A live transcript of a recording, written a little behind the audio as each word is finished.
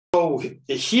So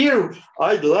here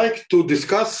I'd like to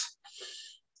discuss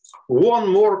one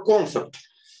more concept.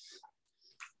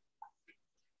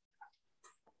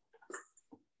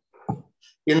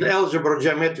 In algebra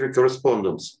geometric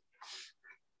correspondence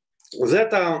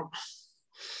that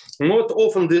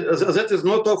is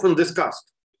not often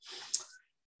discussed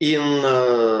in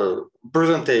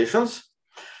presentations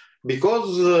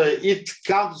because it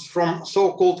comes from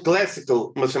so-called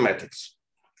classical mathematics.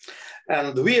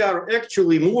 And we are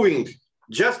actually moving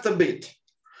just a bit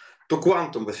to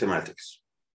quantum mathematics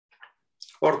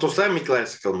or to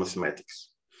semi-classical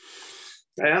mathematics.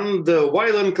 And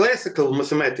while in classical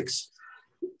mathematics,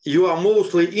 you are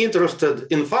mostly interested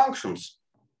in functions,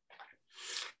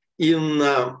 in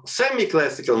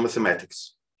semi-classical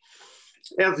mathematics,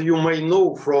 as you may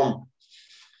know from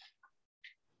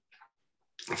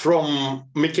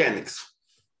mechanics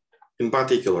in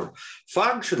particular,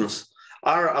 functions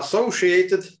are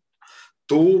associated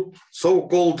to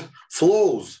so-called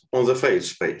flows on the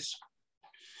phase space.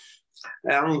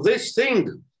 And this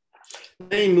thing,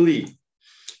 namely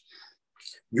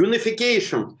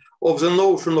unification of the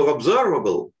notion of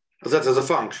observable, that is a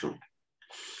function,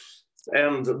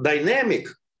 and dynamic,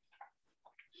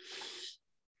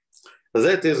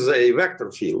 that is a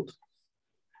vector field.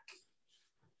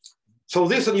 So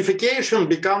this unification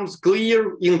becomes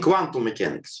clear in quantum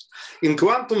mechanics. In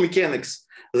quantum mechanics,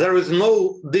 there is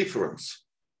no difference.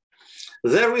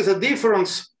 There is a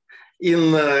difference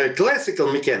in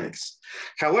classical mechanics.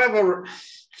 However,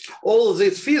 all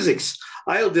this physics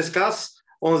I'll discuss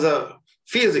on the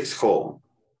physics hall.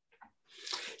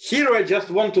 Here I just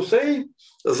want to say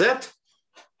that,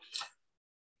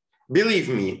 believe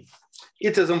me,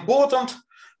 it is important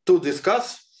to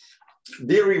discuss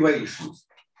derivations.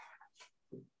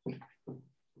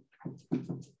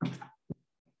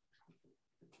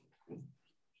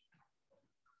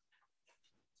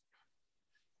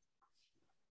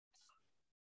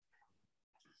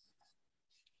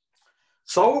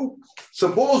 So,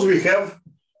 suppose we have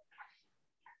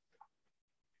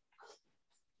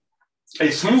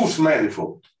a smooth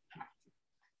manifold.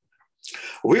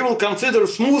 We will consider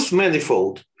smooth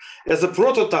manifold as a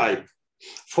prototype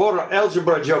for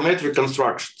algebra geometric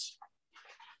constructions.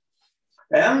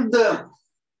 And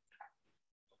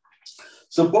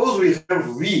suppose we have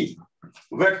V,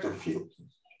 vector field.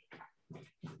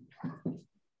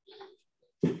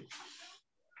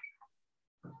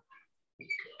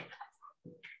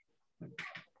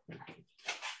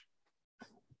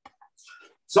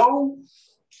 So,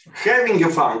 having a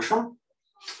function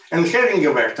and having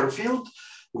a vector field,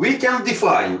 we can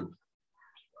define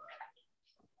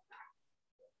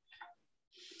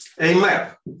a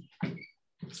map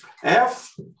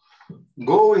F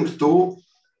going to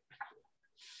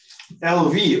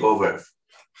LV of F.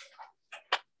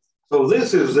 So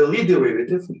this is the Lie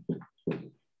derivative.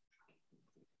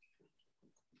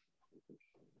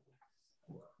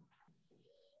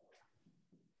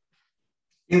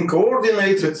 In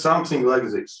coordinates, it's something like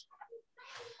this.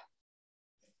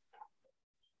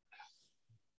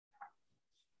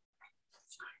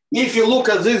 If you look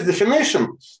at this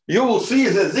definition, you will see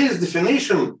that this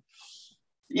definition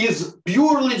is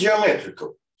purely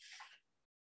geometrical.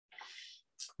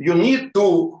 You need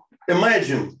to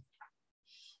imagine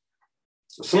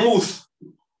smooth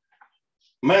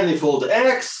manifold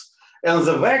X and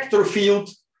the vector field.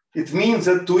 It means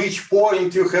that to each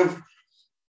point you have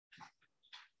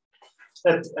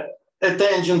a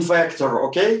tangent vector,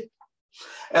 okay?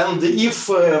 And if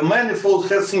manifold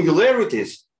has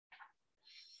singularities,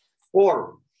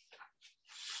 or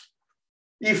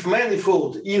if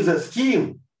manifold is a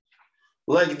scheme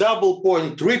like double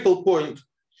point, triple point,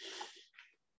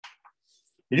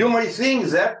 you may think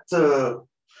that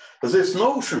this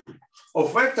notion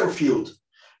of vector field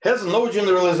has no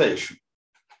generalization.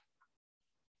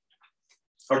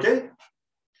 Okay?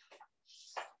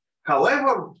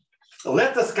 However,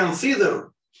 let us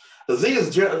consider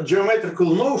this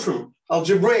geometrical notion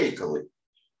algebraically.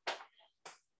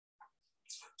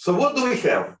 So what do we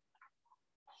have?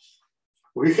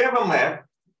 We have a map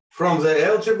from the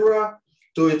algebra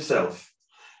to itself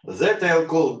that I'll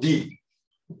call D.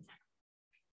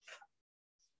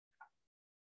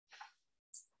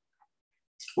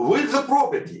 With the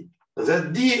property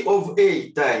that D of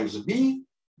A times B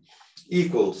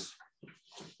equals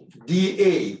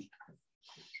dA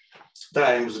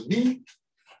times B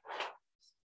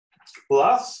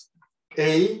plus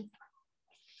A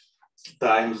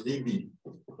times dB.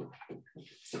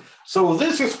 So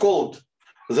this is called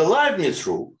the Leibniz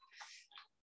rule.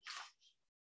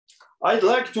 I'd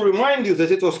like to remind you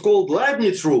that it was called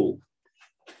Leibniz rule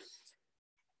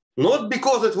Not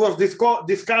because it was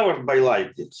discovered by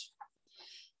Leibniz.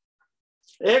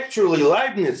 Actually,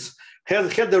 Leibniz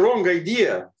had the wrong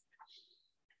idea.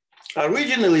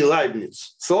 Originally,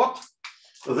 Leibniz thought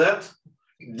that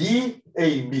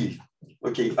DAB,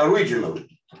 okay, originally,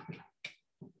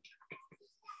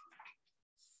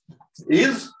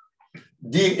 is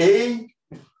dA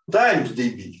times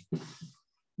dB.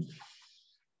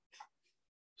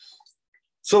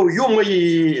 So you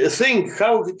may think,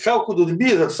 how could it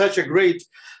be that such a great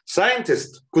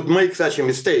scientist could make such a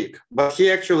mistake? But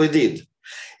he actually did.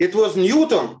 It was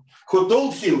Newton who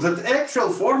told him that the actual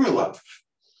formula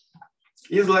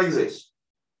is like this.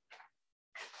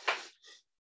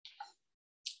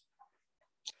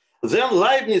 Then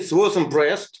Leibniz was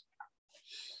impressed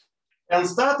and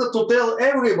started to tell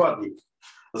everybody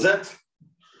that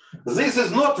this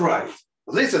is not right,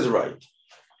 this is right.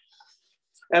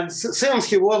 And since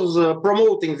he was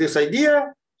promoting this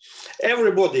idea,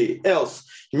 everybody else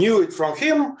knew it from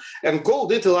him and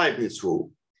called it a Leibniz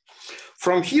rule.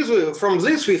 From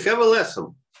this, we have a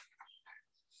lesson.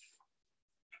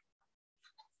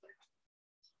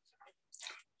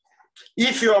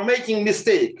 If you are making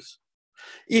mistakes,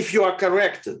 if you are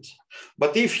corrected,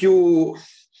 but if you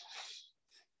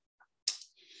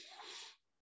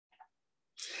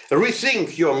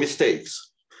rethink your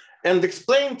mistakes and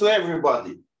explain to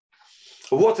everybody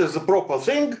what is the proper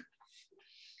thing,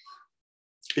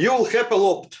 you will help a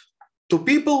lot to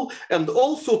people and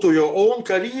also to your own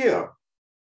career,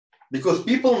 because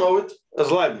people know it as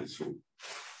Leibniz rule.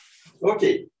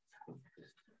 Okay,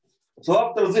 so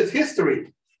after this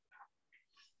history,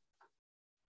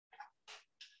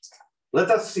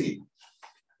 let us see.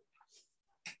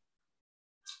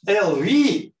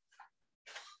 LV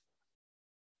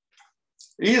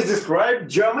is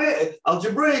described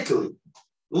algebraically.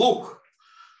 Look,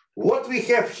 what we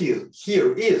have here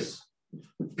is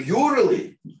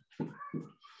purely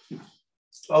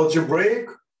algebraic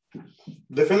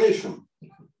definition.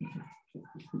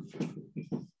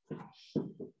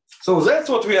 So that's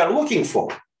what we are looking for.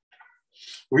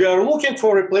 We are looking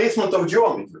for replacement of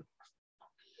geometry.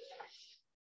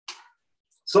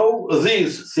 So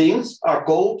these things are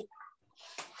called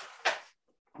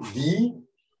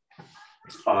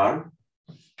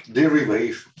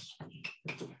derivations.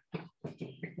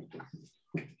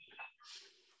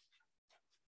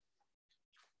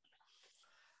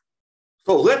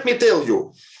 So let me tell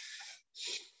you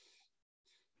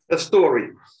a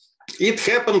story. It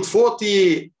happened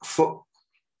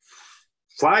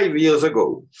 45 years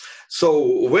ago.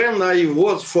 So when I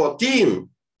was 14,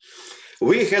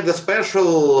 we had a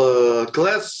special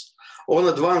class on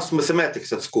advanced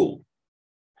mathematics at school.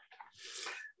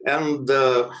 And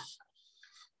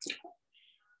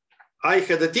I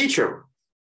had a teacher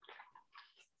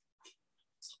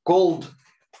called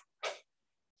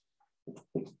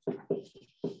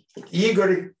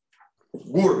Igor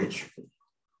Gurvich.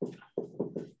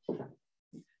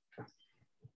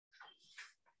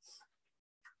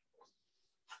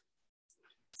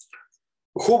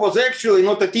 Who was actually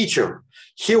not a teacher.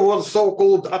 He was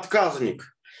so-called отказник.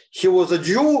 He was a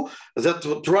Jew that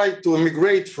tried to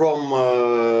immigrate from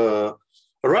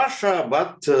Russia,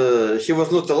 but he was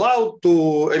not allowed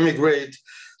to emigrate.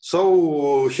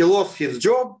 So he lost his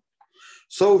job.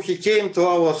 So he came to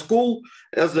our school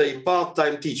as a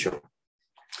part-time teacher.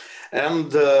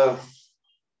 And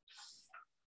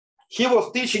he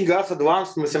was teaching us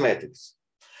advanced mathematics.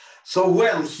 So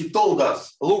when he told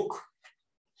us, look,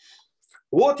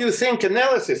 what you think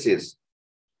analysis is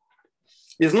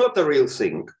not a real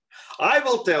thing. I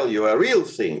will tell you a real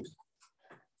thing.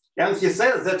 And he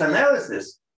says that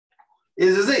analysis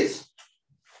is this.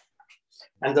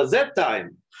 And at that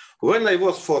time, when I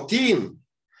was 14,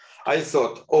 I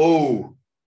thought, oh,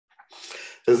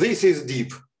 this is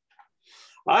deep.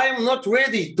 I'm not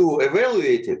ready to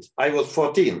evaluate it. I was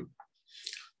 14.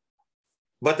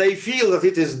 But I feel that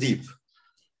it is deep.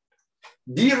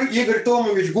 Dear Igor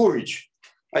Tomovich Gurvich,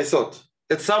 I thought,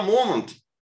 at some moment,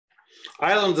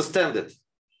 I'll understand it.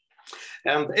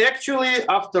 And actually,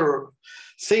 after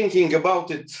thinking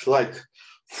about it like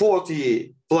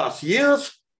 40 plus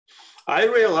years, I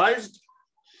realized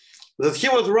that he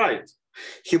was right.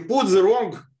 He put the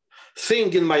wrong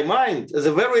thing in my mind at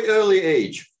a very early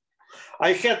age.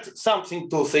 I had something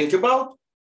to think about.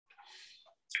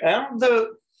 And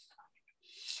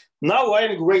now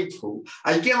I'm grateful.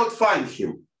 I cannot find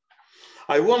him.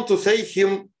 I want to say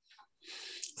him,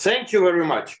 thank you very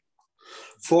much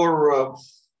for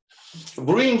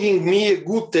bringing me a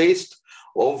good taste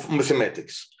of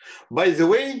mathematics. By the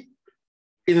way,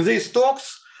 in these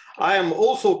talks, I am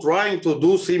also trying to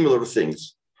do similar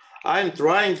things. I'm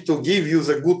trying to give you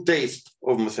the good taste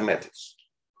of mathematics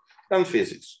and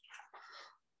physics.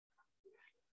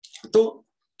 To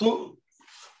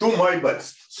my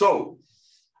best. So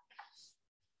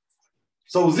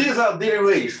these are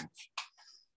derivations.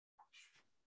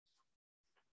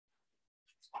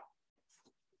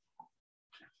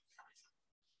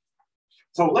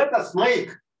 So let us make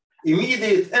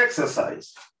immediate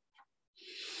exercise.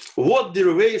 What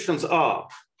derivations are?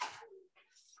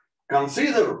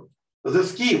 Consider the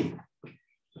scheme.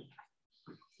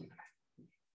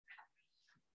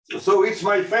 So it's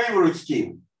my favorite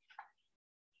scheme.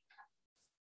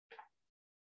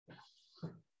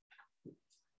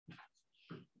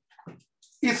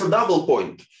 It's a double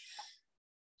point.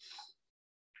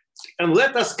 And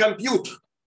let us compute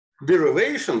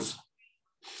derivations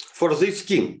for this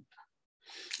scheme.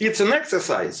 It's an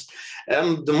exercise,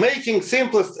 and making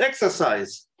simplest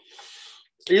exercise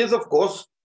is, of course,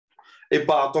 a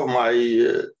part of my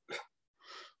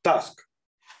task.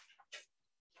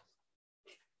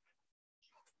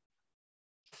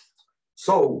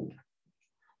 So,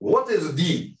 what is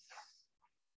D?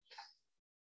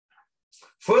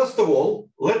 First of all,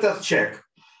 let us check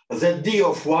that D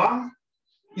of 1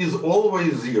 is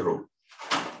always 0.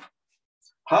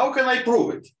 How can I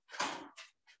prove it?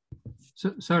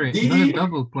 So, sorry, D, not a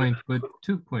double point, but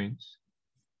 2 points.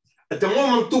 At the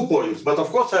moment, 2 points, but of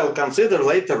course I'll consider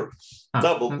later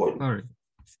double point. Sorry.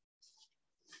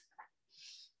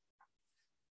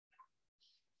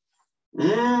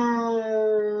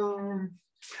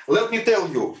 Let me tell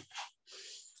you,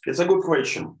 it's a good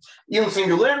question. In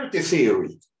singularity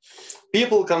theory,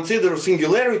 people consider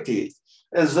singularity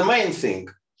as the main thing.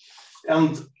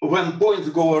 And when points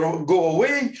go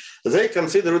away, they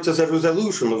consider it as a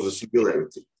resolution of the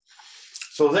singularity.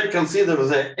 So they consider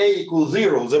the A equals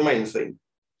 0 the main thing.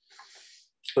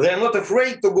 They're not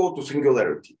afraid to go to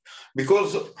singularity,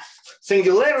 because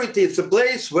singularity is a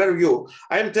place where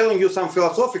I'm telling you some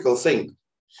philosophical thing.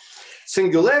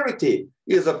 Singularity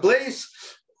is a place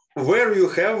where you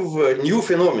have new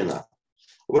phenomena,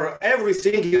 where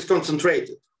everything is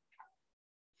concentrated.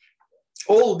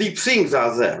 All deep things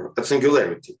are there at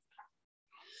singularity,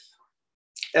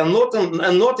 and not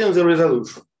in the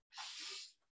resolution.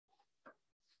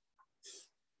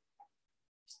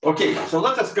 Okay, so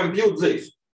let us compute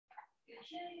this.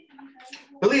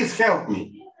 Please help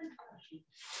me.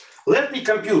 Let me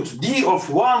compute D of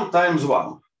 1 times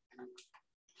 1.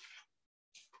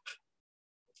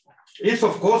 It's,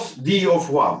 of course, D of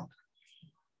 1.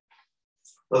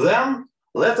 Then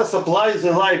let us apply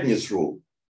the Leibniz rule.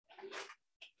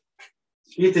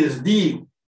 It is D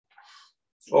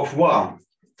of 1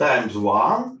 times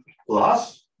 1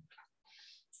 plus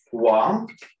 1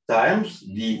 times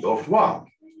D of 1.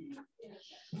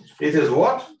 It is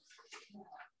what?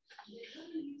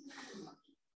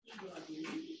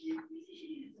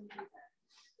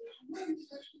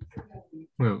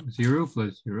 Well, 0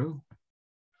 plus 0.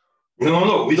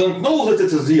 No, we don't know that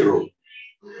it is 0.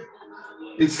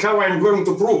 It's how I'm going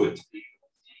to prove it.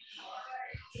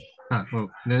 Well,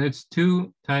 then it's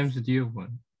 2 times D of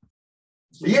 1.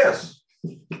 Yes.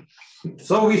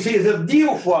 So we say that D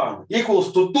of 1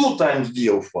 equals to 2 times D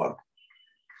of 1.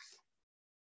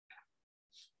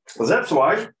 That's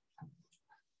why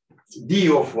D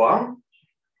of 1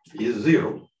 is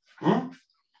 0.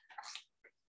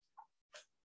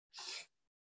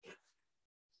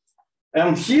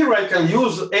 And here I can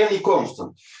use any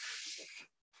constant.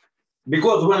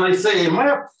 Because when I say a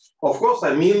map, of course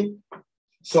I mean,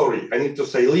 sorry, I need to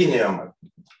say linear map.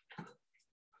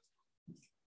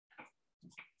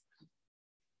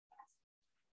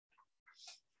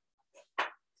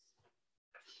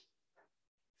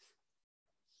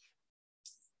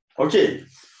 Okay,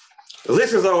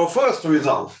 this is our first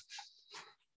result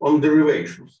on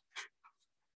derivations.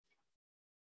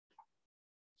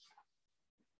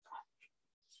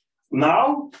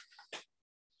 Now,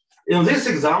 in this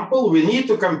example, we need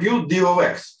to compute D of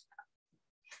x.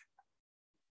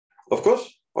 Of course,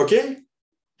 okay?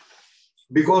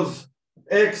 Because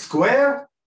x squared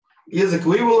is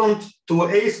equivalent to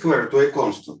a squared, to a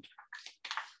constant.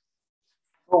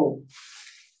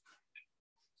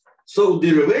 So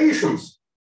derivations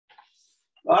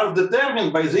are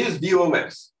determined by this D of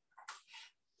x.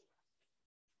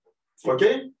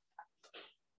 Okay?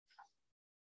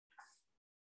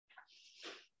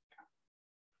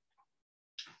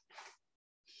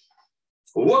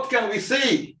 What can we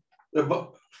say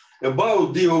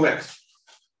about D of x?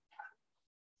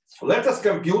 Let us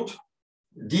compute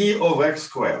D of x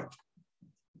squared.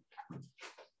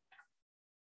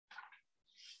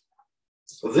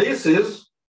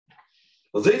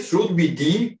 This should be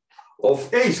D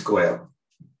of a square,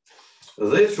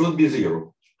 this should be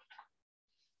 0.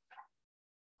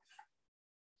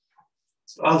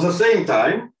 At the same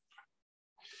time,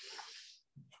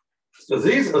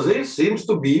 this seems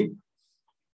to be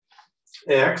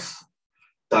x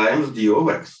times d of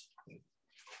x,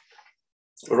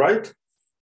 right?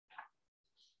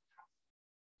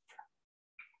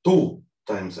 2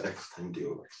 times x times d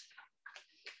of x.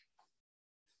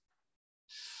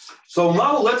 So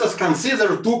now let us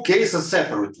consider two cases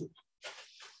separately.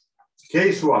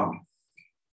 Case 1.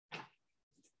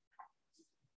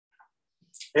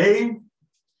 A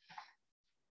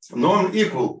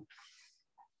non-equal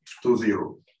to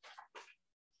 0.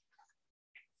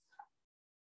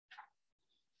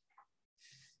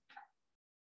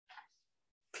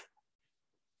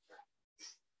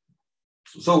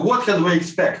 So what can we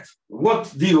expect?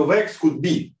 What d of x could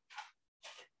be?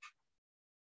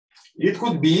 It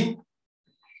could be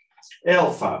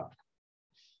alpha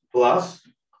plus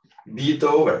beta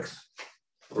of x,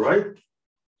 right?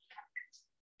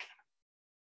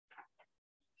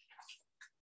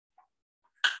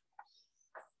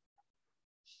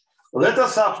 Let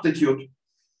us substitute.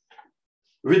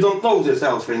 We don't know this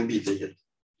alpha and beta yet.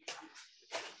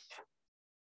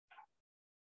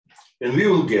 And we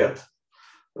will get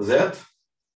that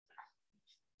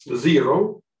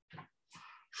 0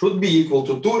 should be equal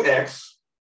to 2x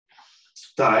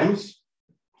times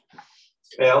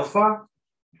alpha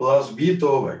plus beta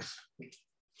of x.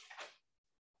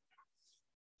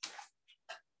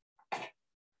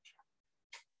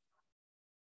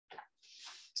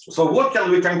 So what can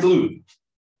we conclude?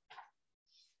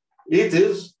 It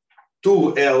is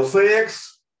 2 alpha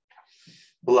x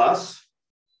plus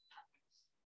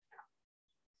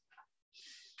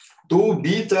 2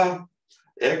 beta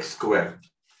x squared.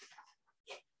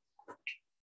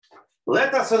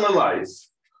 Let us analyze.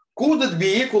 Could it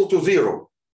be equal to 0?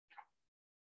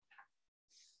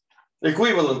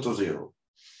 Equivalent to 0?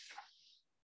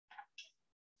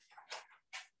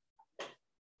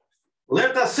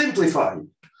 Let us simplify.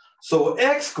 So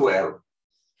x squared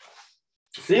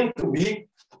seems to be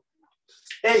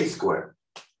a squared.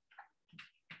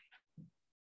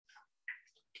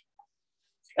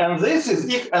 And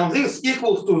this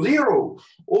equals to 0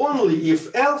 only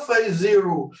if alpha is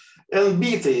 0 and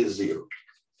beta is 0.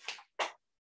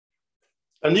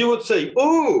 And you would say,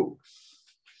 oh,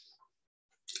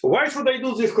 why should I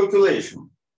do this calculation?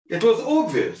 It was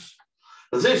obvious.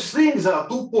 These things are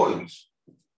 2 points.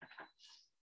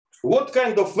 What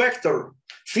kind of vector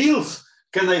fields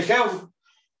can I have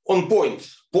on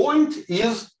points? Point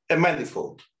is a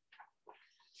manifold.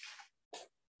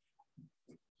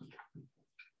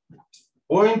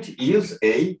 Point is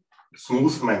a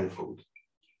smooth manifold.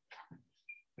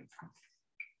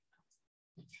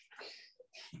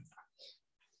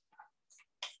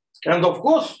 And of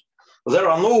course, there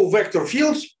are no vector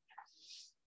fields.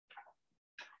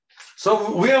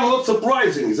 So we are not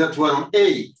surprising that when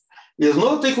A is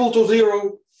not equal to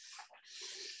 0,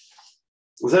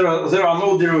 there are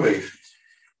no derivations.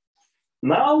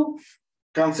 Now,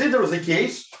 consider the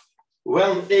case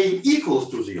when A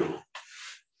equals to 0.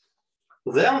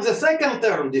 Then the second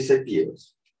term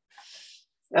disappears.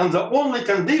 And the only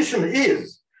condition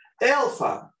is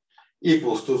alpha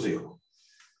equals to 0.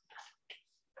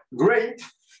 Great.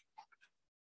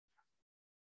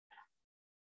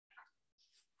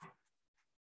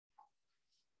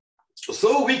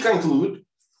 So we conclude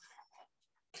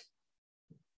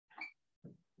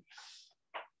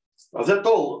that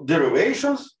all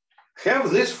derivations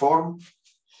have this form.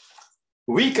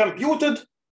 We computed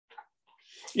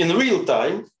in real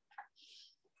time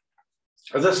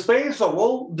the space of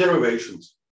all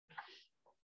derivations.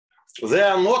 They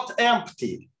are not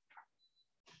empty.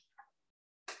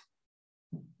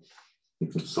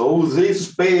 So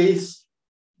this space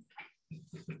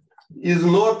is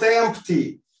not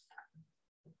empty.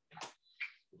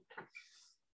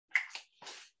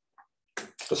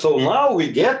 So now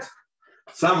we get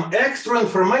some extra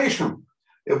information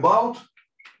about,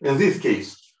 in this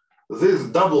case, this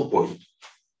double point.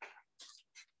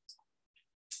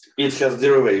 It has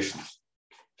derivations.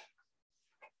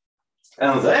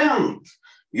 And then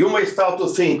you may start to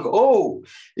think, oh,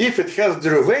 if it has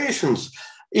derivations,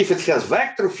 if it has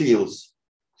vector fields,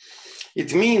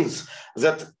 it means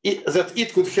that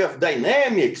it could have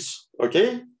dynamics,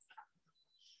 okay?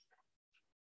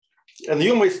 And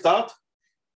you may start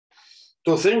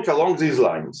to think along these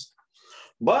lines.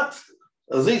 But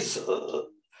this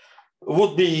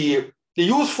would be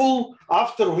useful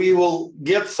after we will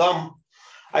get some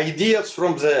ideas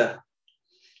from the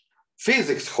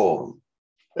physics home.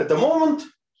 At the moment,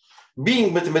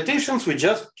 being mathematicians, we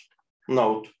just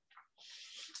note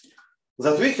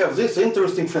that we have this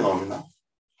interesting phenomenon.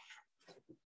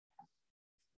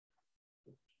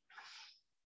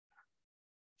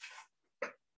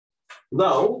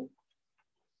 Now,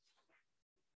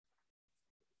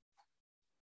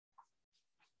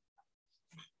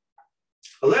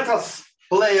 let us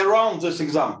play around this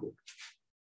example.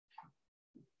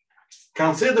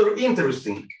 Consider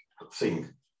interesting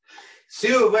thing.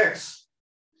 C of x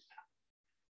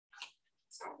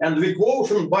and the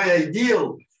quotient by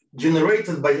ideal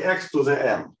generated by x to the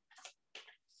n.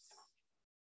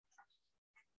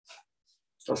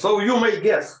 So you may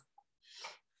guess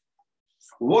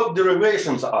what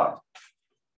derivations are.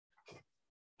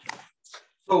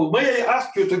 So may I ask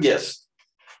you to guess?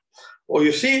 Or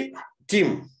you see,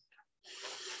 Tim,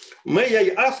 may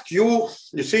I ask you,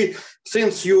 you see,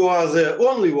 since you are the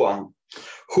only one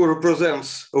who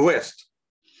represents West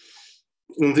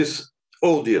in this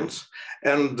audience,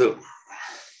 and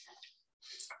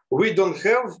we don't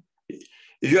have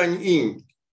Yuan Ying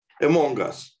among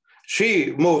us.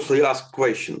 She mostly asks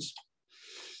questions.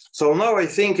 So now I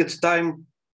think it's time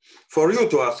for you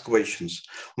to ask questions.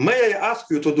 May I ask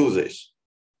you to do this?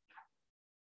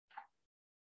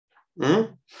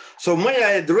 So may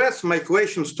I address my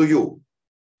questions to you?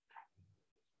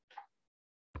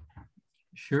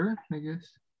 Sure, I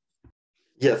guess.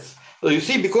 Yes. So you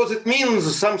see, because it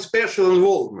means some special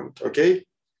involvement, okay?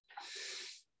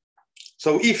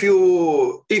 So if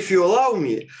you allow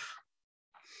me,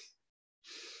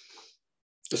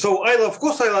 so of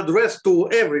course I'll address to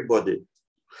everybody.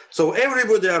 So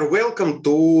everybody are welcome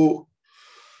to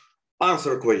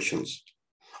answer questions,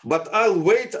 but I'll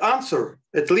wait answer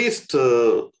at least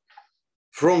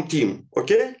from Tim,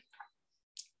 okay?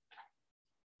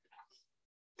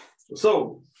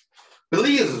 So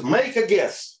please make a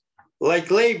guess,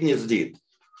 like Leibniz did.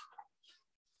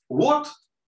 What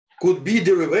could be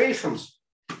derivations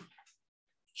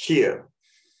here?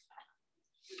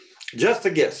 Just a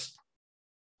guess.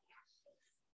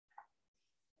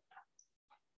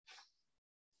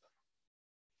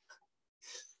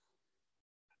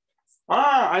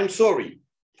 I'm sorry.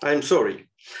 I'm sorry.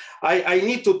 I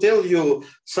need to tell you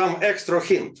some extra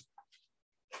hint.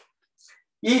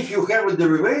 If you have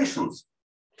derivations,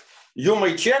 you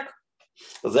may check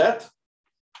that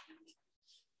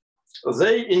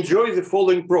they enjoy the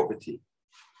following property.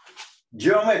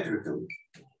 Geometrically,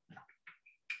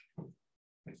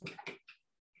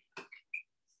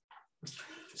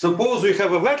 suppose we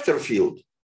have a vector field,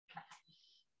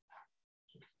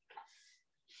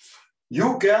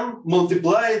 you can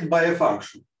multiply it by a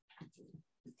function.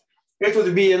 It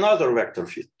would be another vector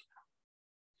field.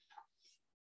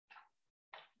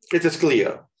 It is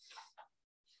clear.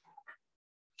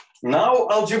 Now,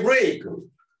 algebraically,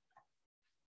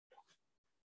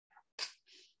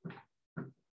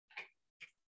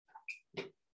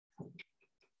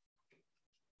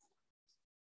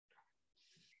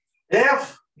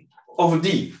 f of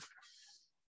d,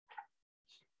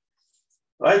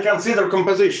 I consider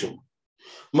composition.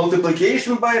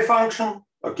 Multiplication by a function,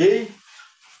 okay?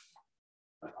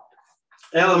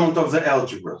 Element of the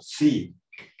algebra, C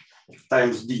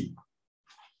times D.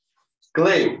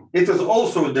 Claim, it is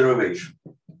also a derivation.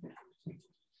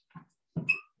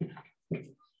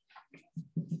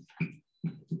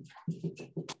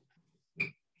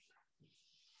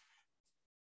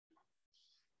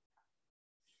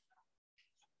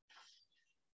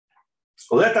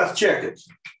 Let us check it.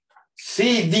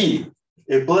 CD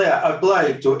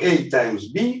applied to A times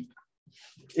B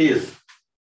is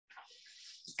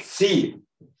C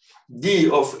D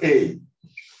of A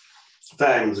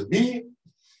times B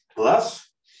plus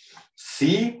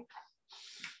C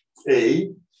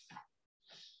A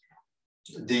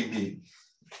dB.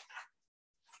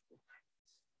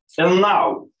 And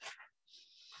now,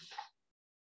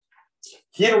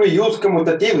 here we use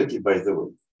commutativity, by the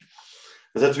way,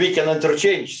 that we can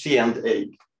interchange C and A.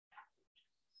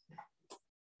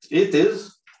 It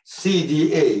is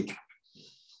CDA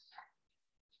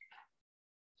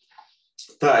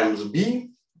times B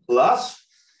plus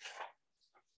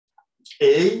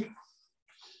A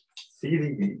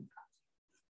CDB.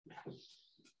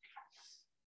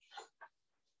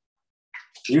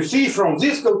 You see, from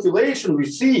this calculation, we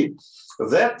see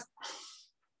that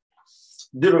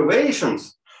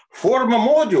derivations form a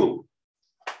module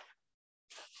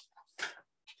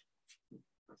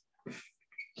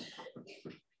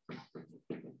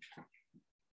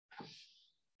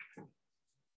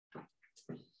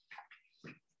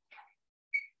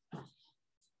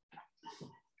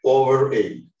over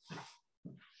A.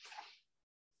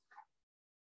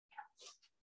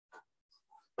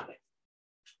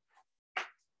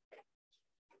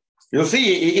 You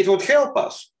see, it would help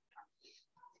us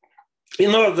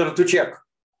in order to check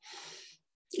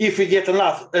if we get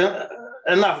enough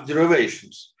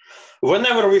derivations.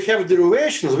 Whenever we have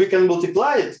derivations, we can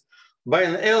multiply it by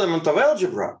an element of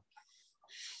algebra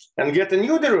and get a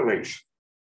new derivation.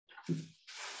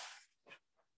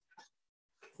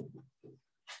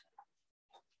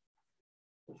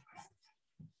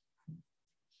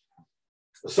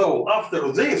 So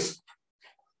after this,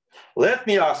 let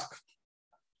me ask,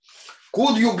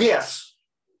 could you guess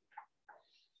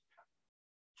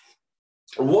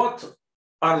what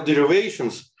are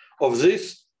derivations of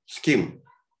this scheme?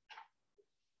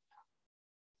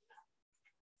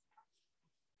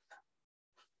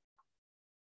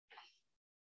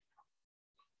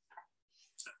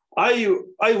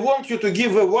 I want you to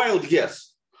give a wild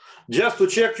guess, just to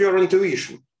check your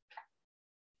intuition.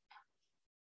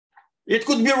 It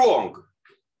could be wrong,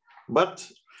 but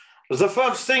the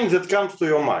first thing that comes to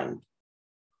your mind.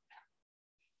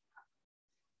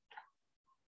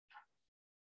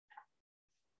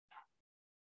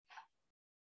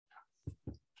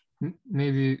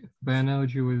 Maybe by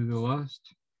analogy with the last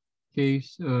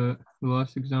case, the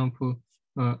last example,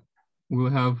 we'll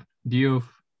have d of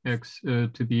x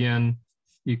to the n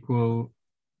equal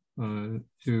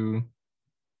to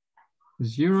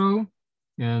 0,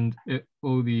 and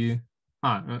all the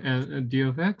d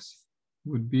of x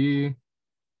would be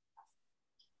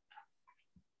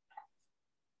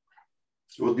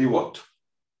what?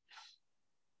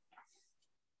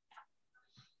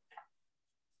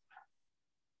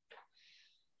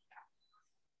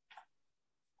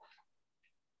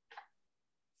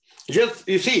 Just,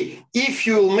 you see, if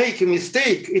you make a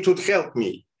mistake, it would help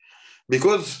me,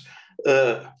 because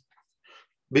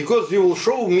you will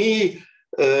show me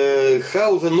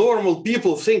how the normal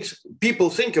people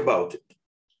think about it.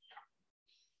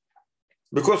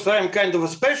 Because I'm kind of a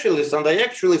specialist and I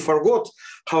actually forgot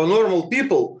how normal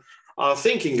people are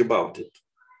thinking about it.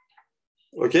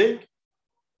 Okay?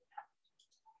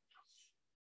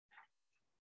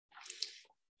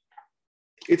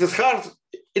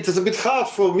 It is a bit hard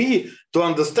for me to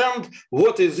understand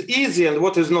what is easy and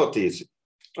what is not easy.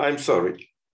 I'm sorry.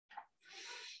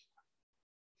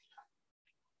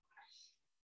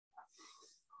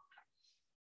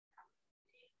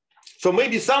 So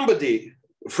maybe somebody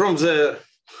from the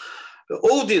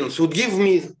audience would give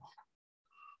me,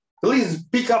 please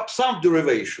pick up some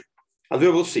derivation and we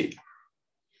will see.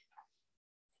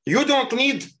 You don't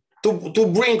need to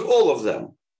bring all of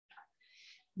them.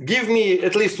 Give me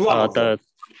at least one of them.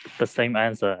 The same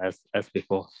answer as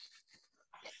before.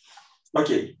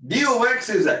 Okay, d of x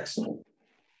is x.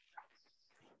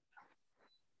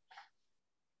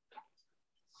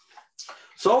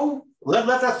 So let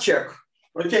us check.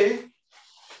 Okay,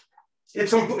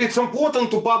 it's important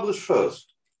to publish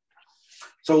first.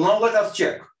 So now let us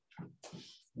check.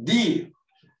 D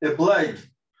applied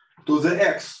to the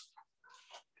x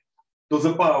to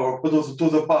the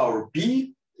power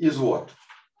p is what?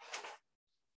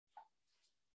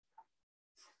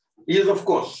 Is of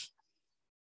course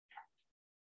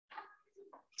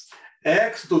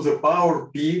x to the power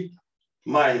p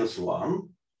minus 1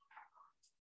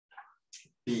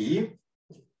 p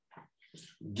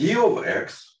d of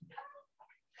x,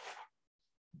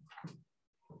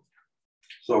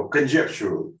 so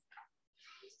conjectural,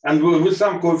 and with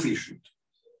some coefficient.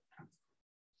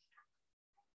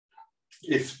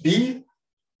 It's p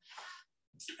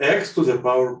x to the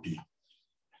power p.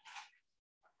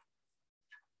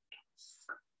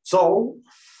 So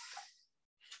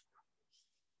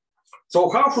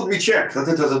how should we check that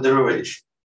it is a derivation?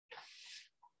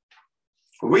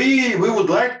 We would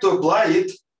like to apply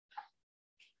it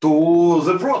to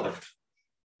the product.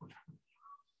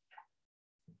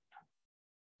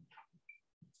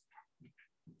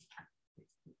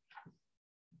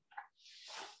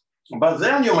 But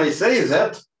then you may say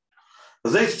that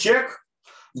this check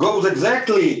goes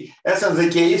exactly as in the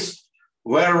case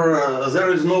where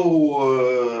there is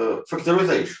no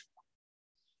factorization.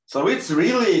 So it's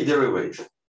really a derivation.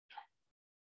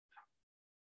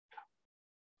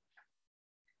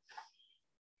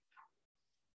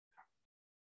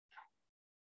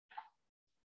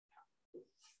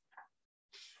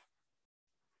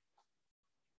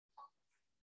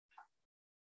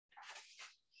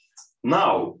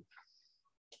 Now,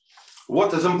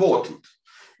 what is important?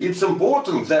 It's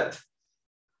important that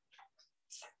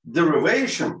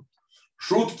derivation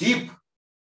should keep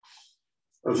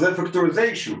the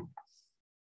factorization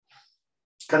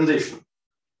condition.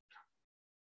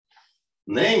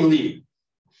 Namely,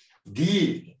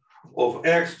 d of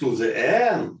x to the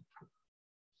n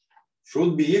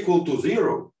should be equal to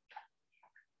 0.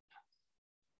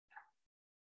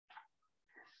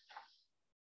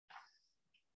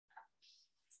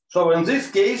 So in this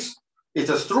case, it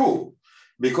is true,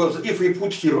 because if we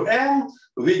put here n,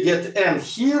 we get n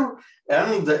here,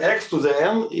 and the x to the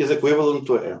n is equivalent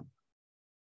to n.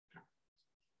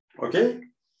 Okay?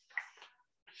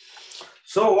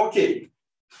 So, okay.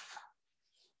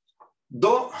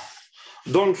 Don't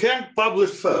have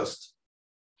published first.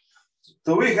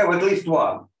 So we have at least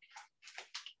one.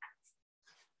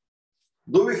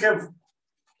 Do we have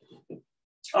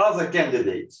other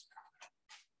candidates?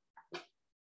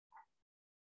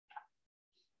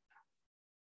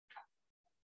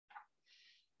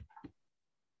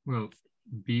 Well,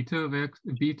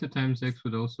 beta times x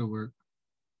would also work.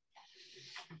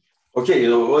 Okay,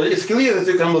 well, it's clear that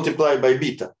you can multiply by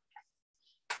beta.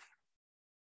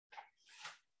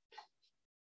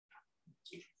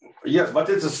 Yes, but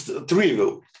it's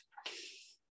trivial.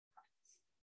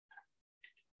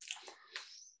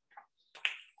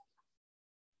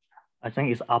 I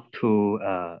think it's up to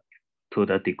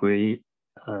the degree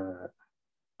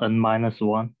n minus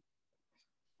 1.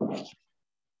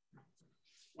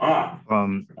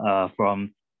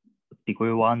 From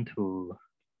degree 1 to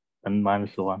n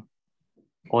minus 1.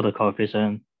 All the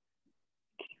coefficient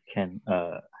can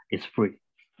is free.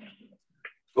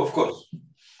 Of course.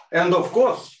 And of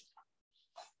course,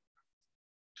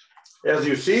 as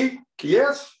you see,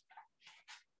 yes.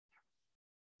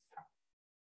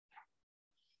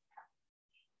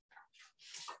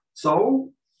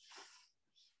 So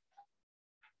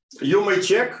you may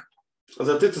check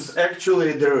that it is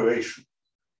actually a derivation.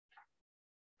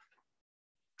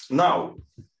 Now.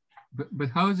 But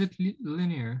how is it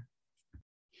linear?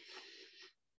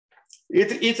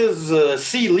 It is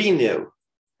C linear.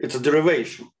 It's a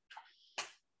derivation.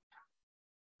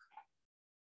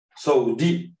 So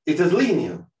it is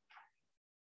linear.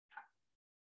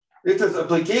 It is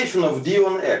application of d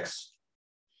on x.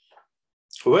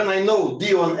 When I know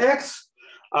d on x,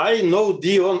 I know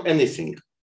d on anything.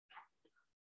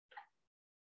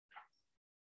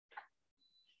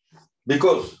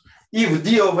 Because if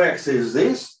d of x is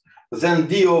this, then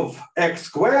d of x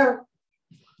squared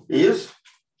is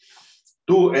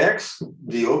 2x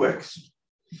d of x.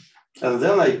 And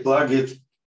then I plug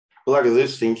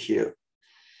this thing here.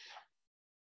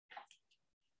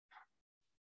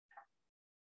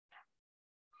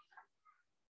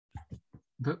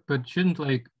 But shouldn't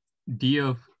like d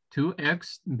of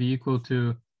 2x be equal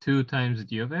to 2 times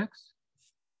d of x?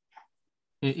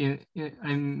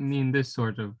 I mean this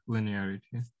sort of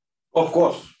linearity. Of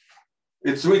course.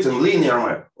 It's written linear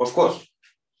map, of course.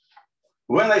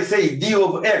 When I say d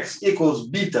of x equals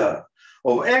beta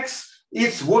of x,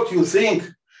 it's what you think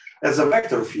as a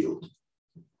vector field.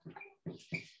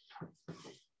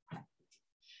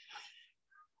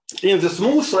 In the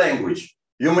smooth language,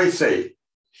 you may say,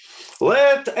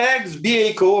 let x be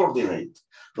a coordinate.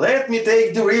 Let me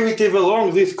take derivative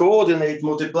along this coordinate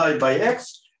multiplied by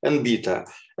x and beta.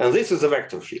 And this is a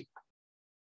vector field.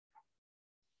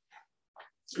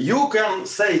 You can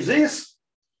say this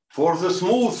for the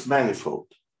smooth manifold.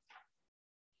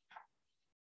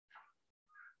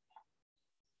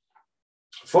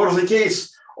 For the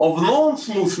case of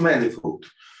non-smooth manifold,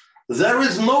 there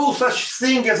is no such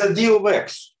thing as a d of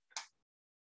x,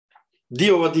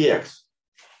 d over dx.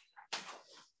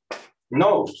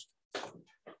 No.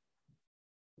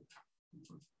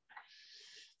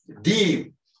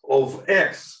 D of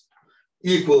x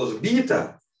equals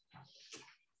beta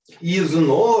is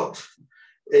not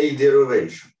a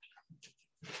derivation.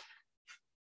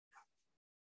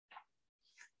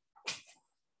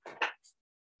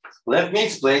 Let me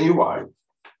explain you why.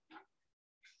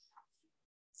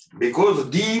 Because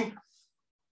d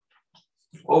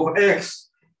of x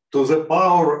to the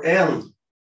power n,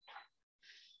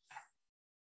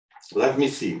 let me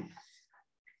see,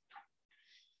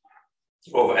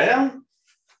 of n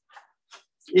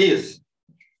is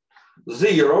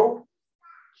 0,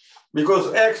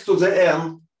 because x to the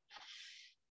n,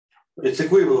 it's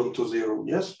equivalent to 0,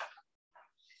 yes?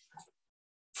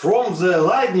 From the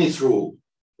Leibniz rule,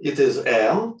 it is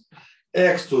n,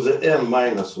 x to the n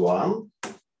minus 1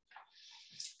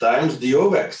 times d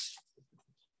of x.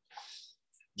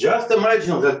 Just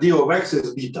imagine that d of x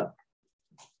is beta.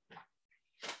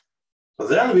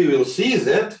 Then we will see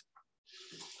that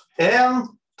n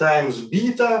times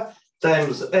beta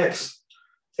times x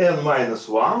n minus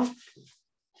 1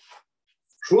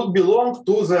 should belong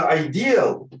to the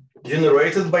ideal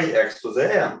generated by x to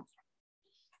the n.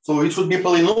 So it should be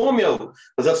polynomial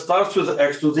that starts with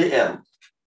x to the n.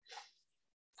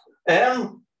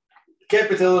 N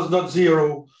capital is not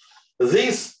 0.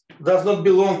 This does not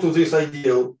belong to this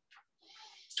ideal.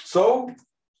 So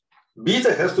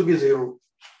beta has to be 0.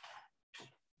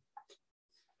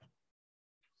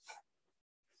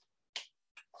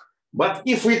 But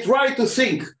if we try to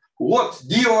think what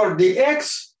d over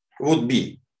dx would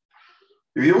be,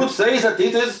 we would say that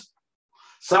it is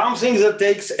something that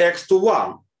takes x to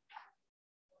 1.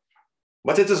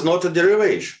 But it is not a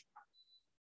derivation.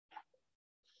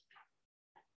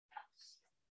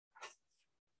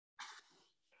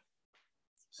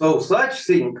 So such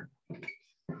thing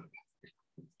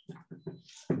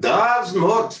does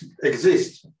not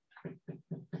exist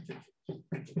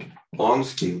on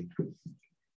scheme.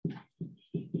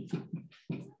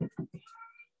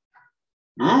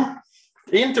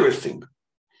 Interesting.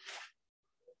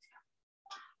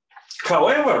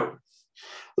 However,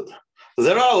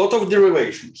 there are a lot of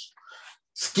derivations.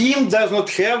 Scheme does not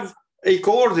have a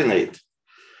coordinate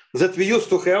that we used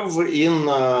to have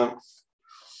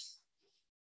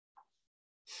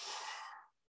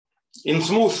in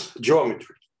smooth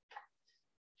geometry.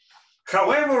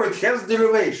 However, it has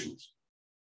derivations,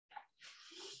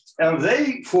 and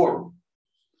they form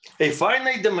a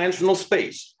finite dimensional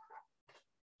space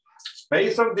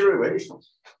of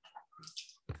derivations.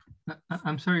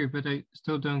 I'm sorry, but I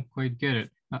still don't quite get it.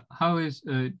 How is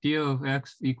d of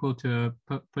x equal to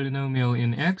a polynomial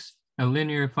in x, a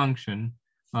linear function?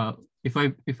 If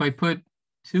I put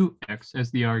 2x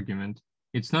as the argument,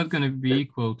 it's not going to be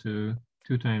equal to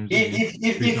 2 times.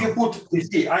 If you put, you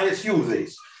see, I assume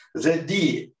this, that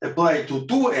d applied to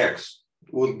 2x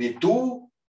would be 2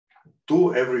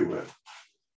 everywhere.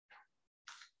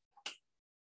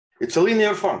 It's a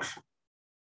linear function.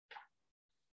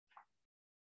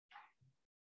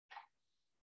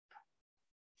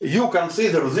 You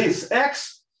consider this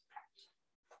x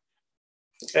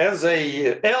as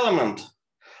an element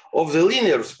of the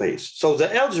linear space. So the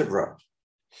algebra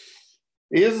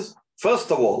is,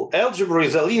 first of all, algebra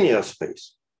is a linear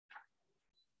space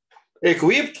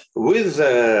equipped with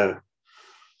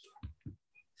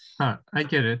I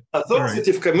get it.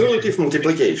 Associative cumulative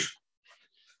multiplication.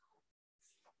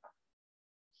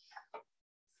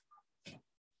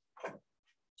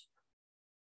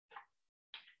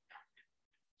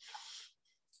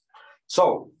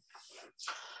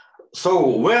 So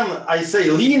when I say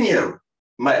linear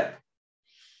map,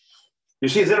 you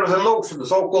see there is a notion,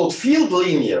 so-called field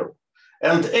linear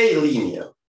and A linear.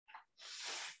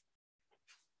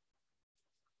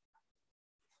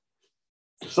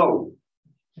 So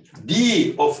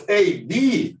d of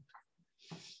AB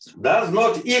does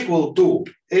not equal to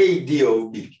AD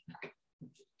of B.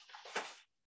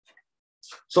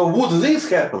 So would this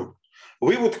happen?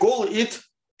 We would call it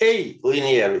A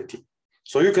linearity.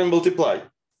 So you can multiply.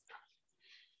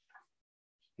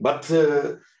 But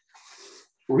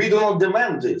we do not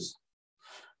demand this.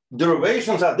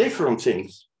 Derivations are different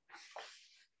things.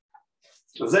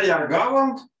 They are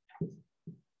governed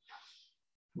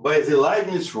by the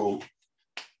Leibniz rule.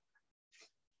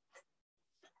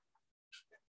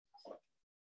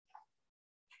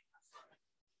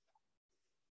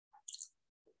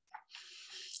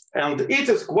 And it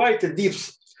is quite a deep,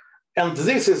 and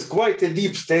this is quite a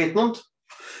deep statement,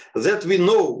 that we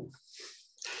know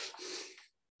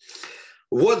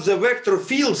what the vector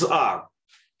fields are,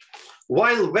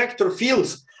 while vector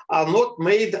fields are not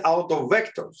made out of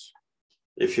vectors,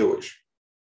 if you wish.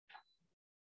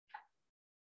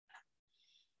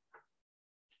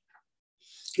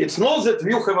 It's not that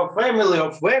you have a family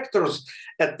of vectors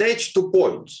attached to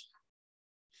points.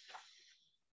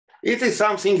 It is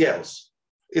something else.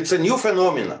 It's a new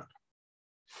phenomenon.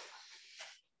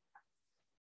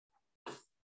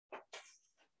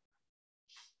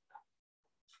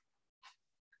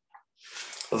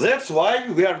 That's why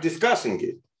we are discussing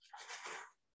it.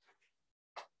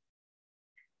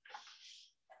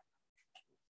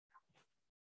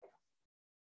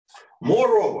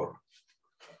 Moreover,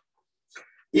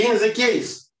 in the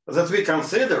case that we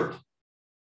consider,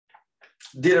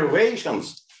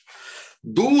 derivations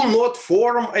do not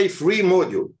form a free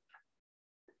module.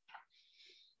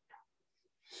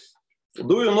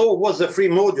 Do you know what the free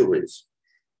module is?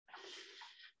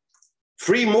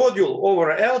 Free module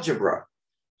over algebra.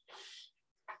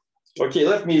 Okay,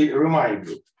 let me remind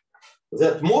you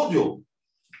that module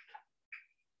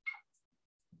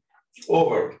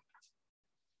over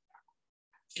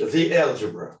the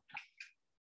algebra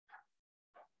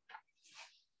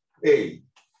A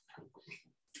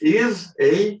is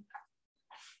a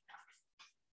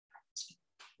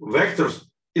vector,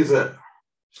 is a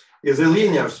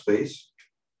linear space.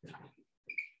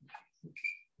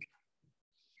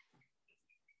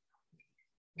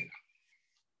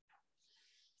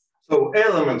 So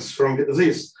elements from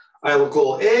this I will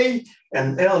call A,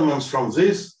 and elements from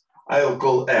this I will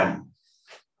call M.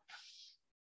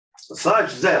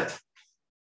 Such that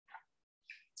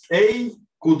A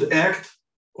could act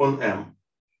on M.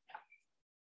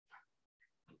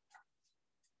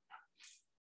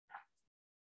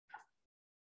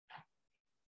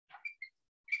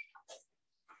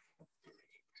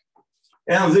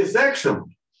 And this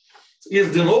action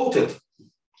is denoted,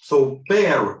 so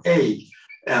pair A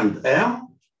and M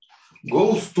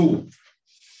goes to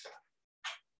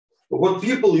what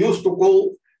people used to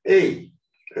call A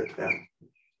at M.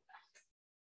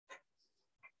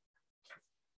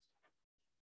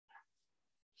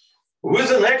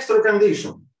 With an extra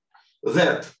condition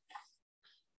that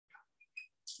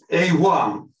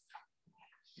A1,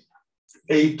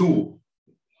 A2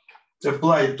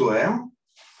 applied to M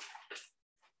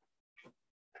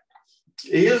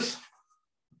is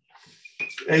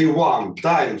A1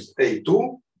 times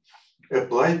A2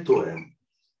 applied to M.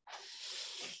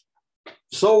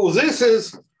 So this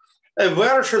is a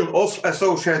version of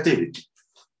associativity.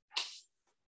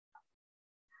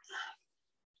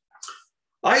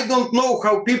 I don't know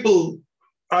how people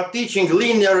are teaching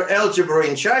linear algebra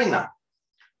in China,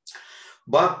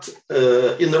 but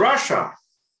in Russia,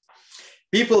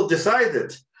 people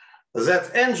decided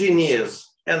that engineers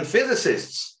and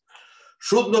physicists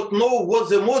should not know what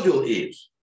the module is.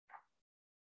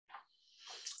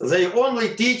 They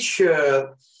only teach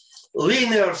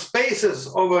linear spaces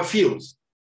over fields.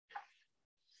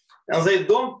 And they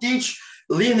don't teach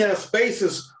linear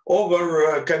spaces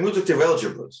over commutative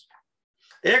algebras.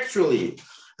 Actually,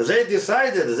 they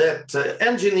decided that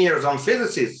engineers and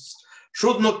physicists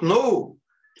should not know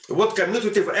what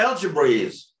commutative algebra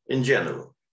is in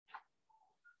general.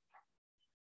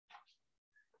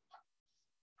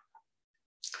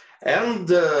 And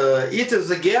it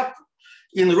is a gap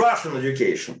in Russian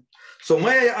education. So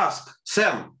may I ask,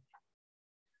 Sam,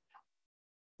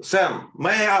 may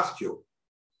I ask you?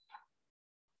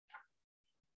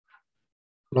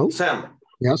 Hello? Sam.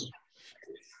 Yes.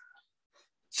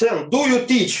 Sam, do you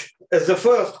teach as the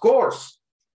first course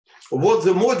what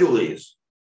the module is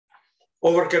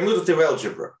over commutative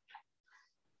algebra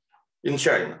in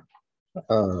China?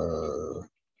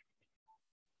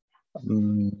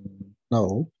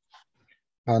 No.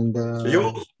 And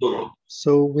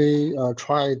so we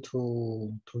try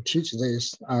to teach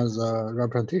this as a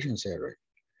representation theory.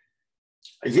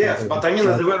 Yes, but I mean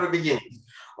at the very beginning.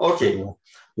 Okay.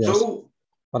 Yes. So,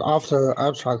 but after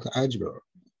abstract algebra.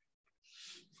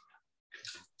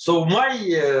 So my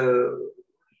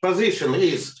position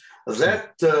is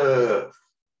that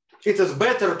it is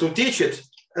better to teach it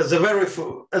at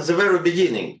the very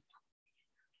beginning.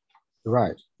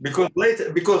 Right.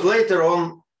 Because later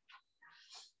on,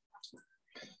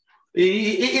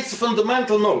 it's a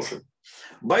fundamental notion.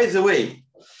 By the way,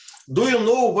 do you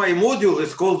know why module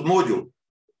is called module?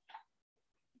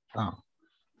 Oh.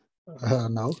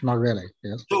 No, not really.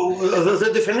 Yes. So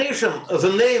the definition,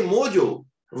 the name module,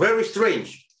 very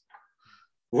strange.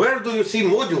 Where do you see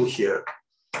module here?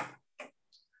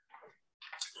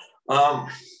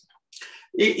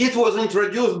 It was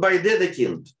introduced by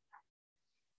Dedekind,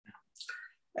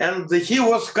 and he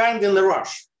was kind in a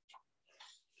rush.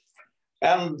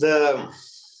 And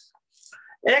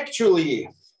actually,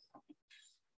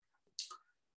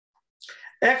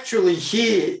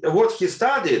 what he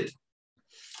studied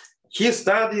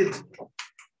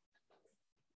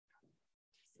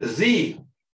Z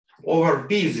over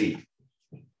PZ,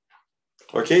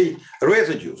 okay,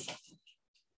 residues.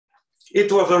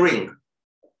 It was a ring.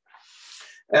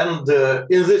 And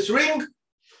in this ring,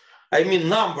 I mean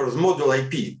numbers modulo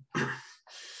IP,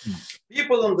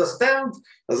 people understand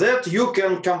that you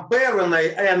can compare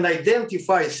and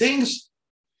identify things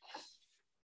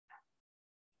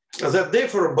that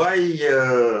differ by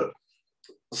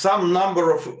some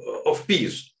number of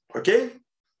p's, okay?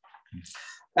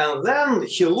 And then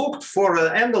he looked for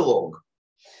an analog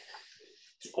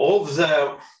of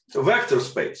the vector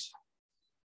space.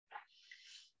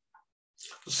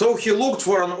 So he looked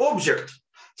for an object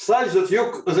such that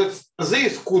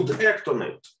this could act on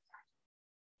it.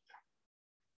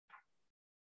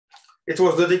 It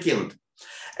was Dedekind.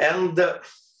 And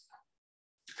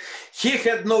he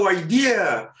had no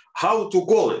idea how to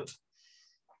call it.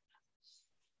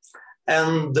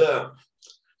 And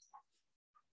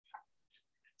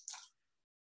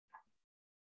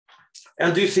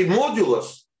you see,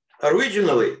 modulus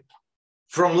originally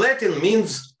from Latin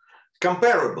means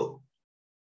comparable.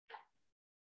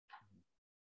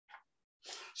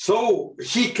 So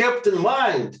he kept in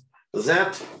mind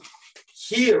that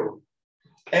here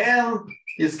n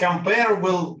is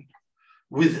comparable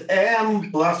with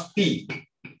m plus p.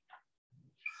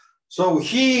 So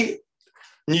he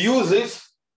knew this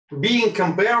being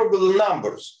comparable in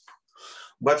numbers,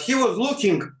 but he was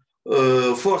looking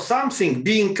for something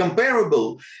being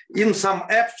comparable in some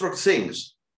abstract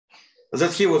things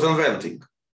that he was inventing.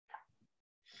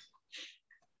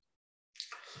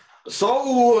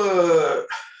 So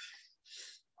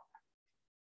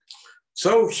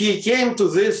he came to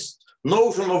this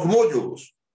notion of modulus.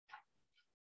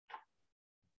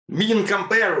 Mean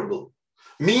comparable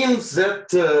means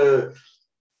that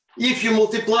if you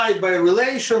multiply by a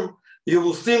relation, you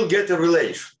will still get a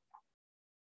relation.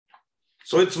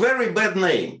 So it's a very bad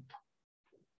name.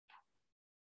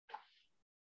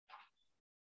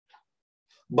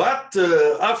 But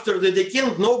after the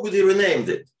Dedekind, nobody renamed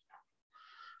it.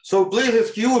 So please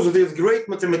excuse this great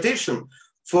mathematician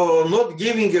for not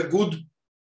giving a good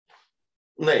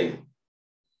name.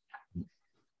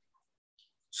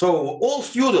 So all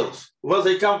students, when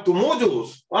they come to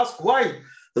modulus, ask why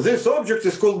this object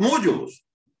is called modulus.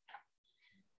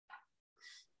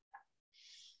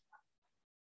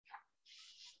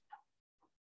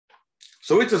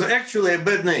 So it is actually a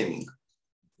bad naming,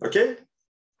 okay?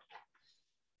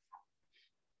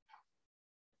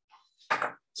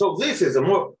 So this is a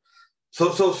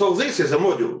this is a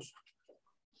modulus,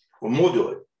 or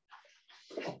moduli.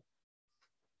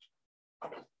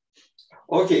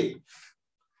 Okay.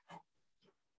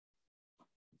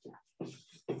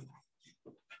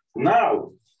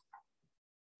 Now,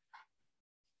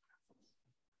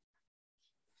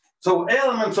 so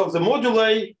elements of the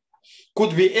moduli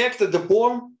could be acted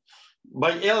upon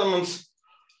by elements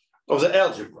of the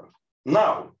algebra.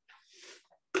 Now,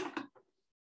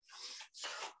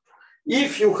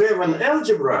 if you have an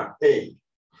algebra A,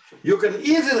 you can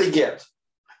easily get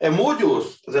a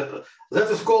modulus that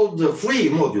is called the free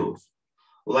modulus,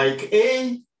 like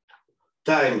A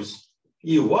times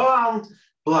E1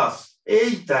 plus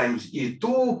A times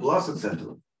E2 plus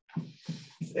etc.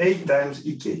 A times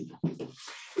EK.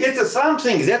 It is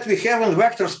something that we have in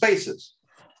vector spaces.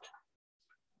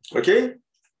 Okay?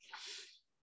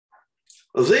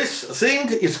 This thing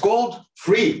is called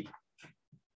free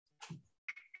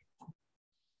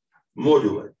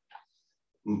moduli.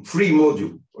 Free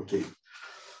module. Okay.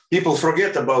 People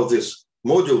forget about this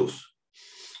modulus.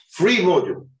 Free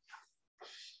module.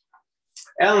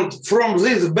 And from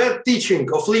this bad teaching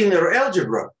of linear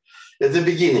algebra at the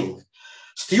beginning,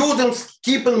 students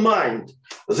keep in mind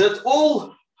that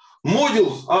all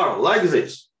modules are like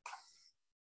this.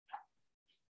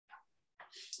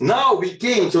 Now we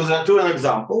came to an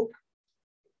example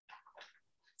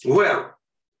where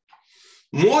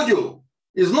module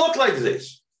is not like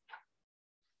this.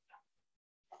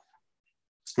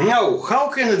 Now, how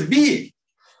can it be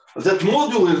that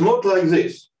module is not like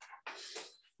this?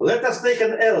 Let us take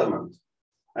an element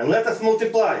and let us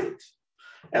multiply it,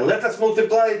 and let us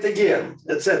multiply it again,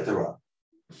 etc.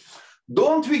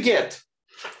 Don't we get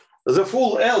the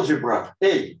full algebra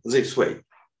A this way?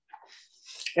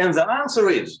 And the answer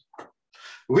is,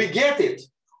 we get it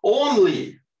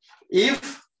only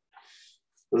if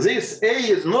this A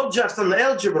is not just an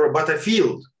algebra, but a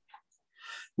field,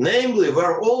 namely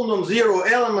where all non-zero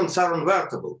elements are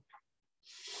invertible.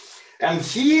 And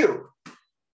here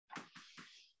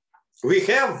we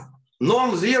have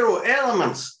non-zero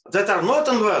elements that are not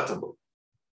invertible.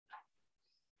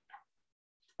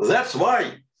 That's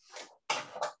why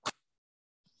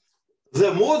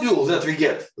the module that we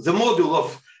get, the module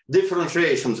of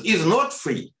differentiations, is not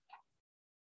free.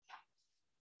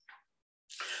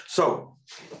 So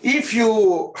if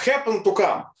you happen to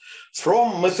come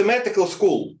from mathematical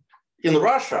school in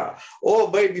Russia, or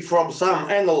maybe from some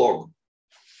analog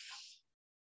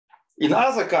in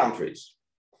other countries,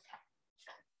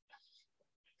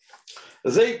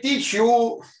 they teach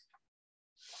you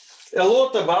a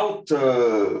lot about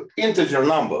integer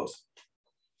numbers.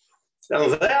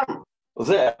 And then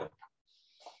there,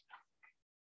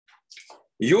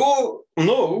 you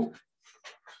know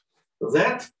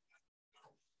that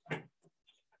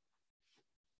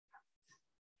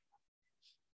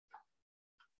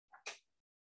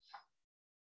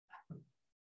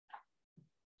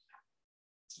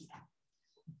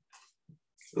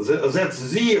that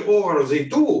Z over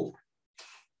Z2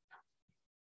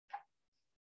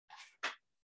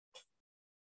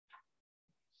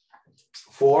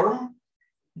 form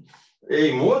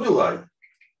a moduli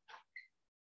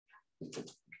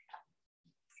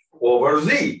over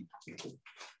Z.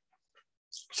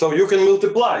 So you can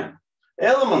multiply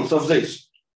elements of this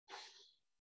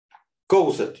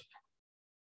coset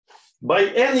by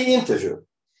any integer.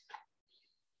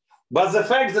 But the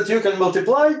fact that you can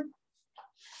multiply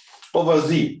over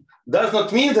Z does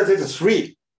not mean that it is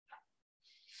free,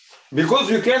 because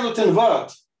you cannot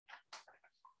invert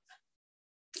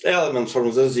elements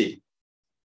from the Z.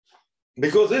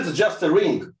 because it's just a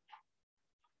ring.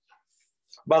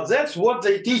 But that's what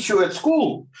they teach you at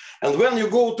school. And when you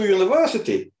go to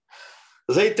university,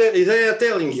 they are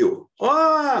telling you,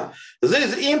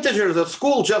 these integers at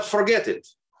school, just forget it.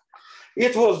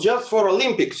 It was just for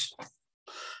Olympics,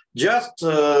 just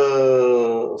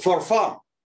for fun.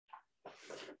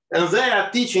 And they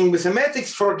are teaching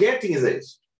mathematics, forgetting this.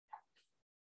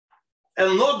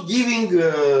 And not giving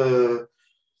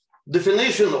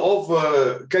definition of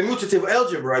commutative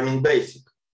algebra, I mean basic.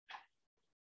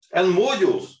 And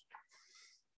modules.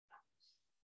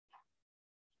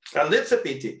 And it's a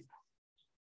pity.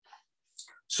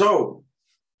 So,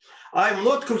 I'm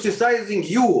not criticizing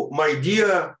you, my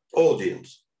dear audience.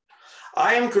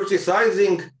 I am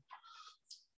criticizing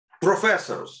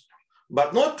professors,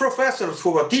 but not professors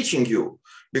who are teaching you,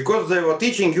 because they were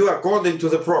teaching you according to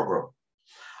the program.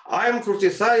 I am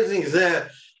criticizing the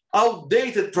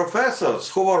outdated professors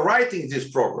who are writing these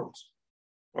programs,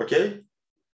 okay?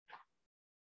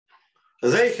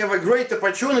 They have a great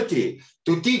opportunity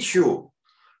to teach you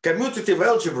commutative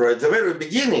algebra at the very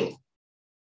beginning,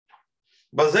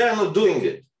 but they are not doing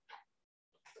it,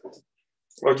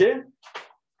 okay?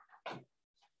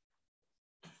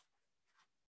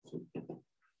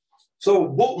 So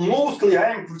mostly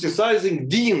I am criticizing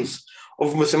deans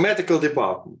of mathematical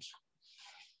departments,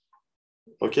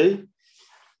 okay?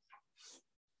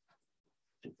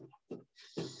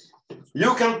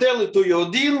 You can tell it to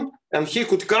your dean and he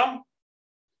could come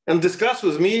and discuss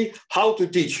with me how to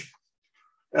teach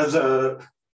as a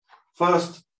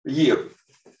first year,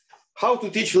 how to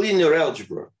teach linear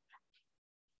algebra.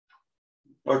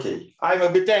 Okay, I'm a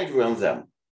bit angry on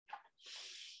them.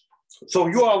 So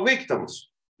you are victims.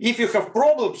 If you have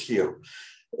problems here,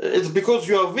 it's because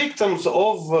you are victims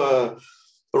of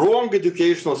wrong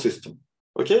educational system,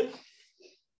 okay?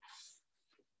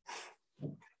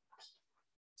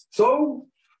 So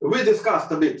we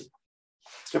discussed a bit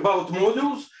about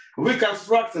modules. We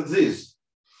constructed these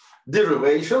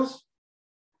derivations.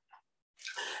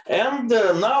 And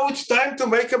now it's time to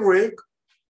make a break.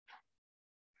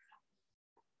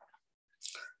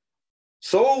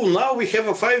 So now we have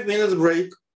a 5 minutes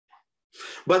break.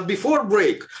 But before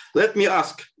break, let me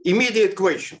ask immediate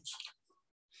questions.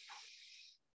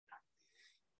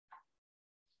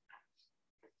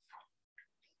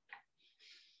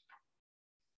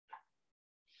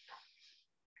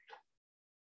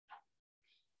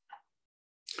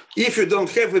 If you don't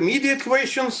have immediate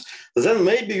questions, then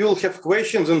maybe you'll have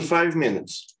questions in 5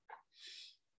 minutes.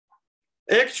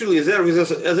 Actually, there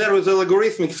is a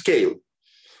logarithmic scale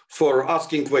for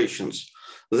asking questions.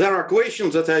 There are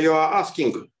questions that you are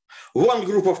asking. One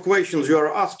group of questions you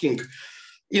are asking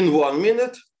in 1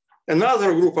 minute,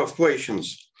 another group of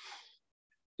questions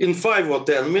in 5 or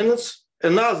 10 minutes,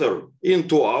 another in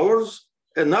 2 hours,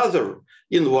 another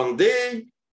in 1 day,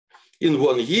 in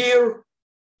 1 year,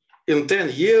 in 10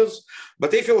 years.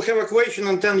 But if you have a question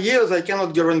in 10 years, I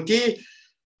cannot guarantee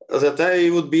that I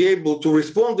would be able to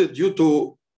respond it due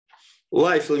to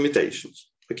life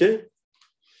limitations, okay?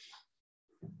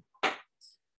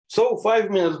 So 5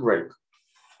 minutes break.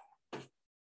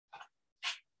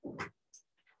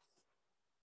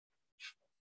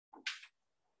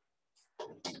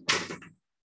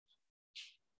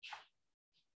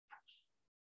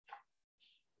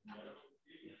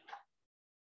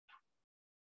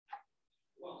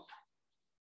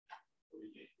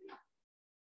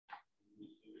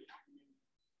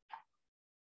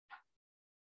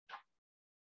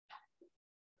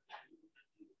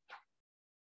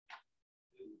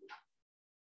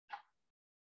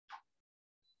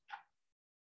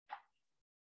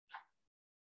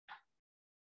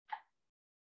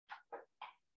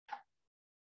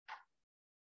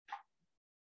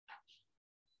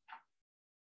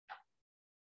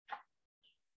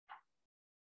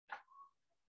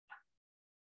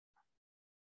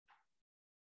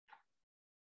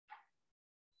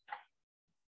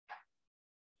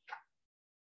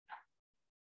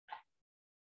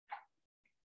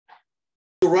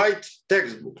 To write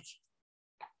textbooks.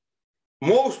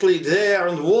 Mostly they are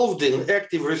involved in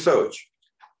active research.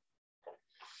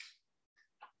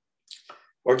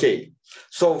 Okay,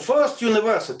 so first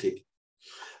university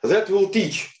that will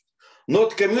teach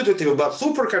not commutative but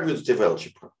supercommutative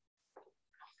algebra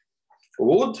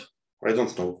would, I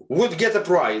don't know, would get a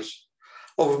prize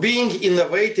of being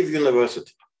innovative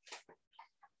university.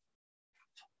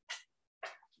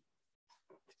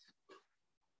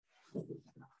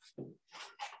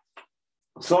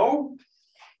 So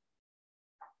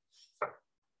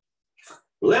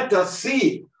let us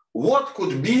see what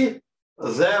could be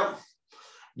the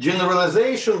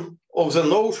generalization of the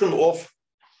notion of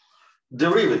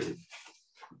derivative.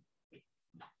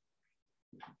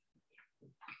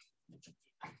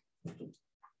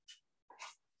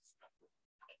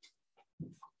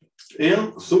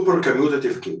 in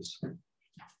supercommutative case.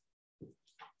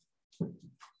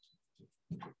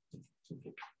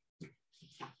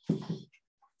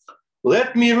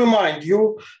 Let me remind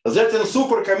you that in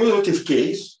supercommutative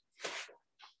case,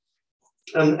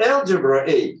 an algebra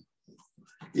A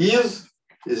is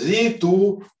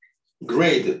Z2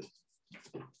 graded.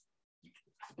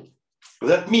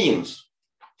 That means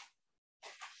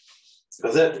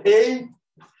that A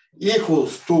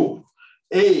equals to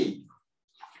A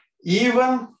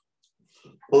even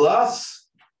plus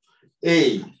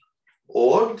A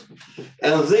odd,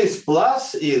 and this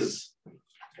plus is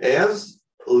as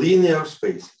linear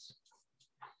spaces.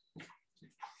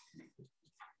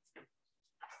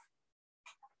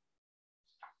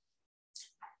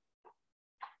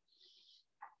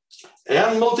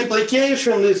 And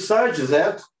multiplication is such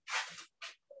that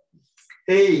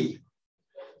A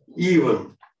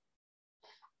even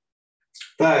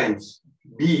times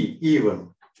B even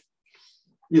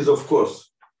is, of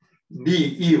course, B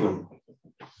even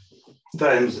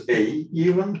times A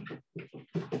even,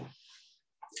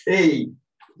 A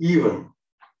even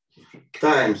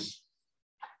times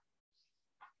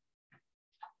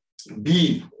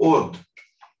B odd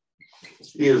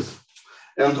is,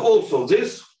 and also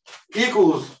this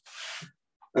equals,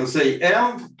 and say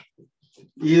M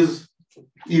is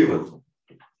even.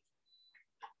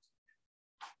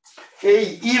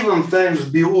 A even times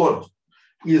B odd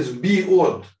is B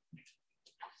odd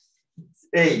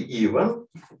A even,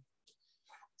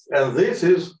 and this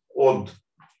is odd.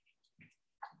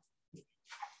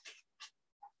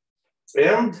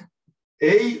 And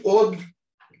A odd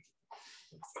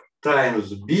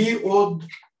times B odd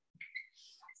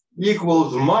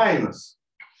equals minus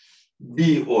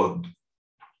B odd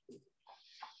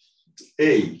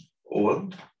A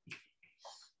odd,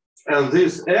 and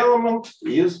this element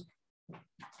is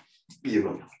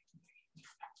even.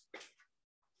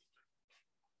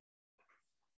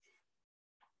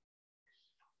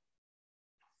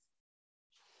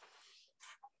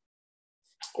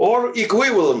 Or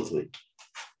equivalently,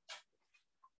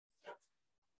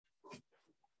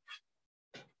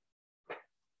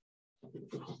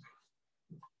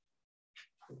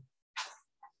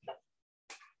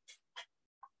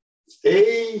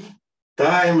 A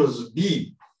times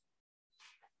B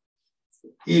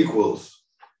equals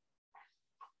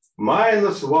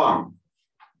minus 1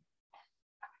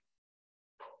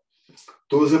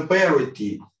 to the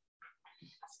parity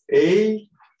A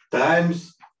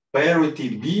times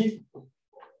parity B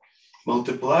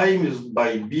multiplying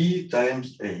by B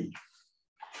times A.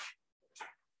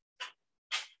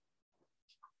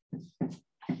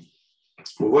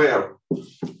 Where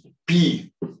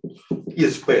P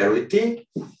is parity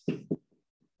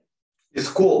is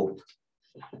called,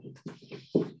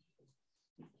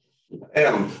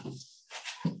 and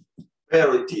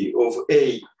parity of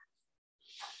A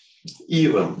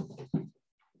even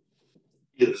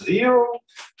is 0,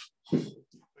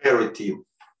 parity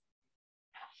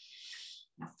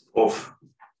of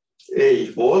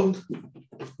A odd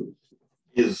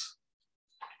is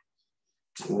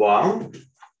 1,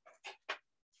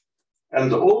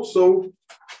 and also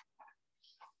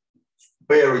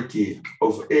parity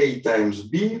of A times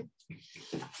B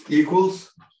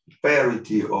equals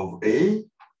parity of A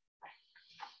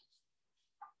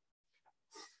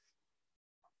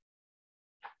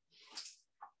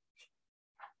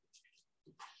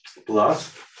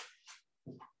plus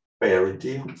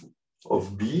parity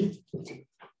of B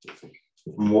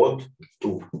mod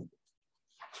 2.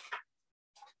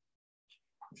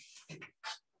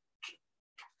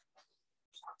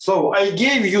 So I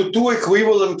gave you two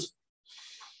equivalent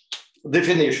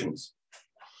definitions.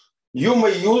 You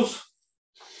may use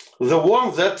the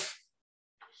one that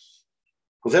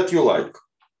you like,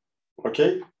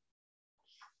 okay?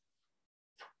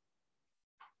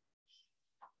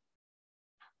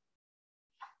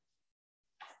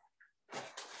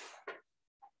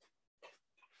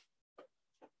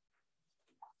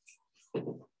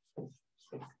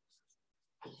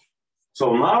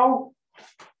 So now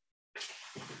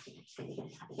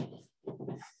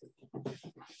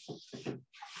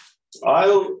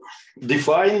I'll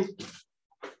define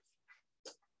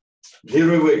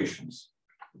derivations.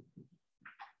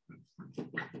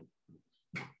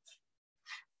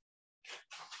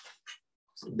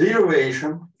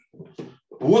 Derivation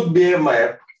would be a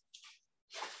map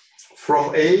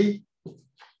from A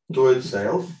to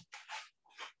itself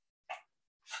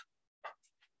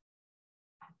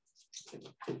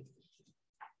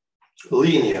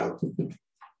linear,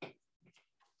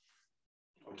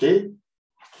 okay?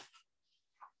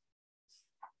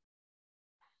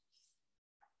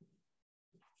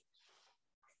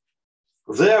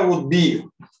 there would be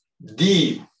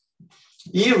D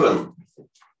even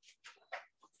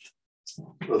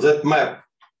that map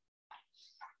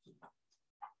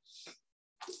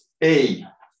A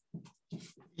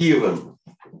even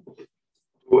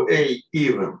to A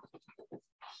even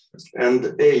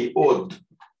and A odd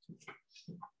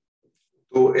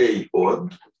to A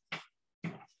odd,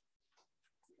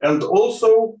 and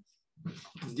also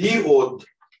D odd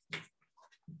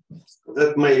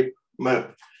that may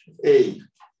map A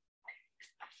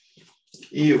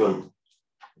even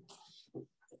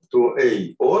to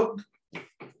A odd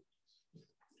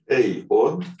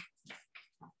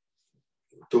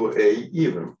to A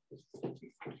even.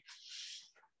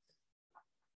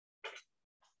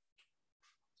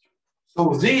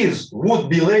 So these would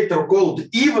be later called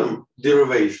even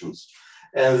derivations,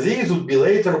 and these would be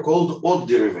later called odd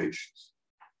derivations.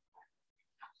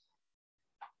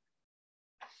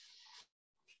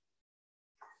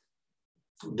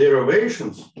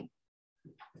 Derivations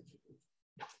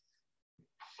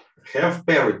have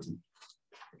parity.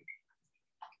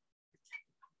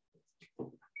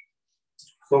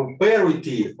 So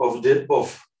parity of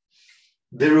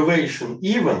derivation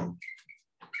even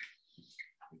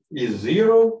is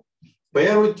 0,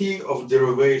 parity of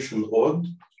derivation odd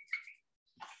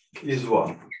is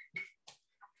 1.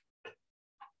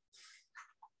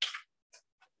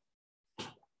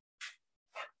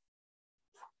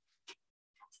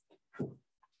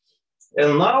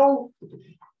 And now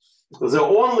the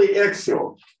only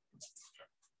axiom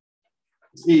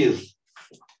is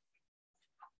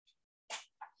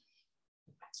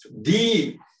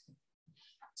D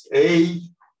A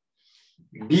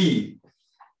B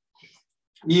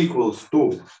equals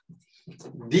to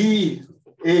D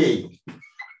A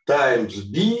times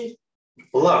B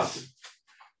plus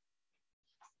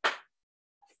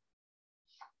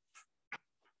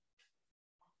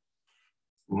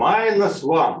minus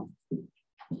 1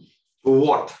 to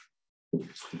what?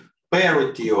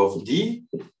 Parity of D,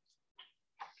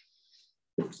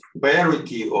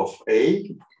 parity of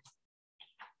A,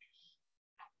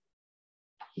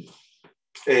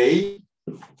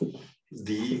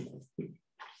 D,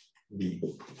 B.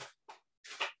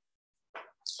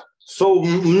 So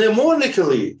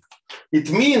mnemonically,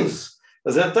 it means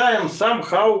that I am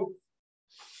somehow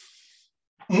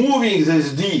moving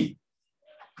this D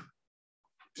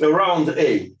around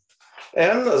A.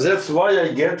 And that's why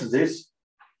I get this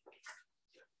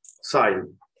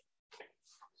sign.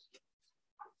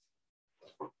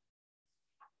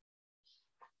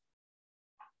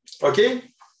 Okay?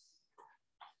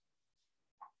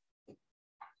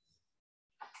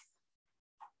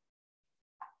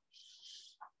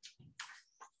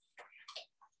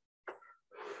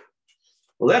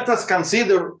 Let us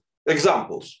consider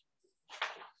examples.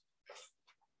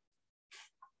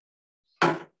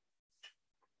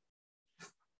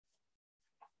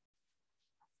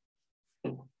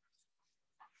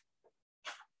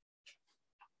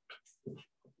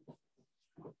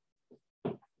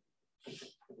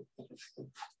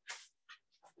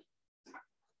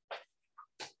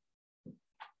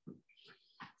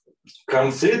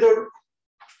 Consider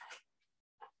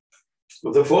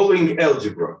the following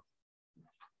algebra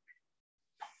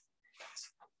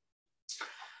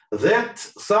that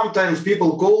sometimes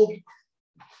people call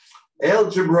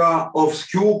algebra of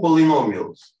skew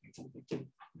polynomials.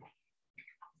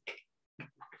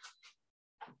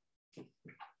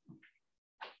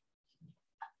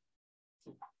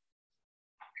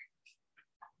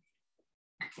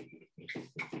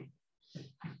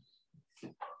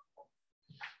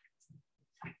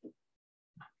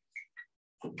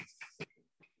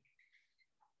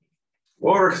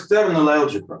 Or external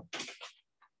algebra.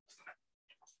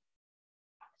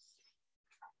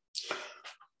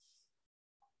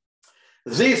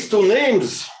 These two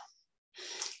names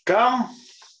come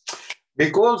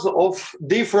because of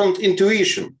different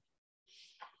intuition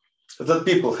that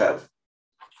people have.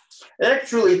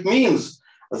 Actually, it means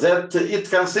that it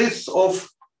consists of,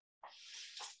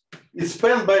 it's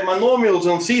spanned by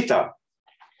monomials on theta.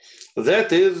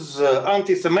 That is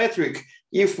antisymmetric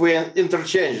if we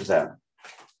interchange them.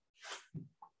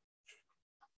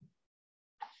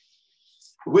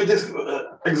 With this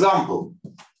example,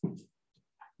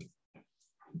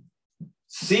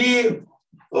 C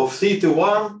of theta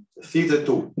 1, theta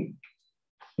 2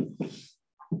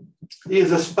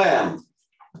 is a span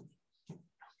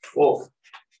of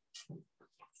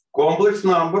complex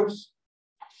numbers.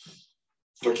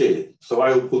 Okay, so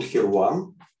I'll put here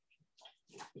 1,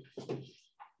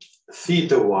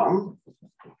 theta 1,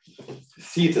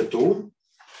 theta 2,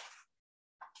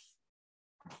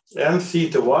 and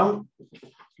theta 1,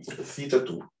 theta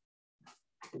 2.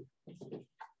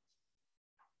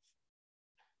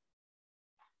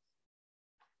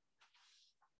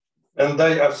 And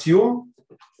I assume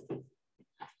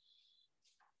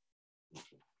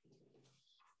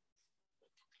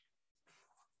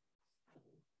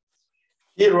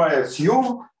here I assume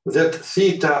that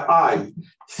theta I,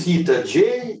 theta j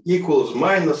equals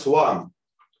 -1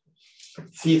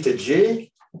 theta j,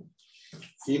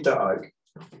 theta I.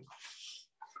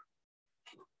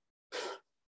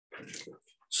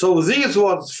 So this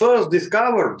was first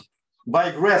discovered by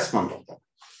Grassmann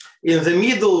in the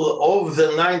middle of the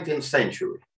 19th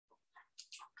century.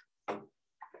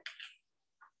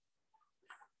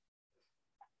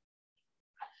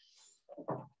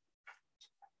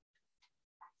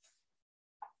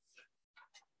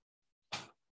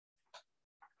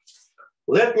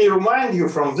 Let me remind you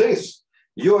from this,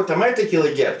 you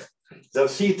automatically get that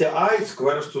theta I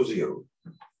squares to 0.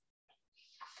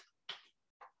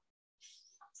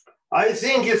 I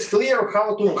think it's clear how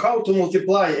to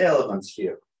multiply elements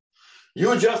here. You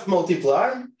just multiply,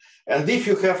 and if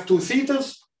you have two thetas,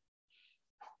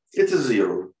 it is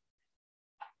 0.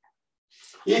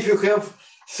 If you have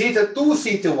theta 2,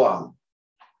 theta 1,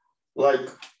 like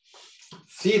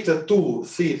theta 2,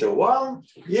 theta 1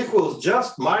 equals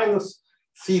just minus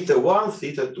theta 1,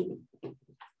 theta 2.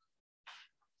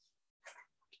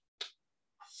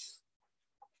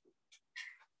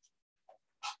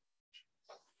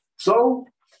 So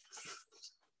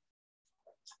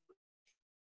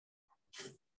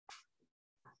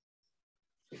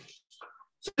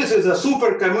this is a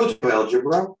supercommutative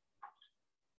algebra.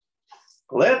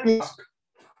 Let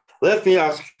me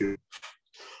ask you,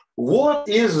 what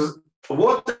is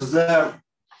the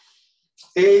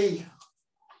A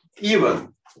even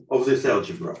of this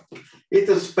algebra? It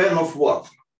is span of what?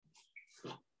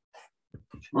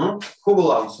 Who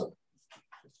will answer?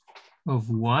 Of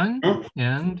 1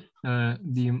 and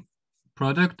the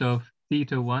product of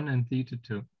theta 1 and theta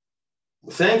 2.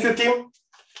 Thank you, Tim.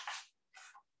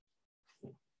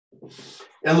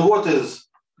 And what is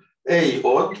A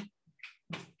odd?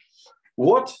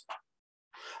 What?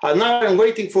 And now I'm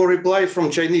waiting for a reply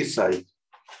from Chinese side.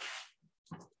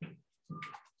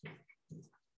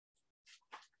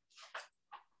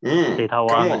 Theta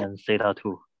 1 and theta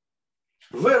 2.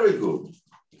 Very good.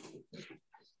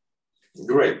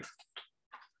 Great.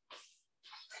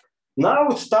 Now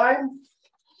it's time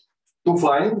to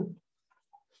find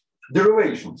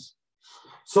derivations.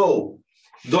 So,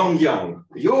 Donghang,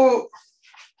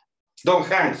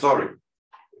 sorry.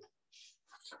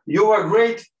 You are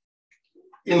great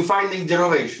in finding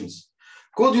derivations.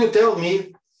 Could you tell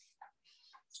me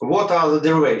what are the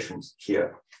derivations here?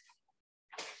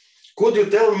 Could you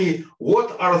tell me what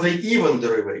are the even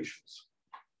derivations?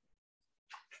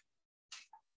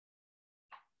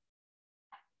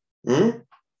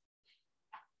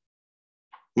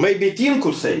 Maybe Tim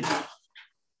could say.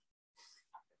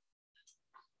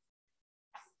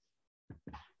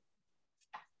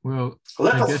 Well,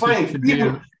 let I us guess find it should be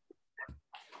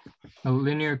a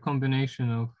linear combination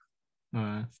of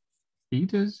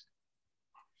thetas.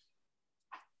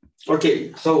 Okay,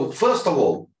 so first of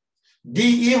all, D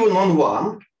even on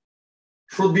 1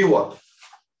 should be what?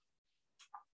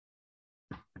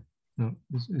 No,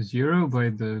 0 by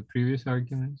the previous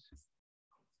arguments.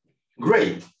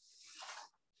 Great.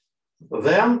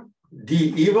 Then D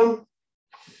even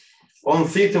on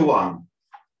theta 1,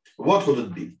 what would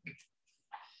it be?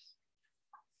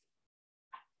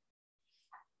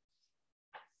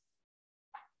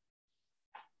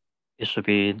 It should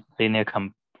be linear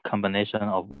combination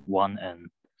of 1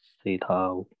 and theta.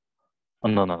 Oh,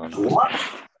 no. What?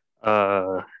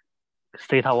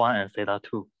 Theta 1 and theta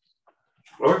 2.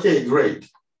 Okay, great.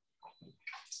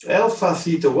 Alpha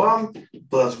theta 1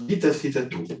 plus beta theta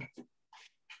 2.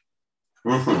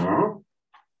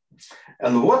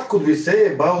 And what could we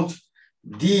say about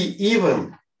D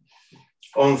even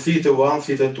on theta 1,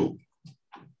 theta 2?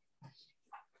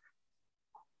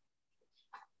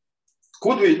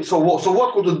 Could we, so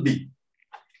what could it be?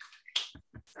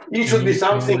 It should be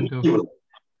something even.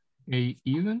 A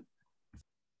even?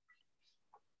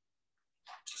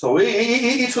 So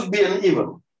it should be an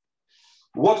even.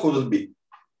 What could it be?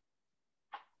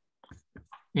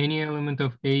 Any element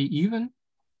of A even?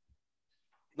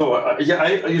 No,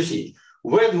 you see,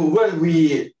 when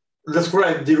we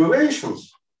describe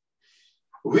derivations,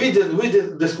 we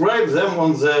describe them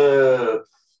on the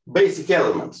basic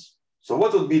elements. So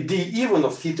what would be D even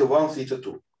of theta 1, theta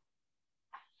 2?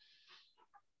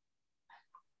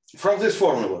 From this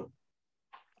formula.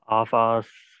 Alpha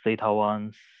theta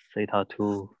 1, theta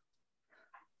 2.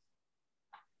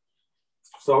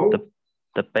 So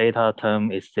the beta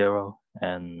term is 0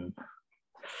 and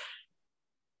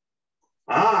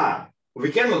we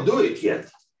cannot do it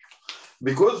yet.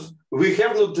 because we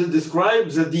have not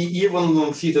described the d even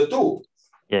on theta 2.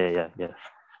 Yeah.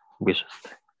 We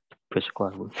just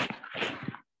prescribe it.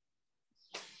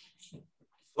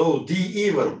 So d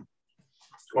even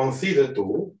on theta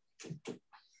 2,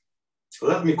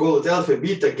 let me call it alpha,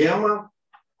 beta, gamma,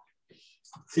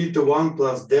 theta 1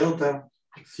 plus delta,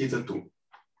 theta 2.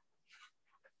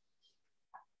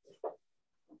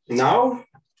 Now,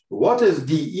 what is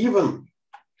d even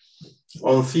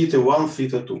on theta 1,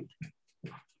 theta 2?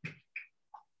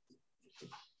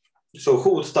 So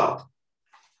who would start?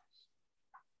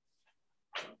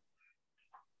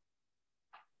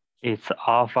 It's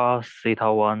alpha,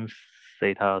 theta 1,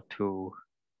 theta 2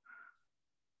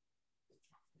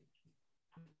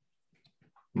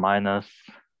 minus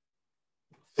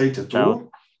Theta 2.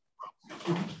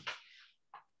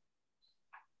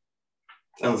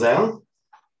 Delta.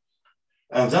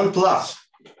 And then plus.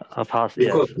 Plus,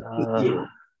 Because yes.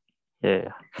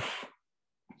 Yeah.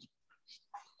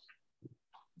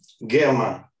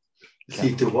 Gamma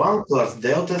theta 1 plus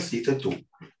delta theta 2.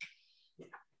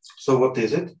 So what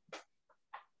is it?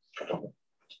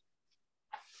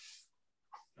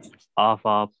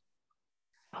 Alpha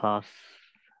plus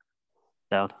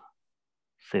delta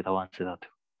theta 1, theta 2.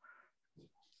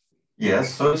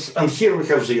 Yes, so it's, and here we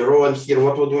have 0, and here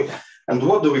what do we, and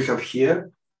what do we have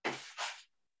here?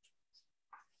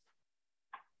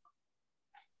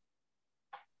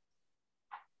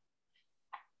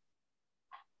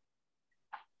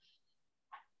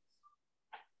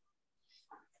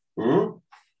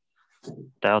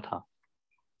 Delta.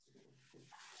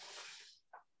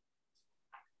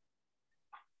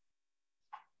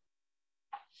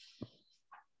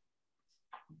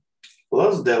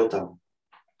 Plus delta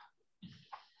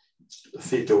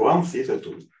theta 1, theta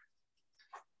 2.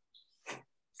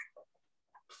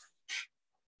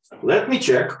 Let me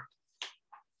check.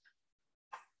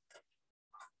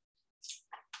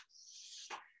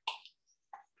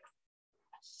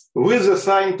 With the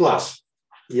sign plus,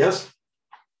 yes?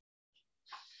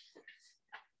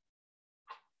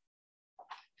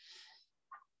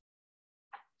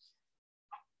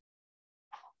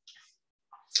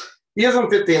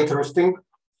 Isn't it interesting?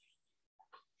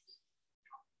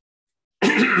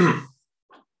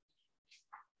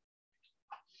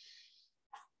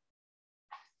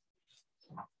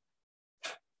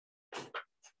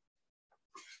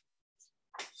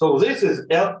 So this is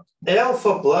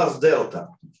alpha plus delta,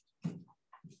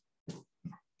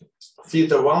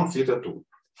 theta 1, theta 2.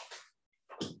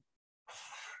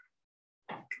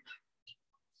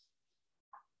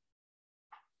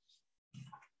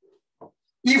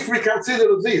 If we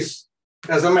consider this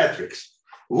as a matrix,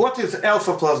 what is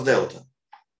alpha plus delta?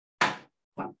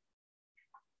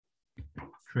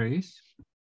 Trace.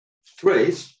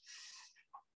 Trace.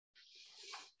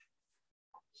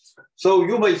 So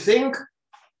you may think,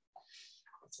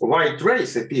 why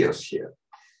trace appears here?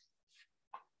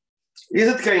 Is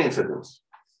it coincidence?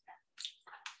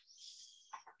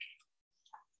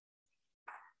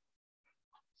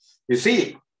 You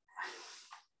see,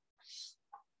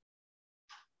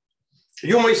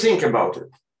 you may think about it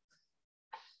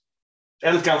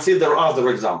and consider other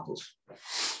examples.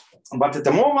 But at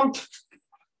the moment,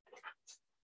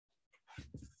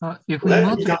 if we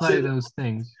multiply those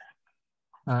things,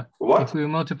 if we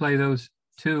multiply those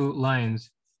two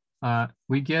lines,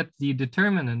 we get the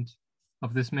determinant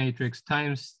of this matrix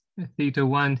times theta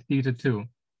 1, theta 2.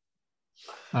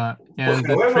 And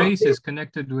the trace is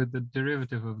connected with the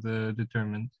derivative of the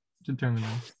determinant.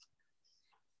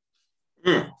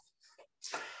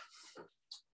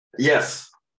 Yes,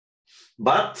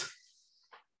 but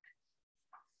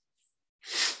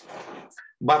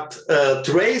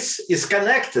trace is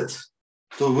connected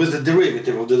with the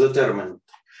derivative of the determinant,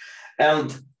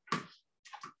 and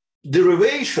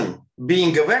derivation,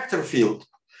 being a vector field,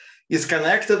 is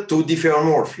connected to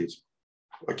diffeomorphism.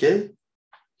 Okay.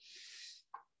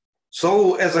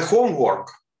 So as a homework,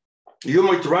 you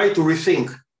might try to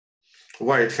rethink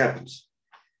why it happens.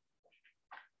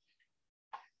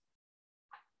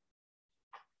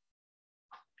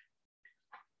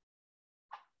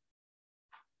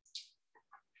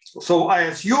 So I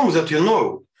assume that you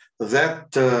know that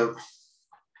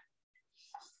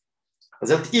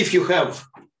that if you have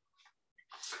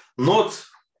not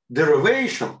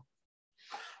derivation,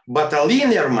 but a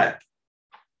linear map,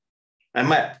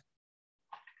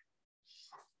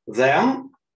 then,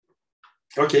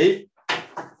 okay,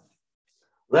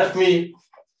 let me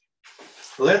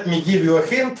give you a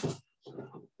hint.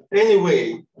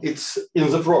 Anyway, it's in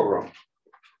the program.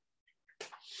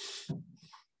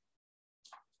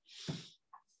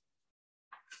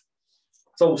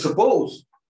 So suppose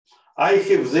I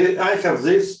have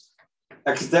this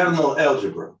external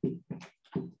algebra.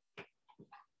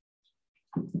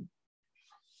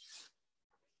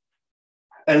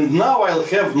 And now I'll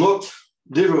have not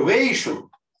derivation,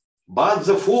 but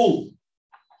the full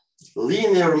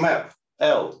linear map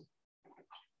L.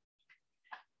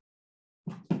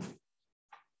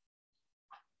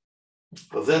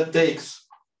 That takes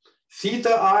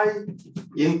theta I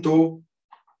into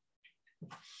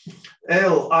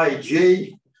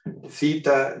Lij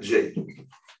theta j.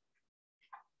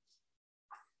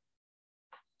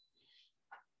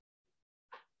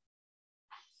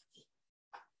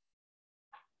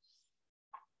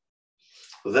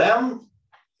 Then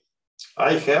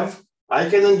I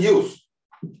can induce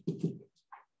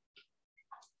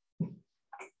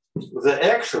the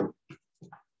action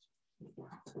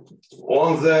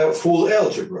on the full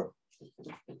algebra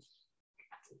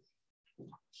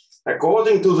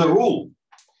according to the rule,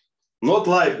 not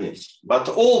Leibniz, but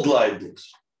old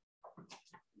Leibniz.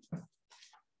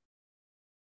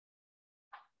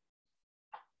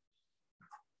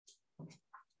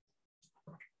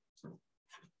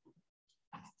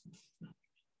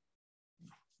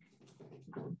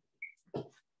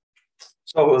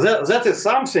 So that is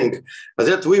something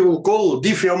that we will call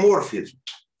diffeomorphism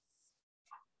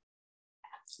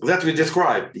that we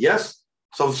described, yes?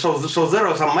 So there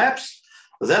are some maps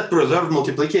that preserve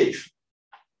multiplication.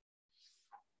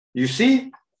 You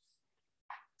see?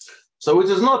 So it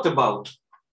is not about,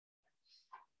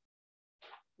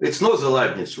 it's not the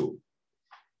Leibniz rule.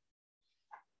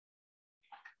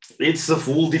 It's the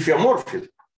full diffeomorphism.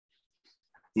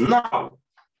 Now,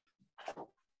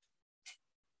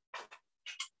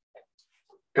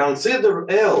 consider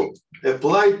L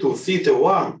applied to theta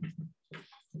 1,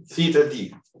 theta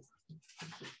d.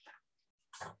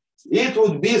 It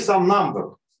would be some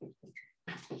number.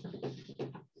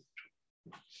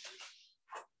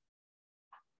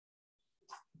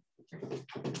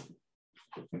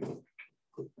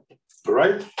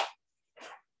 Right?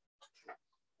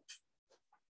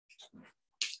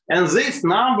 And this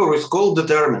number is called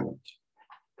determinant.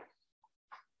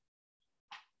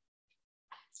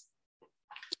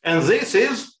 And this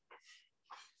is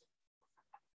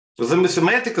the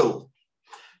mathematical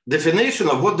definition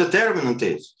of what determinant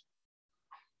is.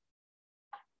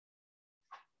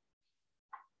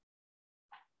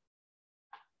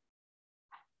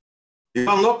 You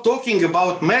are not talking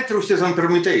about matrices and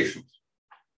permutations.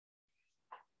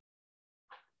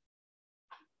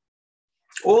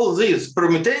 All these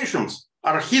permutations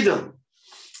are hidden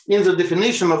in the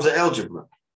definition of the algebra.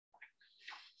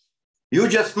 You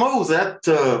just know that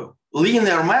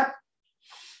linear map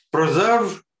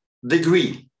preserves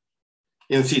degree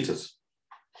in thetas.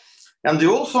 And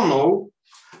you also know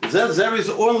that there is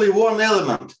only one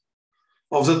element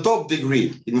of the top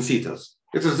degree in thetas.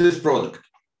 It is this product.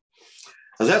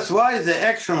 That's why the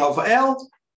action of L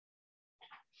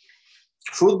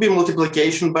should be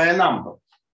multiplication by a number.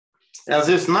 And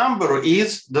this number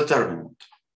is determinant.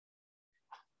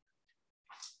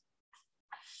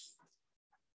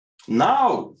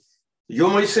 Now, you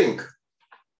may think,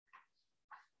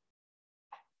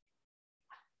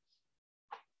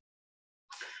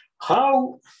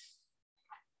 how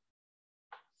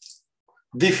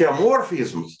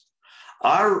diffeomorphisms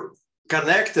are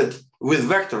connected with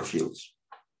vector fields.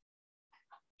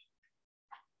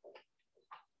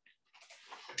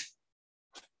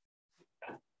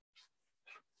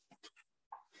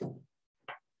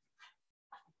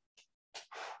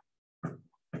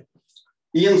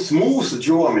 In smooth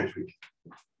geometry,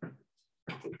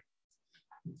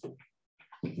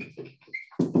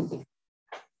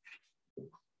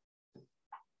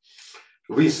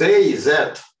 we say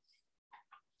that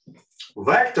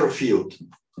vector field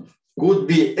could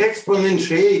be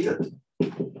exponentiated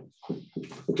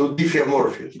to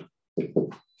diffeomorphism.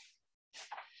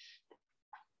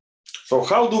 So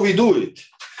how do we do it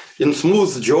in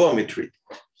smooth geometry?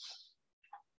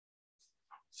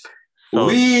 So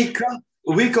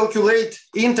we calculate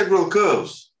integral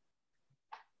curves.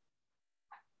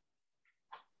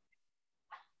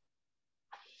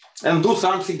 And do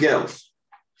something else.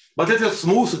 But it is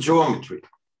smooth geometry.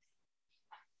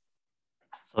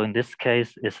 So in this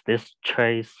case, is this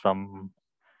trace some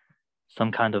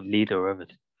kind of Lie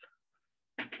derivative?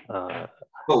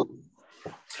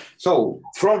 So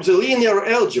from the linear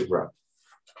algebra,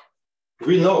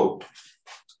 we know,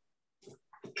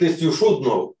 at least you should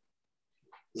know,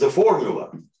 the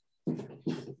formula.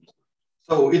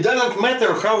 So it doesn't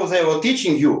matter how they were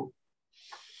teaching you.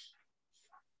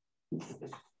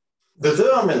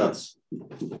 Determinants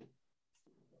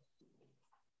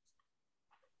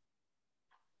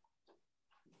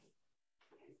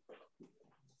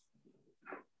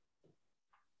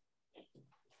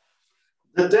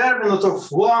Determinant of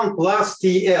 1 plus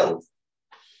TL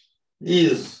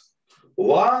is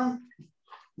 1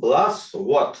 plus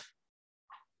what?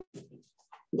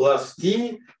 Plus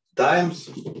T times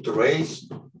trace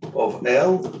of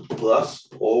L plus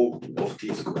O of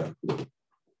T squared. Do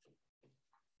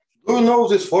you know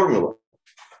this formula?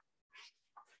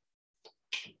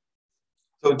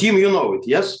 So Tim, you know it,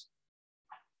 yes?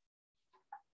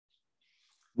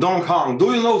 Dong Hang,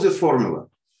 do you know this formula?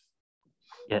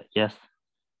 Yes.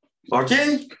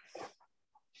 Okay.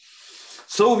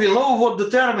 So we know what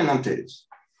determinant is.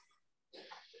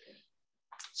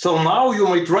 So now you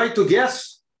may try to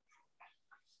guess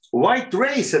why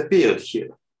trace appeared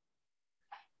here.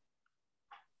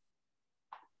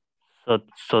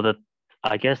 So that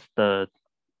I guess the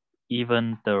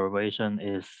even derivation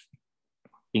is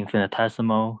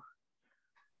infinitesimal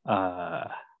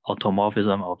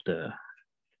automorphism of the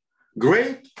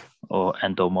Great. or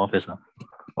endomorphism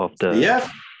of the Yes.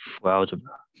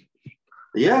 algebra.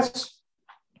 Yes.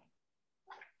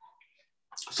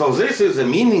 So this is the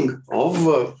meaning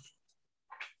of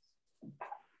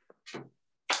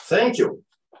thank you.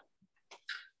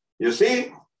 You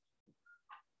see,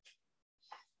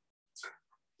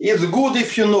 it's good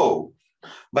if you know,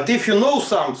 but if you know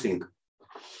something,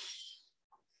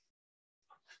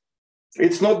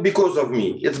 it's not because of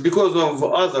me, it's because of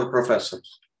other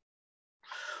professors.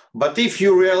 But if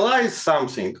you realize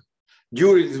something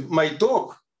during my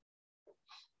talk,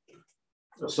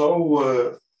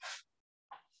 so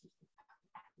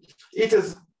it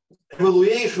is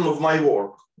evaluation of my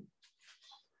work.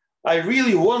 I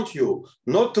really want you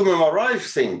not to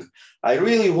memorize things. I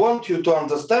really want you to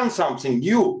understand something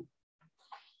new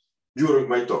during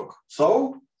my talk.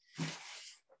 So,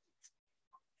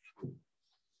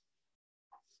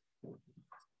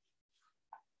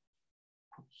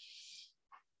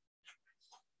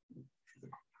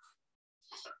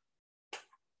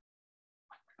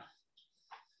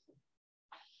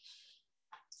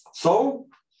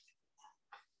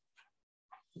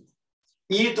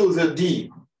 e to the d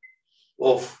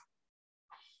of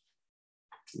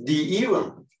d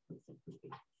even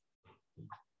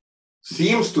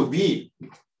seems to be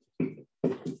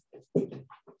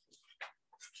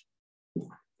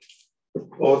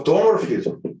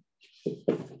automorphism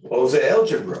of the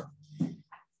algebra.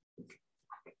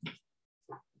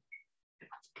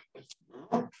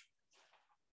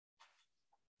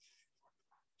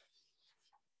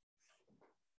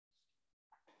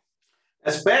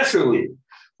 Especially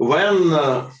when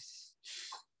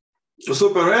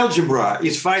superalgebra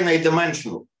is finite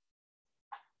dimensional.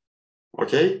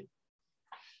 Okay?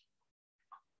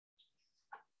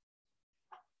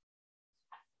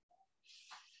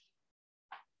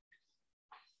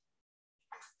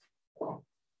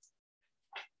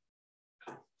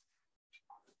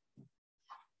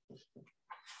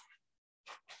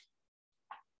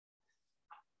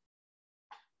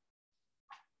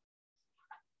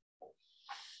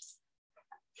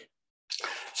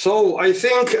 So I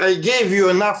think I gave you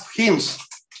enough hints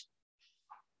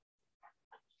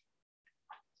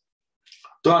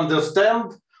to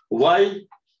understand why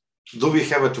do we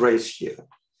have a trace here.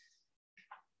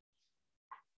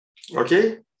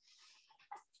 Okay?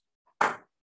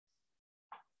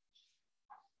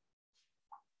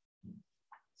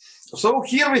 So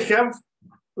here we have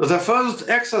the first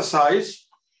exercise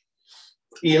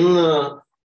in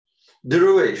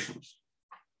derivations.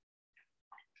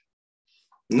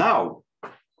 Now,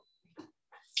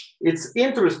 it's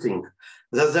interesting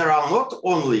that there are not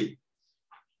only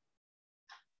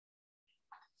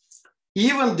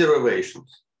even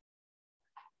derivations,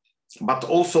 but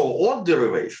also odd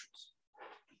derivations.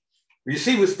 You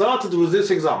see, we started with this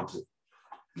example.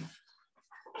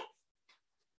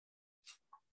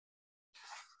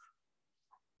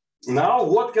 Now,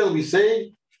 what can we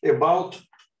say about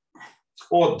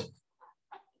odd?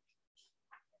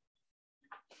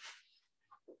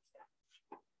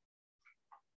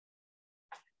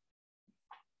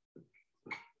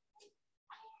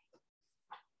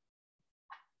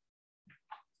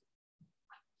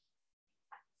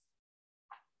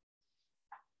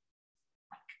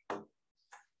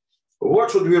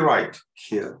 What should we write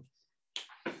here?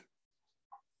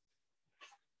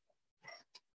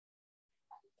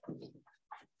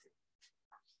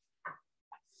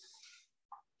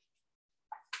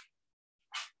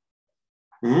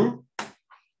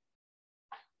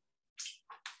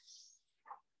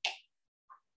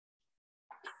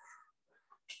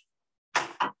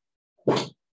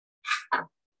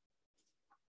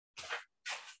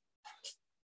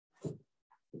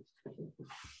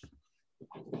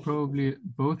 probably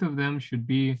both of them should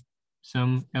be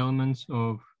some elements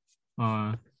of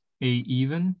A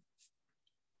even.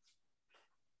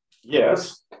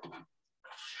 Yes.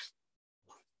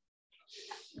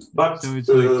 But so it's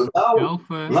like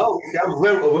alpha. Now we have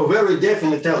very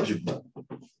definite algebra.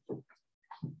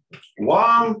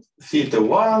 1, theta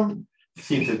 1,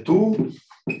 theta 2.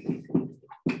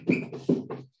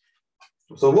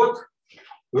 So what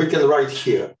we can write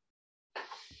here?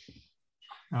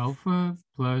 Alpha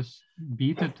plus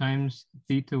beta times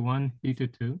theta 1, theta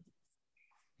 2.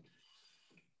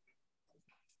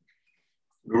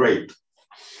 Great.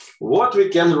 What we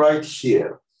can write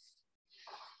here?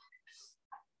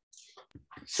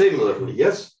 Similarly,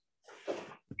 yes?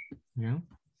 Yeah.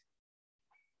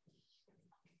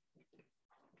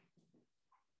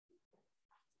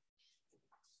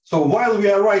 So while we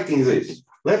are writing this,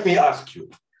 let me ask you,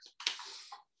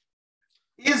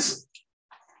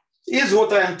 is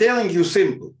what I am telling you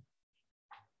simple?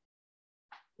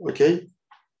 Okay.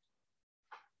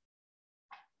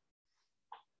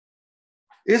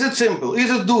 Is it simple? Is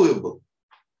it doable?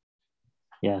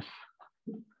 Yes.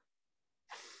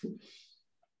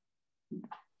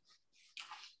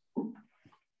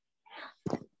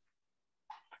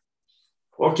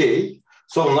 Okay,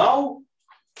 so now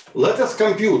let us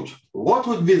compute what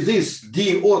would be this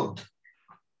d odd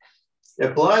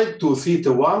applied to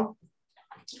theta 1,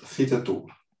 theta 2.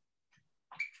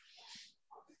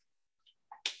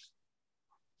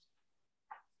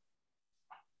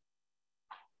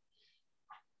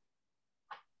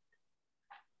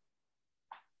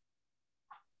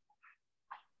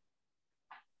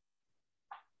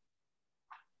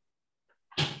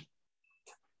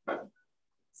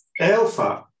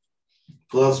 Alpha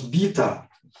plus beta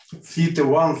theta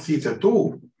 1, theta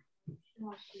 2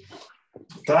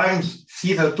 times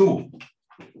theta 2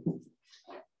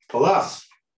 plus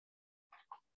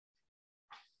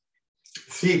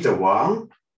theta 1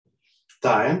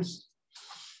 times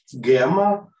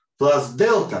gamma plus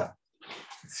delta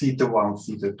theta 1,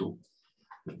 theta 2.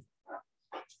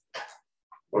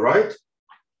 All right?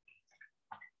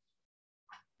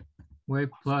 Why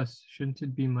plus? Shouldn't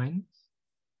it be minus?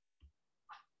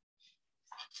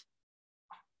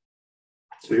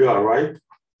 So you are right.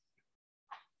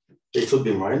 It should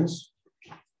be minus.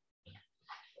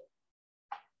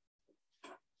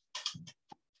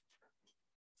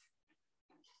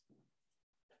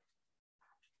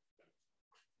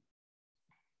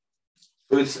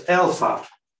 So it's alpha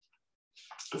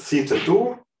theta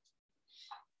 2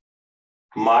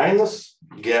 minus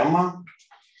gamma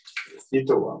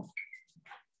theta 1.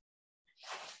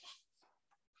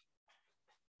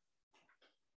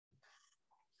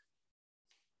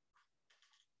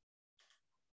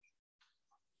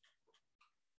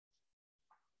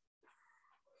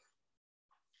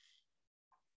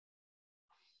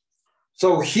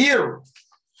 So here,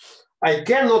 I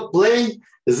cannot play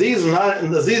these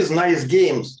nice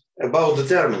games about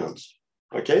determinants,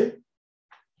 okay?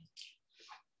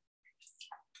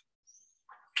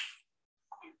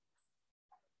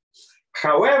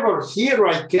 However, here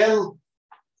I can,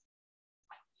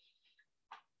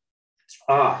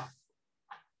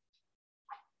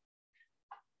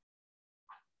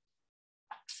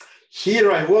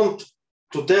 here I want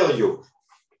to tell you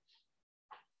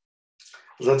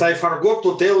that I forgot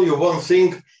to tell you one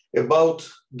thing about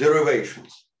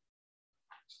derivations.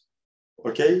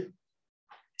 Okay?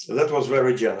 That was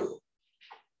very general.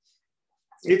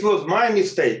 It was my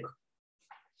mistake.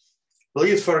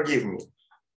 Please forgive me.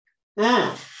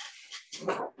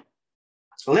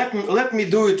 Let me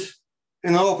do it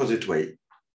in an opposite way.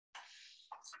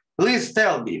 Please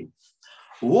tell me,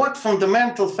 what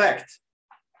fundamental fact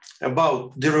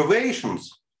about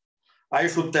derivations I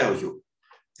should tell you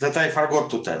that I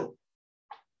forgot to tell?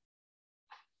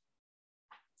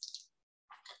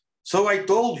 So I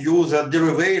told you that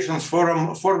derivations form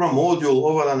a module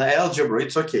over an algebra,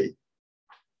 it's okay.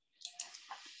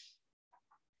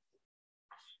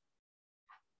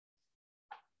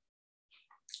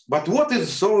 But what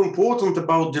is so important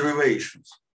about derivations?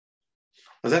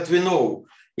 That we know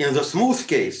in the smooth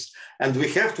case, and we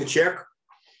have to check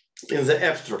in the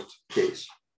abstract case.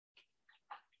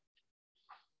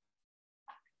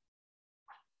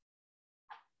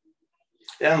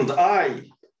 And I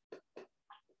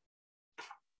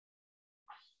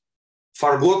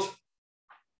forgot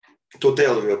to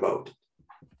tell you about it.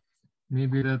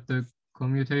 Maybe that the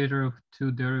commutator of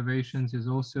two derivations is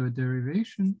also a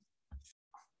derivation.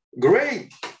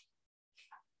 Great.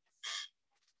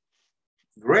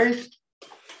 Great.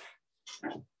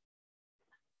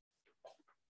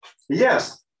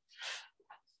 Yes.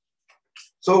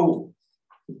 So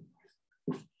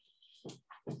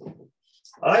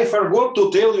I forgot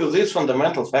to tell you this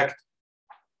fundamental fact,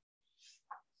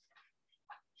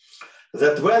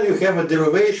 that when you have a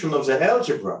derivation of the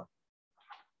algebra,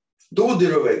 two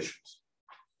derivations,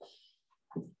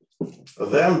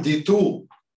 then d2,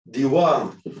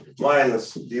 d1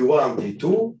 minus d1,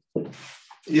 d2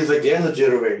 is again a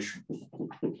derivation.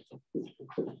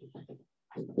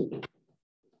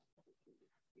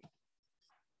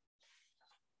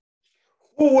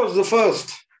 Who was the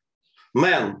first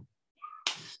man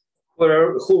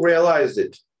who realized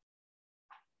it?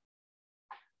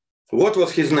 What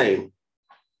was his name?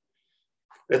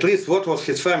 At least what was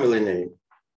his family name?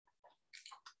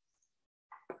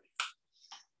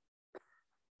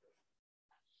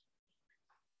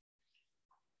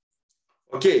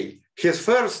 Okay, his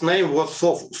first name was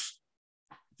Sophus.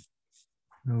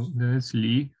 No, that's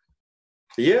Lee.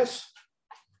 Yes.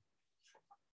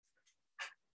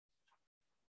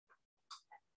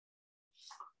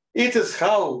 It is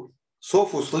how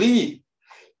Sophus Lee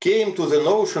came to the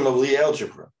notion of Lie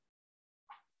algebra.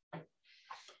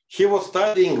 He was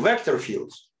studying vector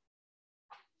fields.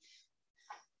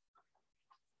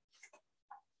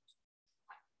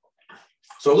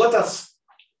 So let us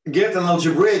get an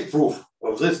algebraic proof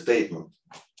of this statement.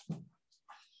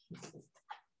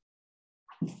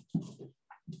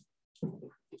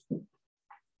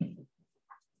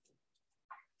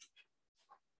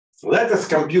 Let us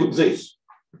compute this.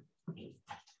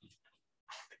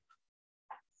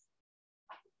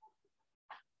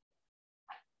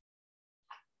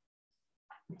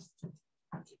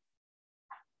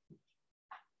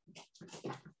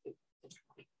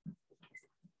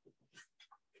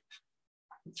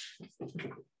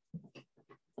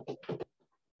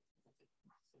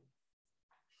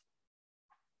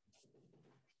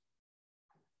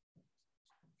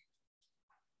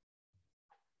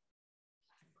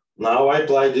 Now I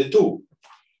apply the 2.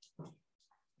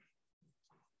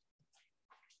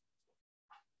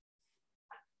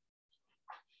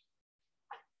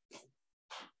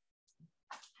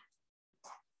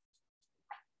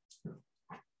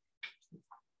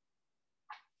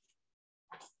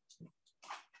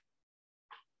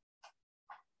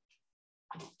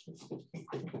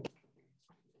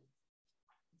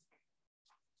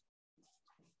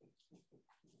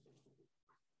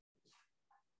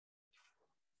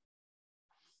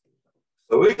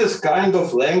 So it is kind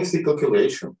of lengthy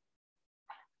calculation.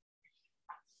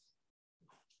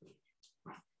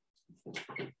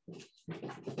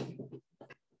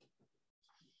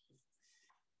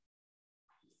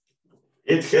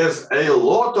 It has a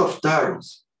lot of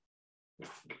terms.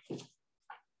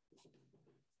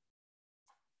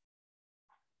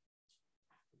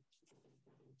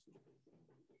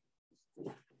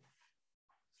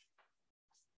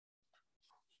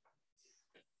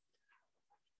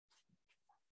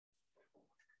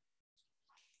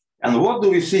 And what do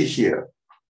we see here?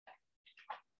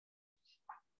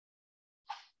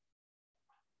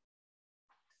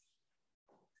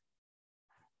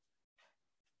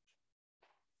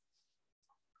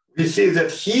 We see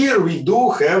that here we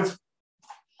do have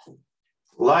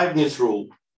Leibniz rule.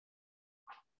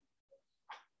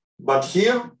 But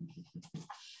here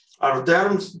are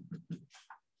terms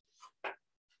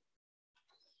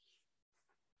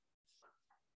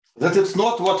that it's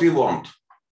not what we want.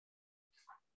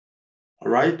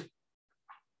 Right?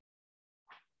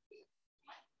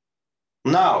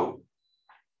 Now,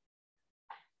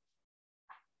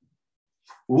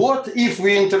 what if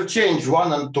we interchange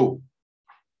 1 and 2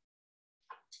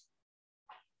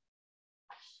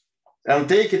 and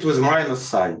take it with minus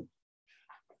sign?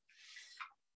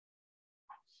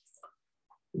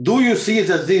 Do you see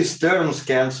that these terms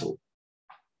cancel?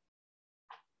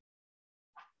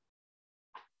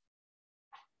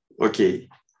 Okay.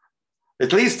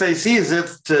 At least I see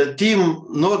that Tim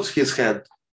nods his head.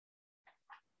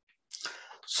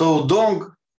 So Dong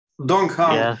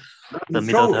Han, Yes, the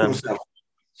middle term. himself.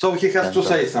 So he has to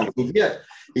say something. Yeah.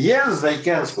 Yes, they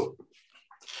cancel.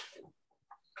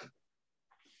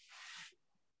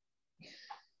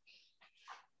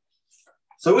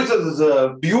 So it is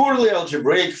a purely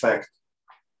algebraic fact.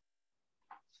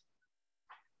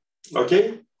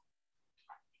 Okay?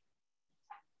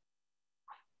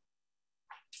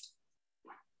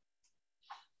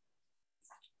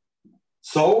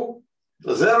 So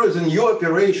there is a new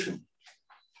operation,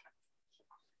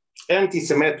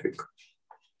 antisymmetric,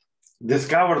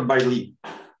 discovered by Lie.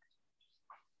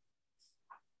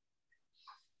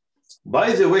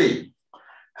 By the way,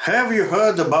 have you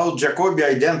heard about Jacobi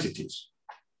identities?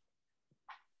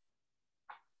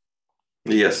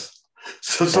 Yes.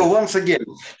 So once again,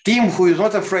 Tim, who is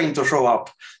not afraid to show up,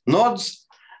 nods,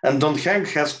 and Don Hank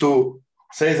has to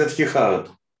say that he heard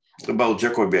about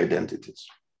Jacobi identities.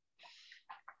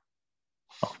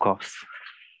 Of course.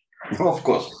 Of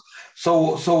course.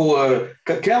 So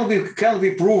can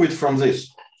we prove it from this?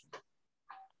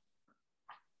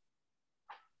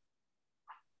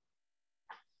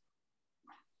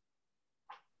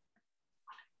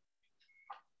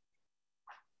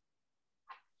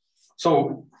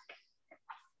 So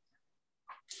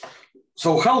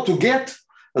how to get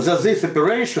that this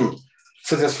operation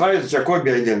satisfies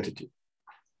Jacobi identity?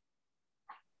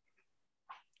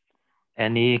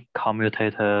 Any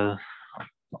commutator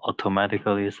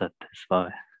automatically satisfy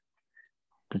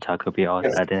the Jacobi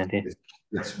identity.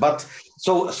 Yes, but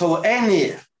so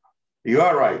any, you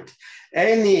are right,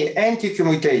 any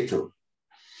anti-commutator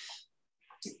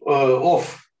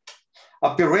of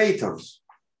operators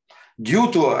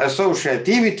due to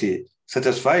associativity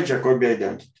satisfy Jacobi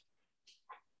identity.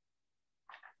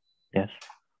 Yes.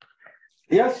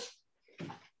 Yes.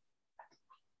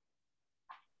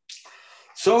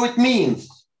 So it means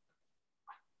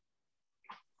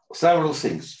several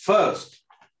things. First,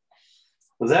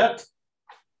 that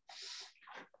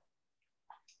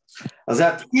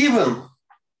even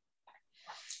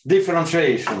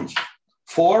differentiations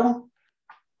form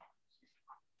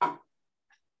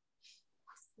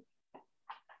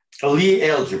a Lie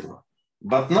algebra.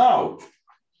 But now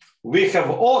we have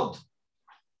odd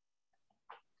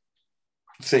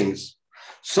things.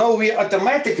 So we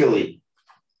automatically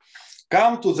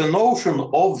come to the notion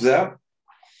of the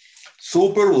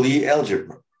super Lie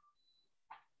algebra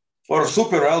or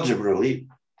super algebra Lie.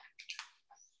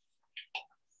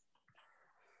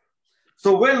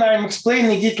 So when I'm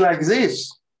explaining it like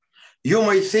this, you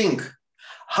may think,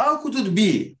 how could it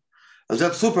be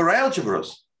that super algebras,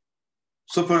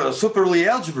 super Lie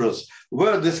algebras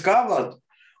were discovered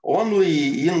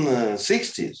only in the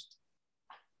 60s?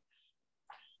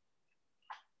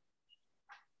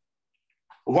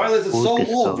 While it is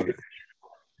so obvious.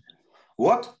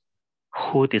 What?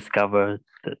 Who discovered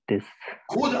this?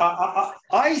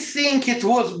 I think it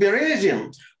was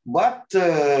Berezin, but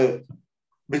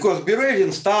because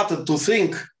Berezin started to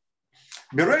think,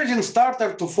 Berezin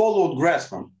started to follow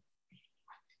Grassmann.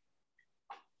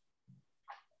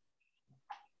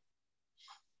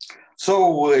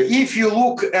 So if you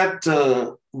look at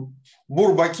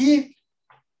Bourbaki,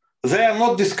 they are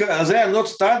not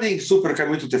studying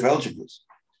supercommutative algebras.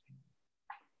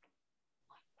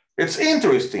 It's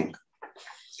interesting.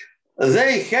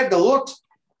 They had a lot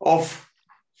of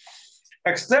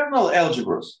external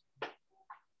algebras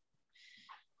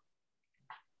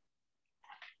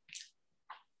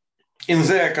in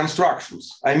their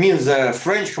constructions. I mean the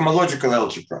French homological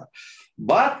algebra.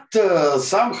 But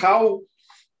somehow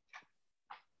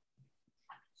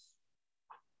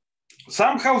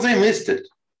they missed it.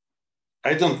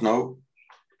 I don't know.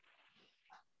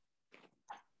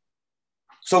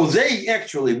 So they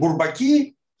actually,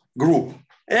 Bourbaki group,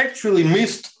 actually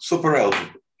missed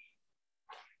superalgebra.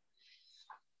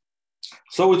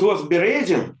 So it was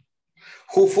Berezin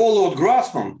who followed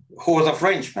Grassmann, who was a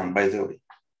Frenchman, by the way.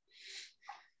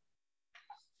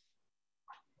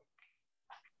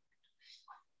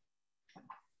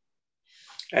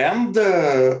 And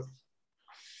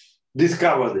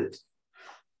discovered it.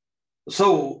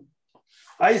 So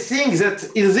I think that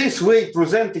in this way,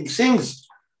 presenting things,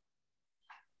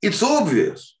 it's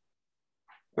obvious,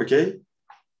 okay?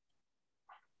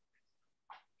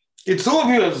 It's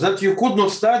obvious that you could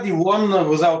not study one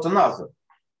without another.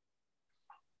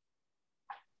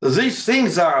 These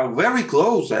things are very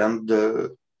close and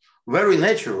very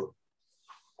natural,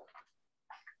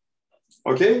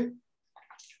 okay?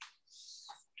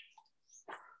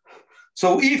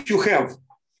 So if you have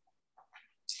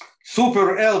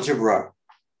super algebra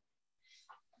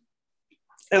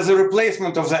as a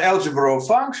replacement of the algebra of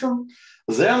function,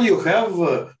 then you have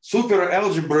super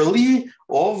algebra Lie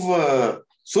of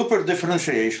super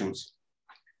differentiations.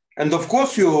 And of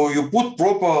course you put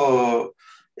proper,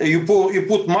 you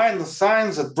put minus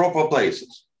signs at proper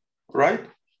places, right?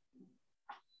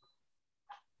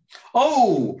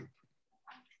 Oh,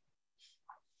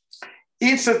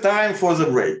 it's a time for the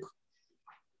break.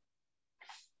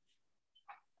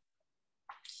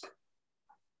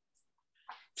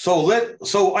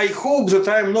 So I hope that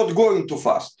I'm not going too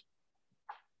fast.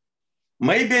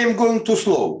 Maybe I'm going too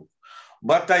slow,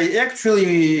 but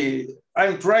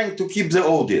I'm trying to keep the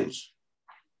audience.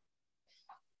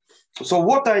 So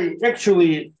what I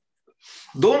actually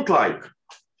don't like,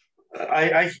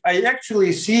 I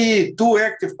actually see two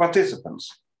active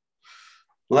participants,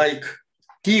 like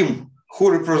Tim,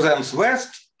 who represents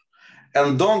West,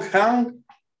 and Dong Han,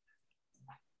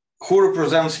 who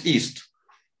represents East,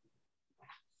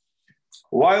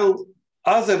 while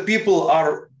other people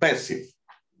are passive.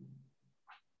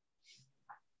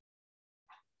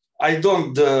 I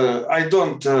don't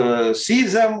see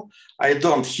them, I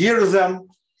don't hear them.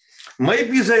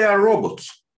 Maybe they are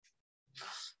robots,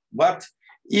 but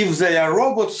if they are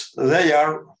robots, they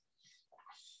are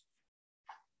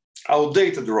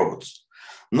outdated robots.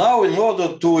 Now, in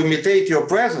order to imitate your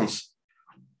presence,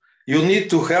 you need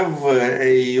to have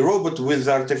a robot with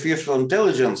artificial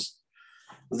intelligence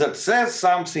that says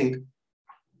something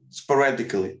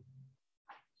sporadically,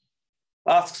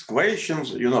 asks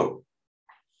questions, you know.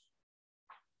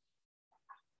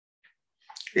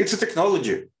 It's a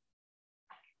technology.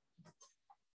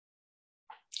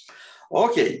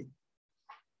 Okay.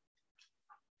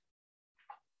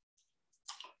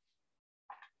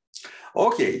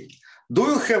 Okay. Do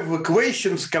you have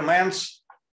questions, comments,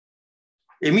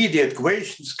 immediate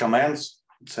questions, comments,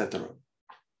 etc.?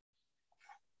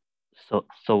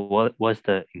 So what was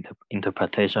the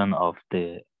interpretation of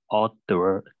the odd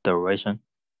derivation?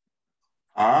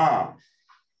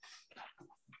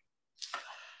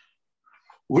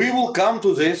 We will come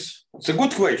to this. It's a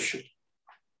good question.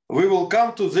 We will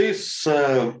come to this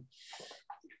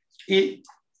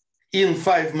in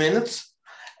 5 minutes.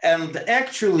 And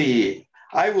actually,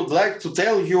 I would like to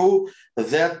tell you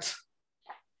that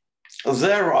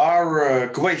there are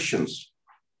questions.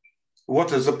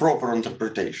 What is the proper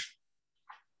interpretation?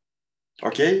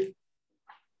 Okay?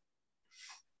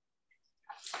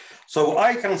 So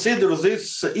I consider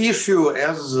this issue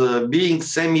as being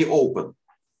semi-open.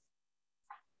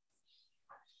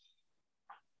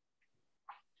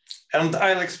 And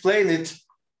I'll explain it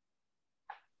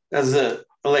as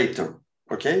later,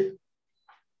 okay?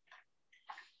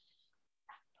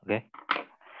 Okay.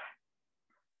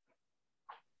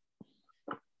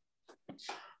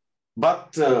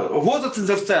 But was it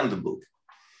understandable?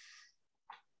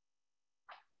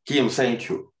 Tim, thank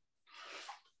you.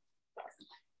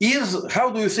 How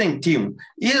do you think, Tim,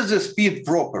 is the speed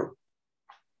proper?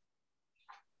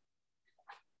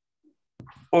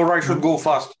 Or I should go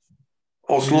faster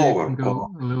or slower? You can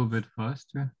go a little bit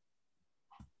faster.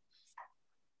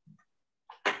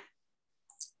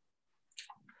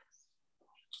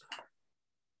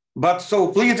 But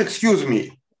so please excuse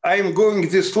me. I'm going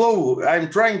this slow. I'm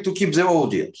trying to keep the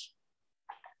audience.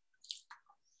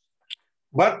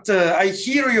 But I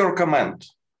hear your comment.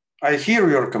 I hear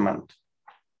your comment.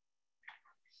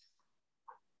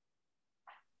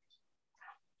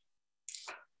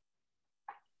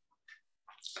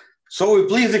 So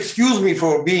please excuse me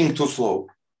for being too slow.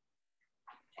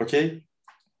 Okay?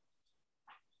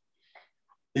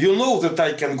 You know that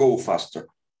I can go faster,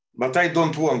 but I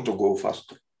don't want to go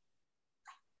faster.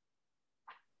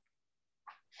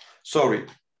 Sorry.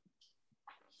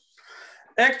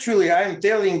 Actually, I'm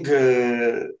telling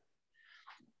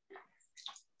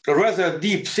rather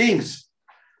deep things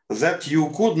that you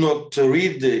could not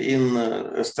read in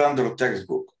a standard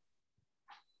textbook.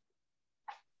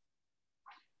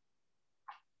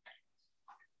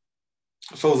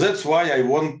 So that's why I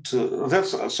want,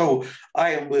 so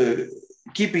I am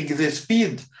keeping the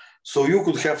speed so you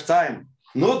could have time,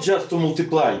 not just to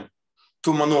multiply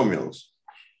two monomials,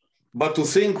 but to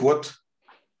think what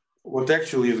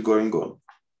actually is going on.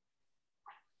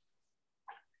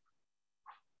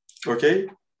 Okay?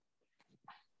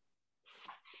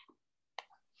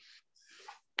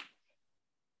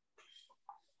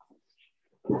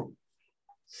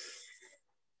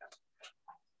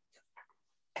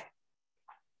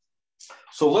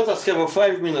 So let us have a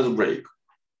 5-minute break.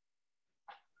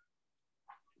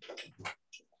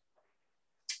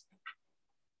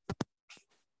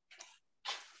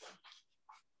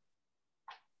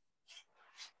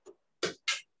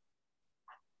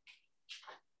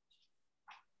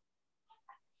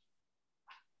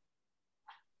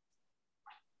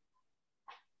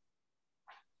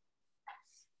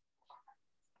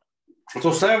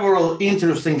 So several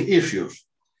interesting issues.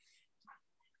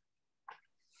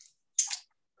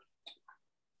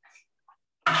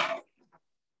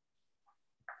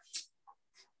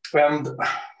 And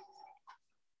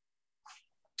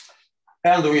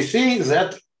we see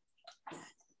that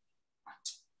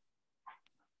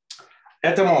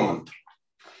at the moment,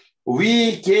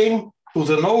 we came to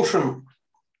the notion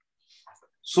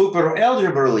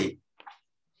superalgebraically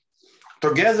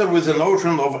together with the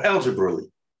notion of algebraically,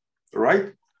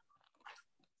 right?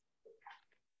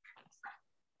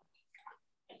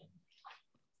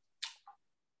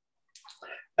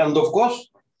 And of course,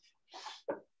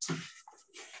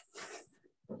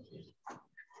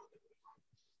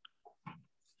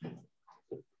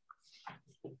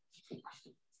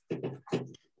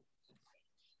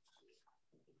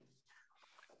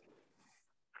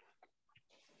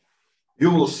 you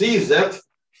will see that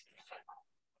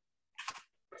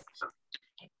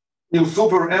in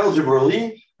superalgebra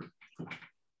Lie,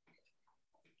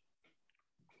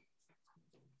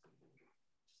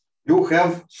 you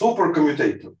have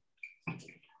supercommutator.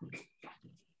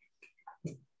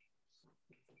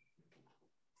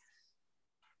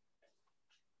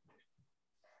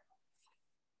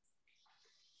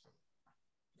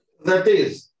 That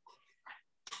is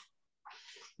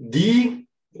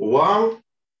D1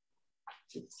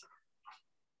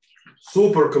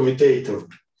 supercommutator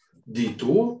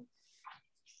D2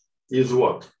 is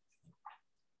what?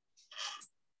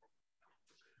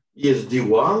 Is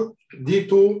D1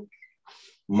 D2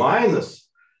 minus,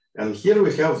 and here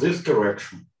we have this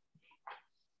correction,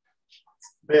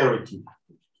 parity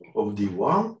of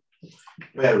D1,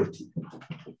 parity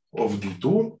of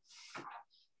D2,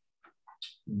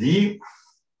 D2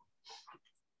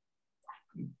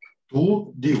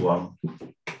 D1.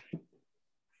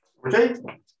 Okay?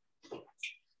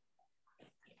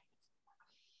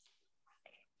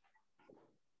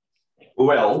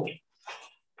 Well,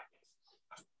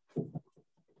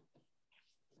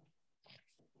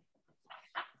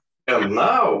 and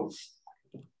now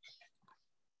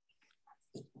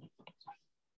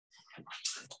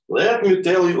let me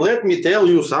tell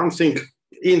you something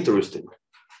interesting.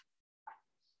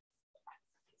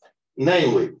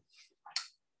 Namely,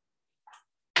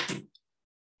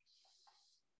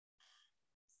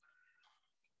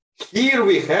 here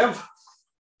we have,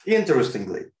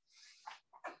 interestingly,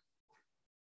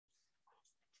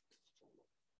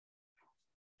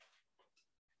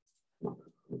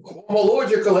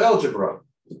 homological algebra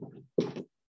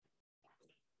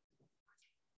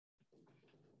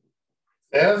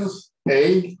as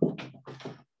a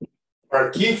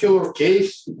particular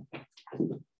case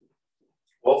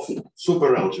of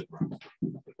superalgebra.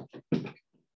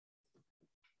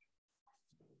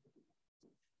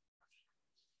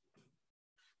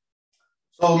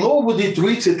 So nobody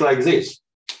treats it like this.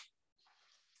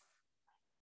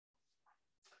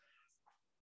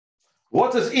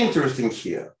 What is interesting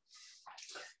here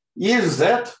is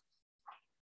that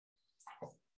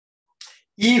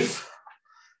if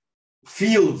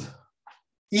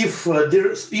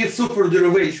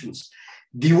superderivations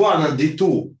D1 and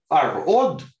D2 are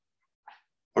odd,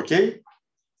 okay?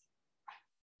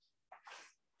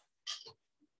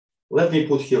 Let me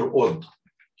put here odd.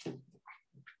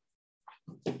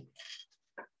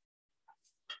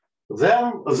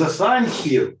 Then the sign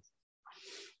here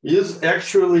is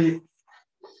actually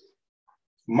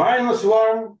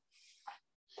 -1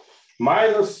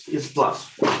 minus is plus.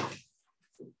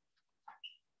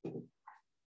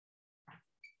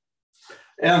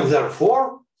 And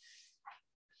therefore,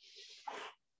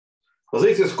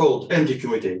 this is called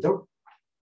anti-commutator.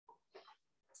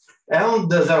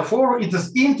 And therefore, it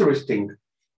is interesting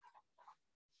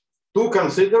to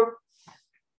consider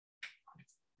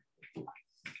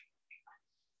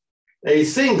a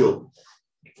single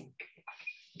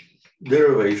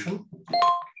derivation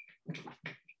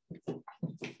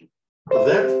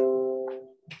that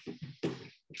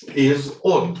is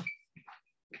odd.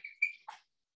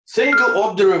 Single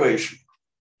odd derivation.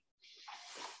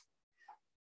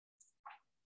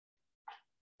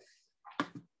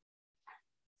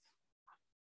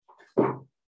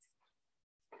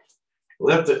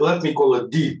 Let me call it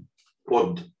D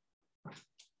odd.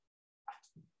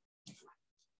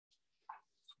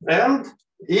 And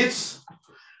it's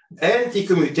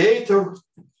anti-commutator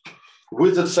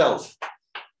with itself.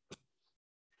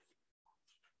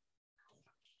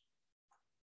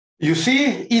 You see,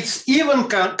 its even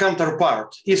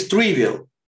counterpart is trivial.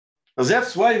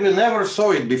 That's why we never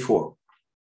saw it before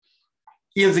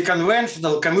in the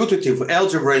conventional commutative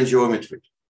algebra and geometry.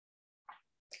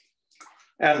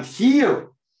 And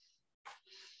here,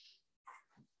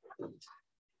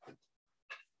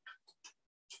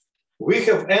 we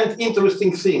have an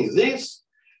interesting thing. This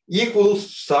equals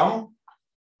some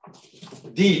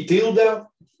D tilde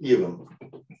even.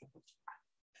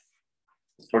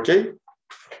 Okay?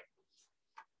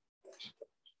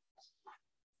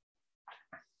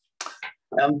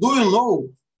 And do you know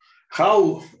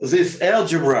how this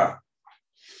algebra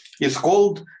is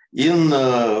called in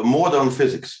modern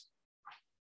physics?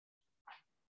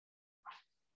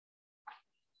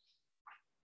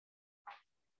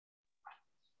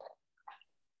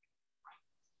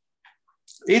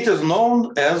 It is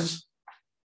known as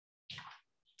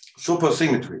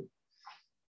supersymmetry.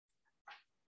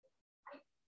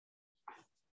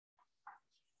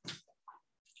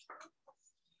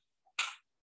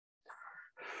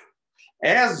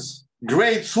 As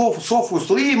great Sophus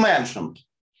Lie mentioned,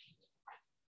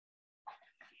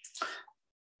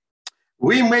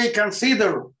 we may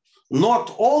consider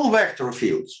not all vector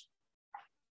fields,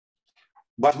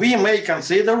 but we may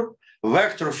consider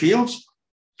vector fields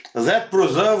that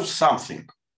preserve something.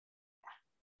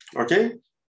 Okay?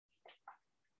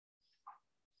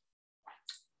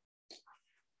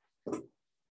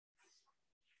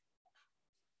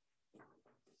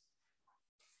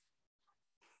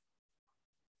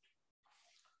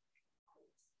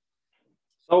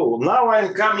 So now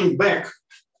I'm coming back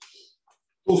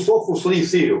to Sophus-Lee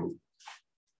theorem.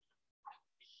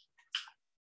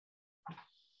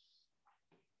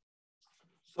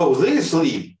 So this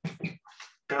Lee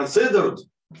considered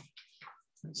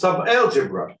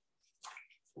subalgebra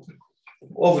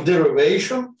of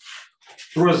derivation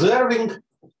preserving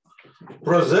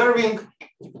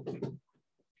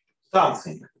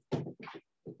something.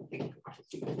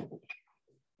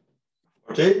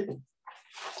 Okay?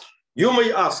 You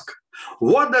may ask,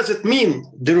 what does it mean,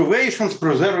 derivations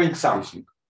preserving something?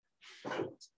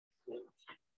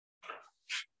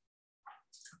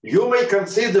 You may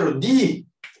consider D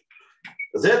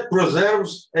that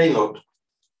preserves A naught.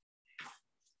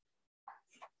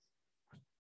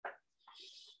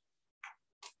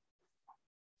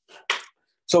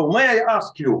 So may I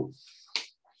ask you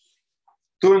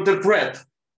to interpret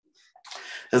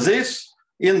this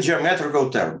in geometrical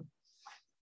terms?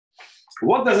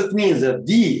 What does it mean that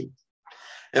D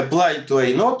applied to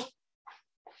A naught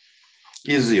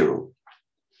is 0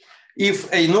 if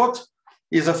A naught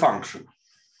is a function?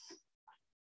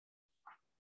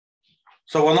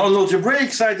 So on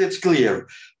algebraic side, it's clear.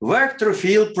 Vector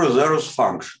field preserves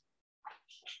function.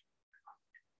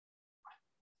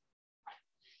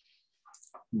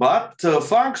 But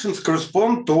functions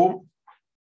correspond to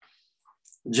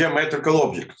geometrical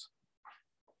objects.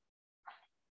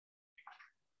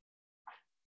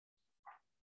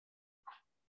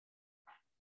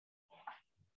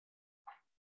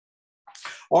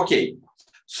 Okay,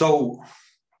 so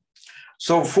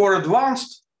for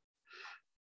advanced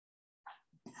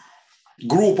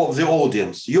group of the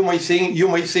audience, you may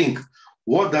think,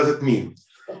 what does it mean?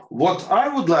 What I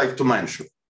would like to mention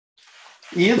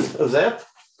is that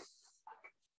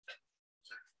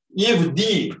if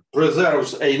D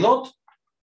preserves A naught,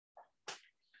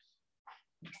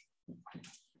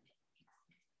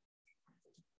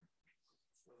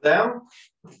 then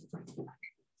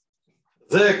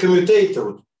the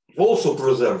commutator also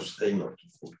preserves A naught.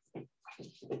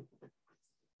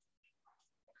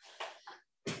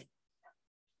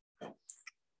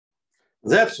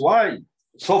 That's why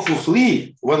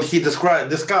Sophus-Lee, when he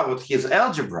discovered his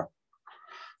algebra,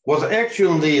 was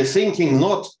actually thinking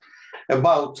not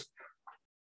about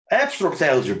abstract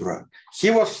algebra.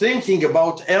 He was thinking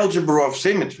about algebra of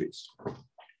symmetries.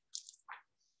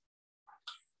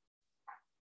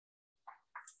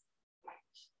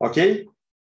 Okay?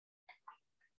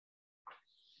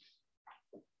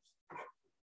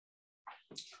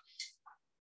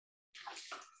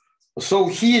 So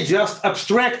he just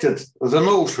abstracted the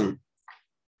notion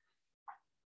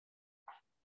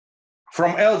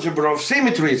from algebra of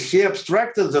symmetries. He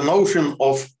abstracted the notion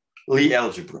of Lie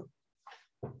algebra.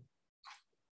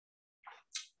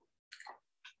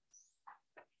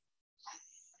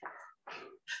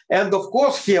 And of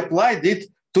course, he applied it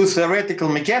to theoretical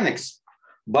mechanics,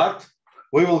 but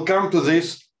we will come to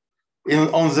this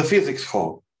on the physics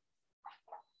hall.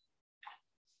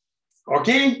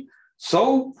 Okay,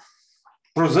 so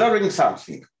preserving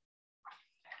something.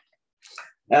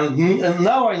 And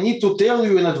now I need to tell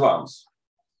you in advance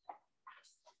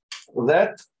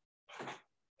that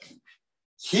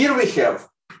here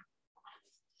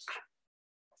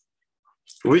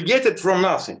we get it from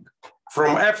nothing,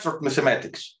 from abstract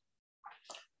mathematics.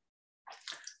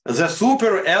 The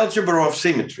superalgebra of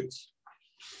symmetries.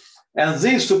 And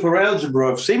this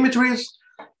superalgebra of symmetries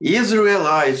is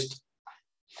realized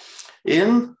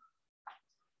in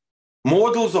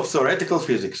models of theoretical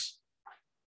physics,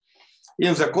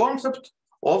 in the concept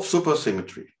of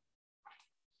supersymmetry.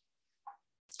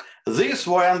 This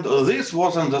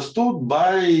was understood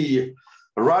by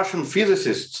Russian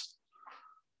physicists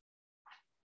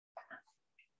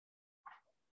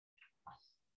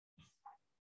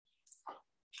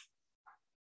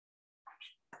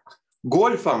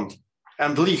Golfand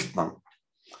and Lichtman.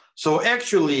 So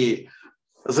actually,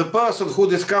 the person who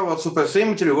discovered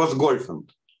supersymmetry was Golfand.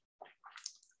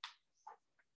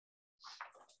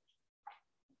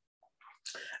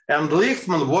 And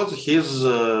Lichtman was his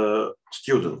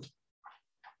student.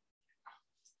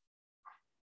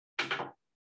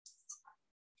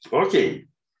 Okay.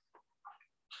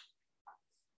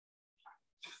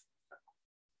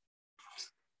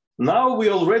 Now we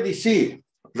already see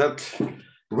that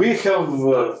we have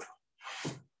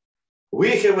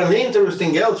an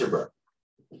interesting algebra,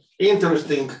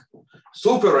 interesting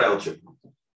super algebra.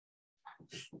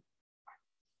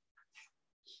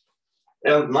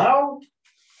 And now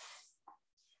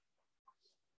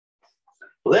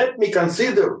let me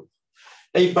consider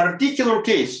a particular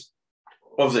case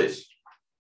of this.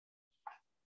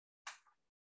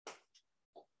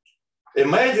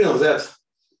 Imagine that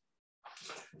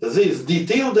this d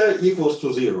tilde equals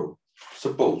to 0,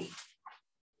 suppose.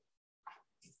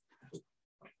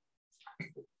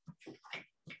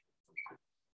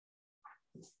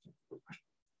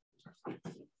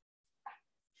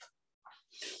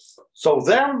 So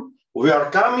then we are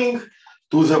coming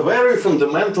to the very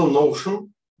fundamental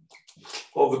notion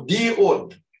of d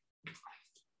odd,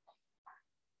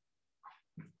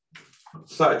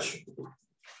 such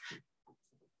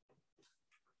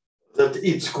that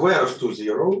it squares to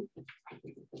 0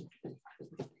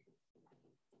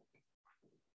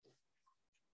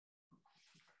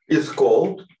 is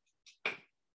called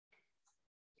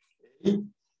a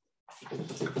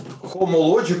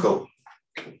homological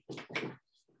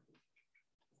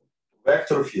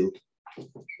vector field.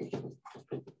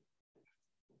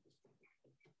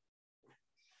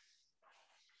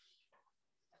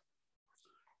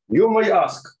 You may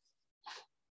ask,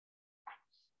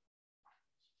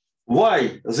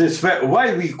 why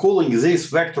we calling this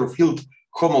vector field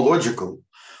homological?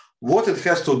 What it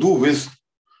has to do with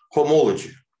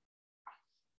homology?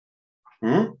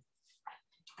 And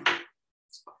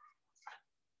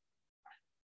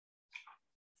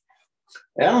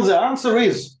the answer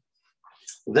is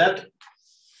that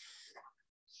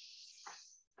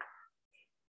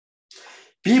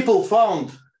people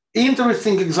found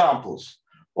interesting examples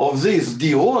of this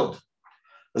d odd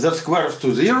that squares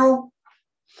to 0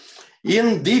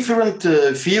 in different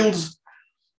fields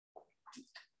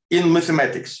in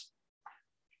mathematics.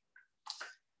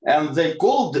 And they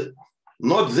called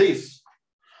not this,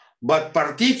 but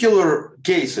particular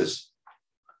cases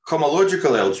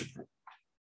homological algebra.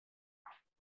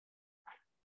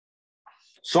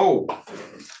 So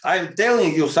I'm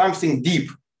telling you something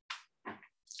deep.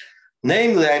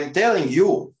 Namely, I'm telling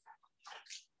you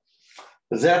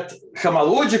that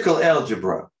homological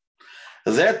algebra,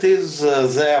 that is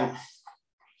the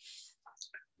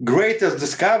greatest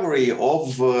discovery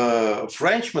of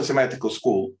French mathematical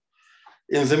school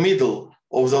in the middle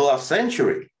of the last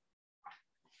century,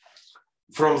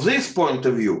 from this point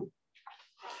of view,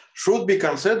 should be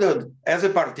considered as a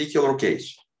particular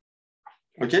case.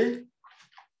 Okay?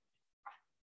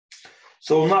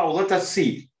 So now let us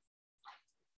see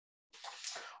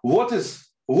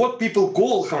what people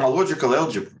call homological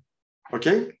algebra.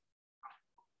 Okay?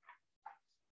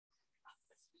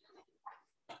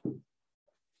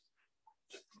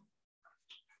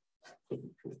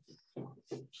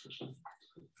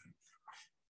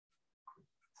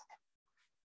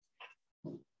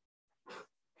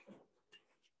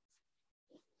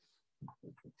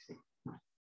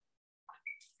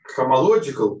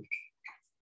 Homological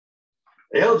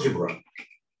algebra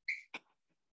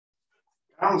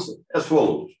comes as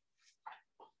follows.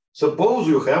 Suppose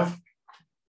you have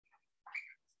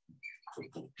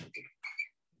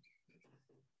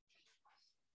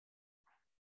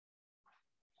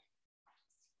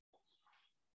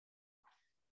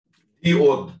d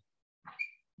odd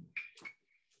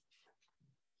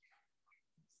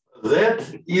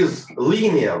that is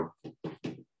linear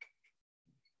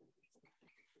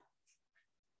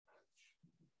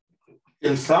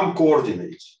in some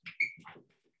coordinates.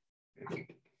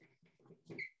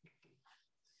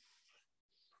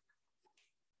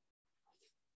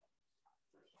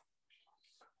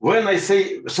 When I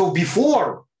say, so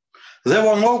before, there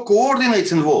were no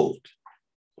coordinates involved,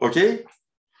 okay?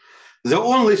 The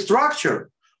only structure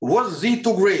was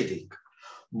Z2 grading.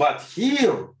 But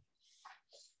here,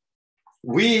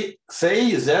 we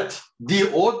say that d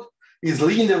odd is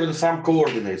linear in some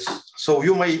coordinates. So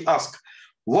you may ask,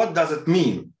 what does it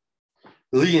mean,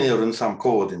 linear in some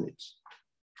coordinates?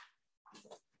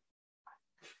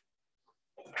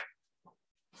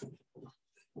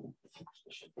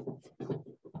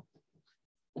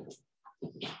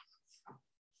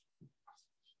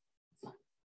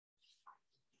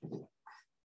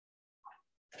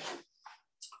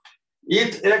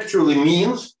 It actually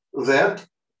means that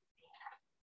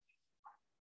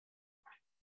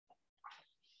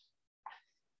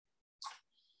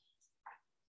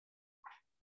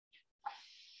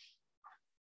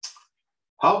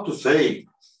how to say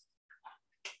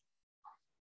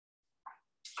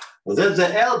that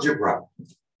the algebra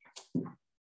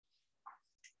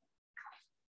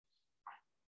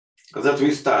that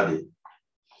we study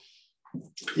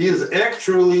is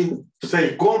actually,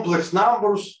 say, complex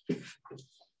numbers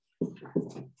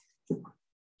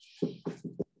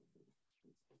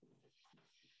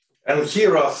and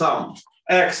here are some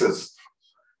x's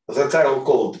that I will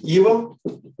call even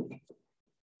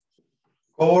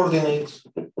coordinates.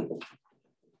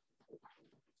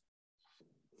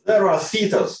 There are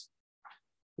thetas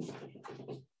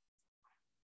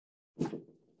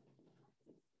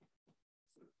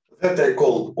that I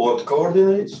call odd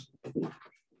coordinates.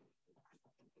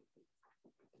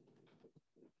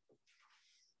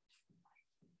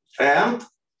 And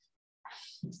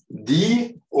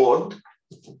d odd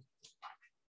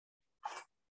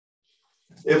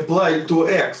applied to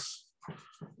x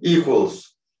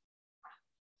equals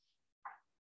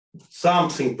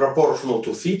something proportional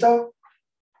to theta,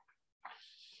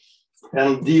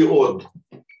 and d odd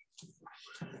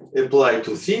applied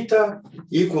to theta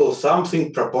equals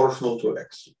something proportional to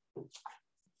x.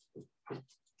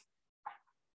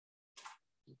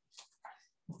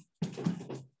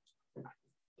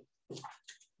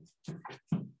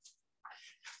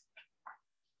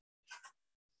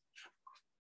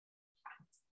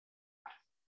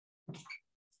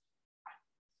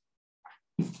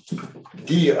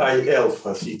 d I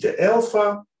alpha theta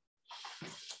alpha,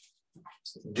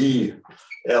 d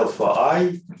alpha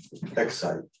I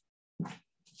xi.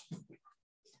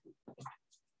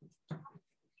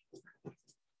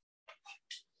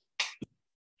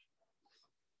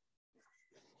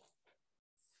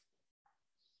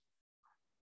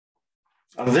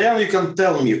 And then you can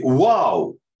tell me,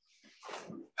 wow,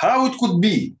 how it could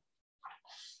be?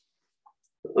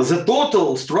 The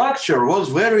total structure was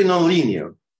very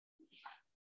nonlinear.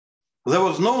 There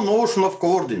was no notion of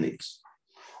coordinates.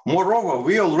 Moreover,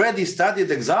 we already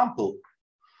studied example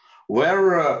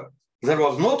where there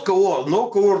was no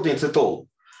coordinates at all.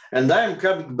 And I am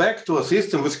coming back to a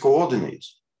system with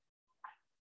coordinates.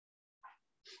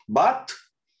 But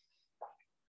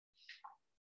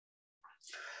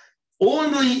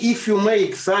only if you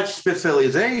make such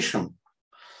specialization,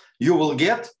 you will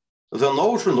get the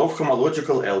notion of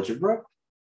homological algebra.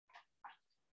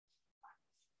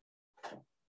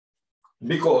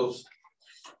 Because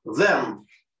then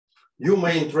you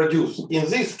may introduce, in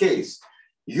this case,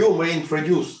 you may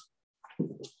introduce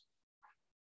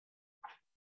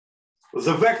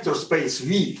the vector space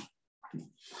V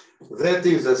that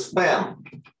is a span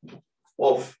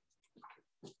of,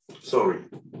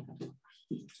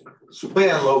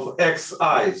 span of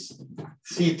xi's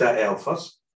theta alphas,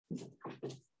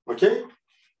 okay?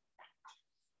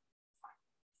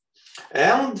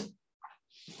 And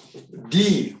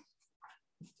d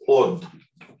odd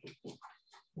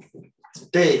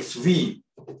takes V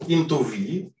into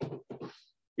V,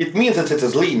 it means that it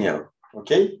is linear,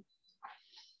 okay?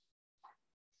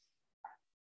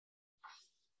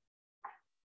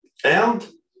 And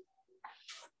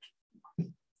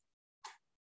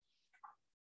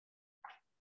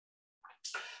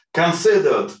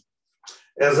considered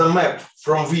as a map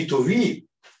from V to V,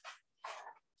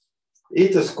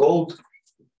 it is called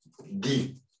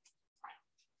D.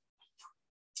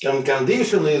 And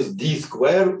condition is d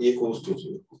squared equals to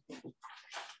 0.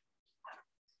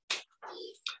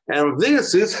 And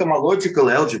this is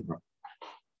homological algebra.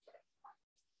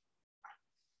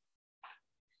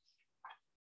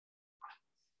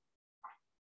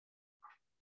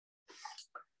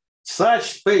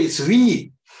 Such space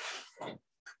V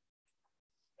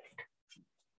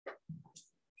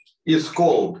is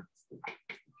called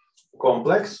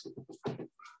complex.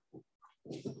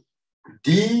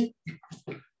 D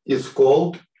is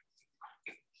called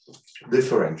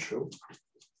differential.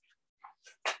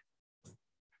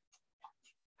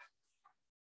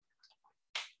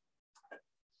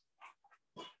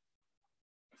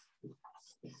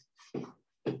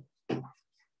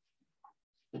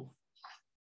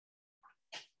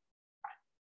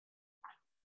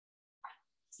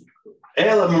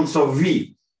 Elements of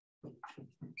V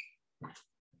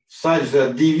such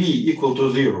that dV equal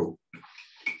to 0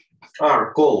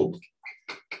 are called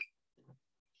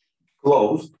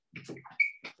closed.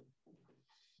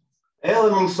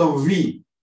 Elements of V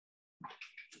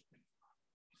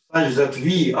such that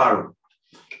V are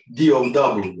d of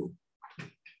W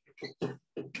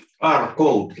are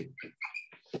called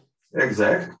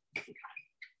exact.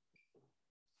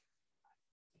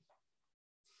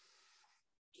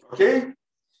 Okay?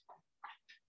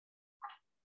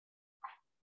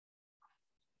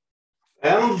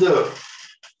 And the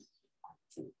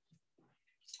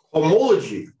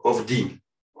homology of D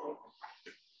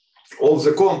of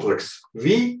the complex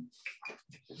V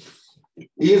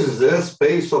is the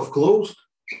space of closed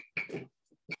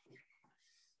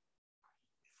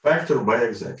Factor by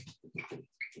exact.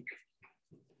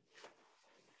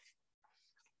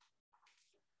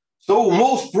 So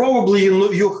most probably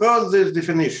you heard this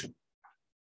definition.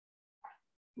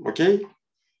 Okay?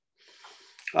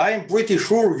 I'm pretty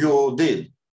sure you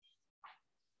did.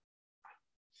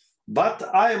 But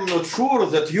I am not sure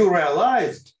that you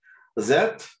realized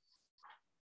that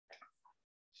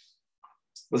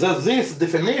this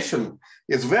definition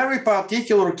is very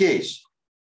particular case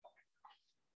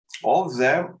of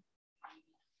the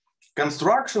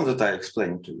construction that I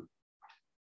explained to you.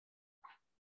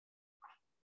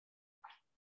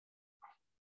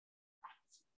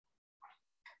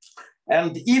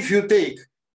 And if you take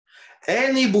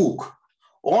any book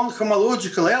on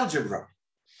homological algebra,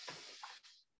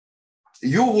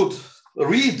 you would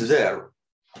read there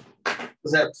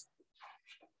that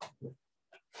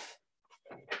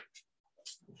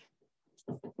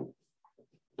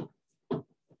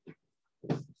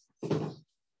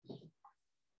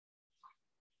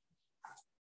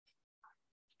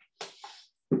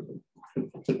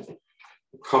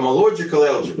homological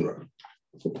algebra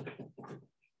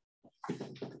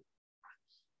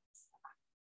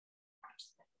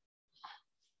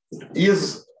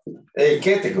is a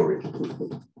category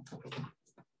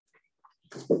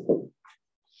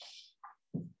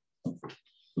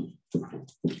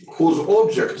whose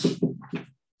objects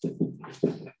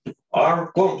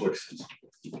are complexes.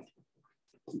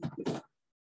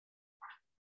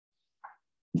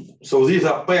 So these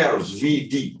are pairs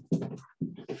VD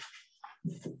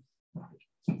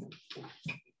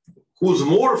whose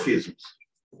morphisms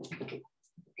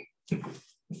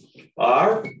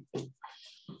are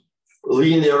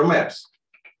linear maps.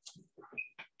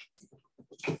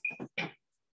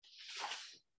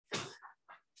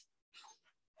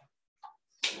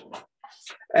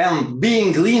 And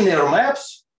being linear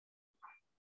maps,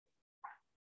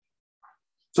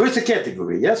 so it's a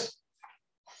category, yes?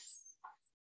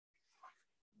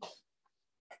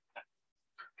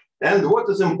 And what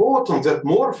is important that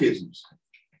morphisms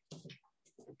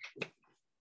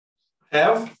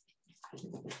have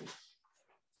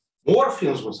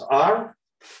morphisms are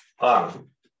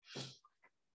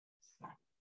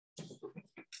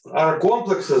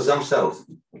complexes themselves.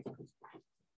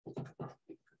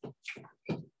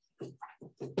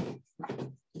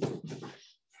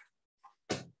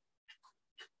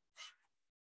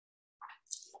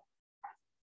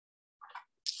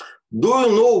 Do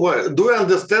you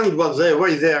understand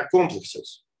why they are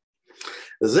complexes?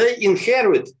 They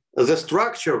inherit the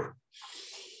structure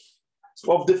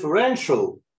of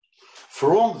differential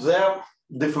from the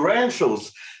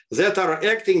differentials that are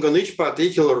acting on each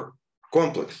particular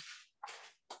complex.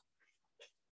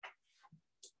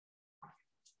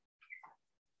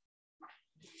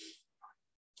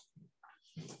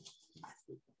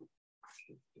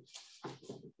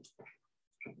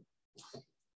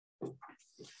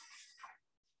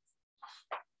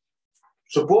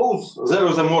 Suppose there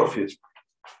is a morphism.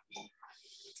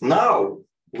 Now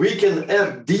we can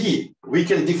add D, we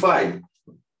can define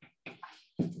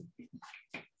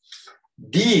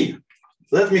D,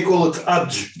 let me call it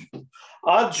adj.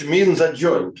 Adj means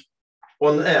adjoint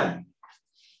on M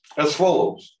as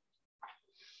follows.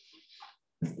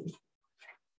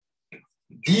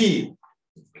 D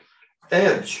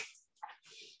edge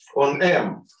on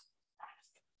M,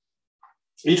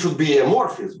 it should be a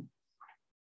morphism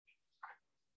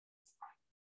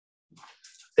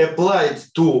applied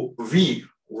to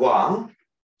V1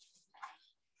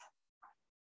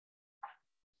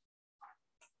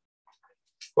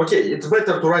 okay, it's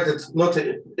better to write it not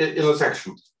in a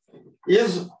section,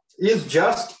 is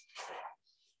just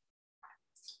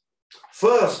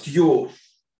first you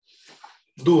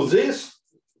do this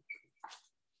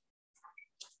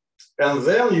and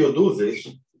then you do this.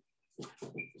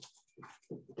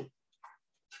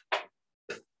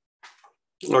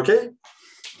 Okay?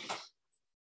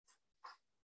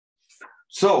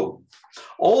 So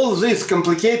all this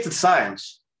complicated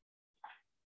science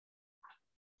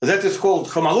that is called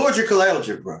homological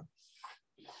algebra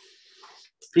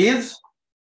is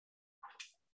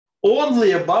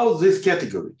only about this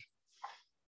category.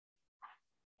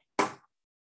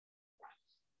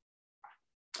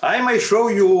 I may show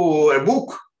you a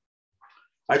book.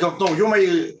 I don't know,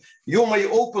 you may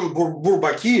open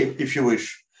Bourbaki if you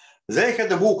wish. They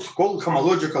had a book called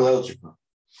homological algebra.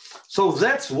 So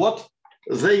that's what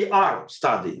they are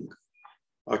studying,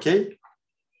 okay?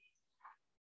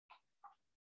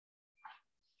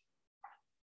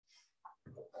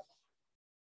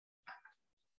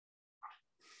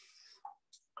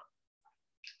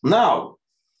 Now,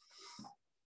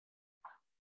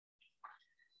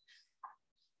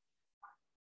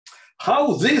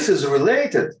 how this is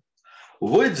related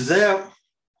with the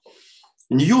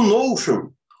new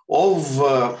notion of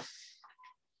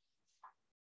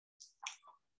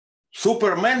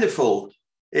supermanifold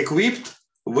equipped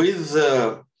with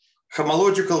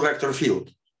homological vector field.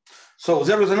 So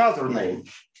there is another name.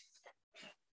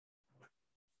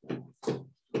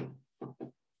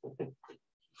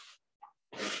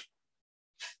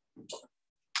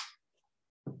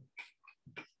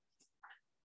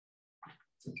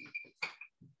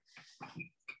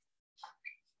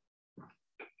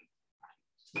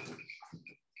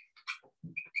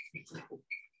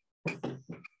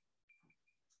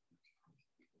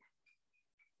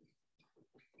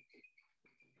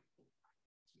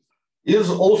 Is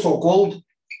also called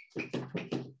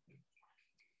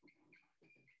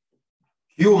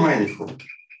Q manifold.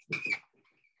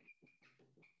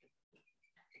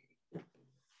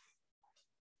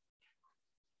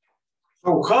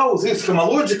 So how this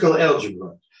homological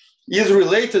algebra is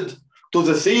related to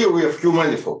the theory of Q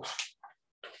manifolds?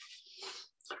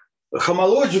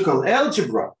 Homological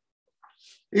algebra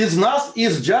is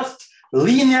just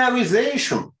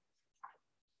linearization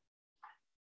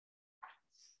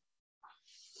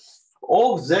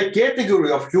of the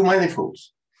category of Q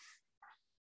manifolds.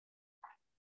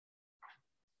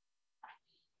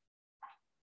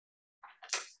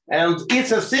 And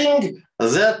it's a thing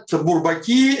that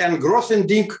Bourbaki and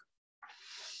Grothendieck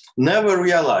never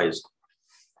realized.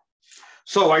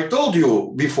 So I told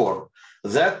you before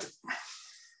that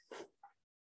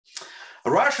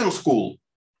Russian school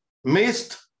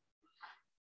missed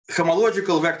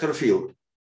homological vector field.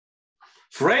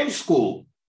 French school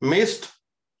missed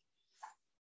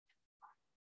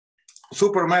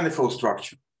supermanifold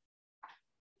structure.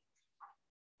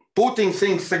 Putting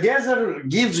things together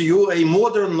gives you a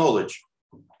modern knowledge.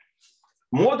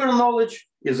 Modern knowledge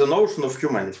is the notion of Q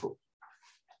manifold.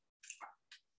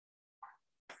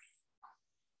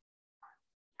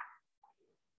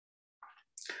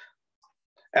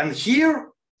 And here,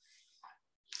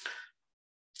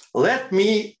 let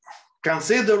me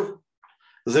consider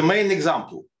the main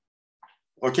example,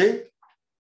 okay,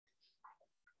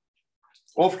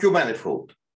 of Q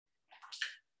manifold.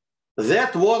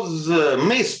 That was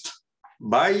missed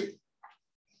by,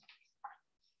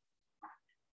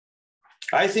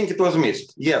 I think it was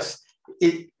missed, yes.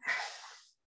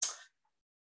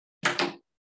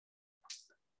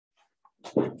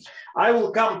 I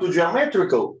will come to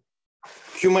geometrical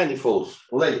Q manifolds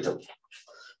later.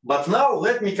 But now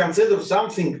let me consider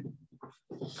something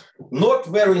not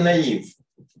very naive,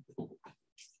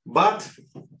 but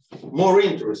more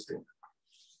interesting.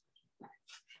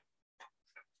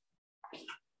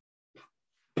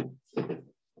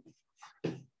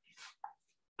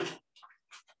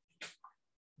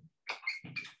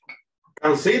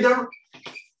 Consider,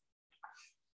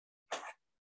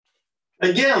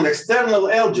 again,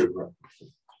 external algebra.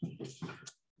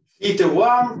 Theta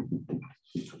 1,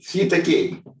 theta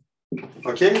k,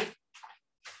 okay?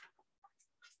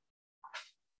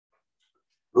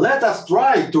 Let us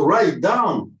try to write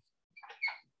down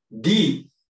d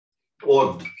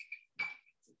odd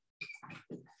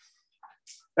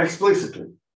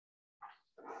explicitly.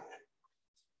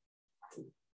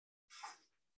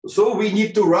 So we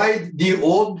need to write d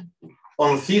odd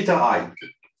on theta I.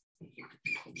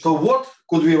 So what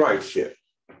could we write here?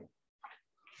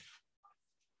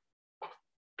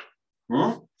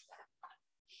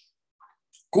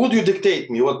 Could you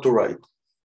dictate me what to write?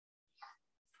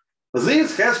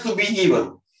 This has to be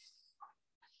even.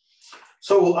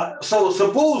 So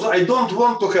suppose I don't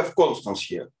want to have constants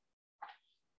here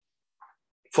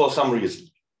for some reason.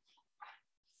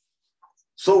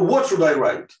 So what should I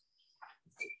write?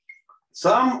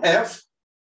 Some f,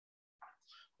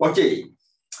 okay,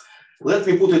 let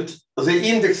me put it, the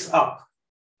index up.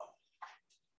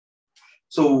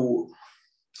 So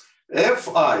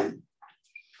fi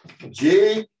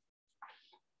j1,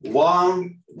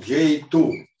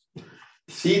 j2,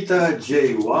 theta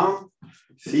j1,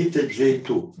 theta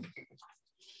j2,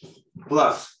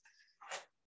 plus,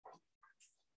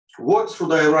 what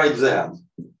should I write there?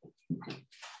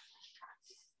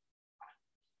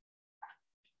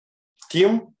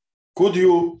 Tim, could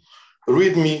you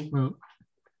read me? Well,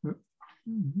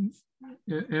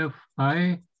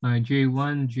 fi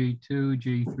j1, j2,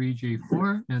 j3,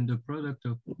 j4, and the product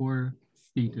of 4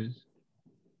 thetas.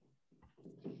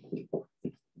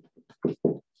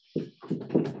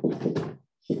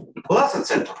 Plus,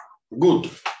 etc. Good.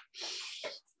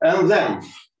 And then,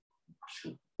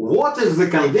 what is the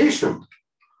condition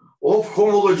of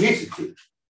homologicity?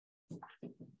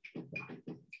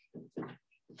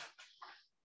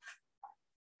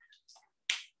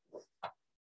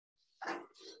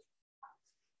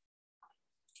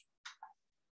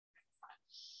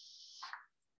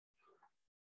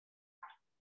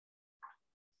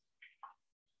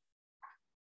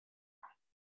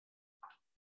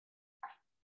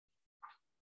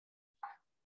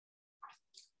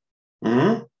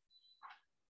 Mm-hmm.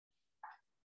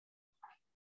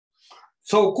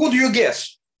 So could you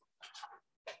guess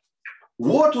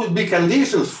what would be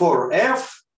conditions for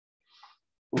F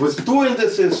with 2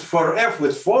 indices, for F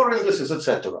with 4 indices,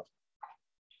 etc.?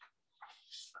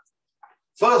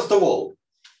 First of all,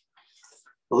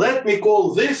 let me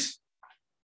call this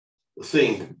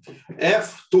thing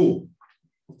F2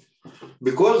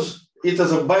 because it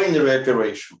is a binary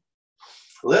operation.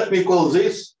 Let me call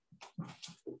this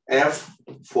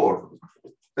F4,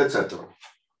 etc.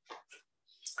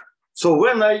 So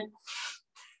when I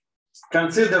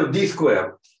consider D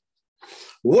squared,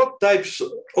 what types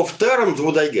of terms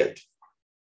would I get?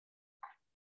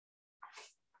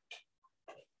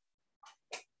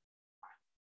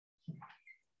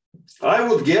 I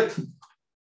would get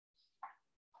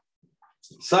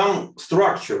some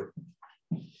structure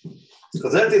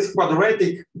that is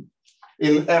quadratic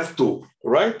in F2,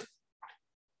 right?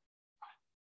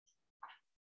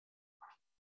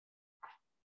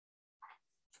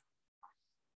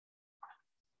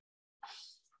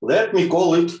 Let me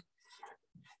call it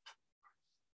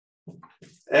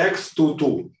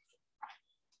X22,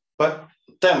 but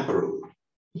temporarily.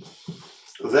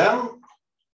 Then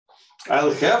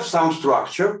I'll have some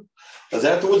structure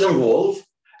that would involve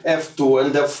F2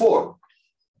 and F4.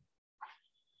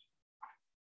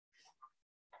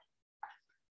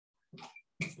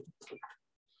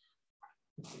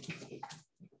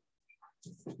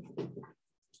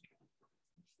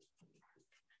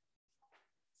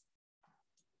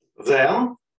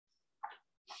 Then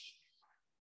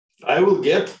I will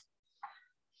get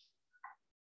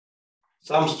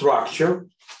some structure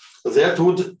that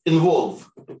would involve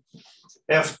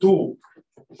F2,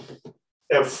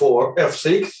 F4,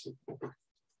 F6,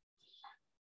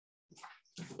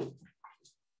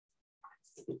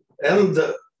 and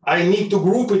I need to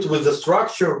group it with the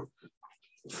structure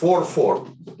 4, 4.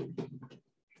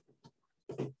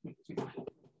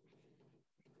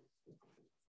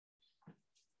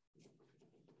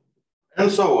 And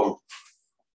so on.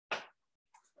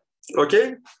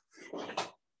 Okay?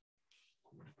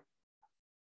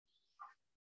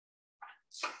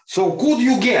 So could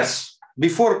you guess,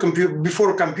 before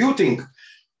computing,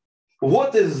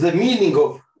 what is the meaning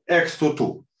of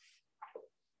X22?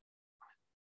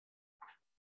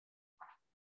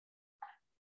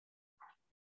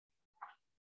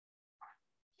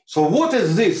 So what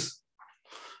is this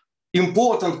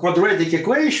important quadratic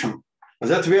equation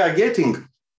that we are getting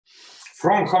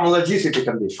from homologicity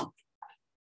condition?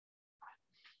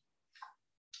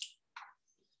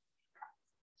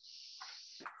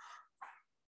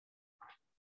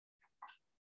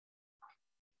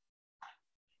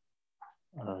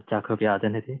 Jacobi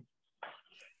identity.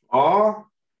 Oh,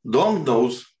 don't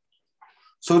know.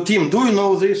 So Tim, do you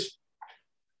know this?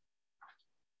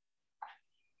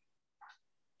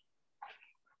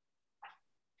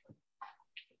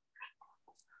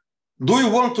 Do you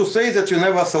want to say that you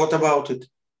never thought about it?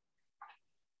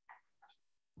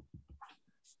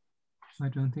 I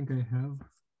don't think I have.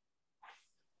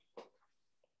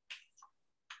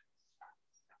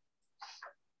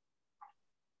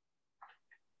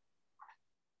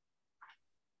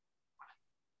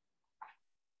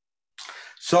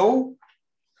 So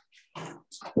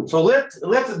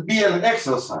let it be an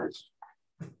exercise.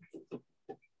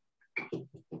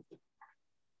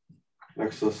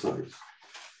 Exercise.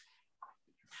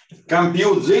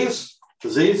 Compute this,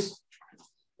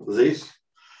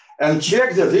 and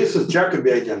check that this is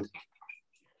Jacobi identity.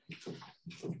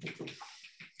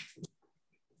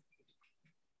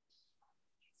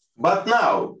 But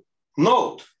now,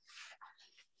 note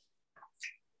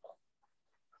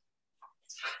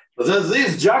that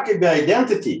this Jacobi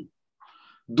identity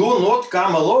do not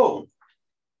come alone.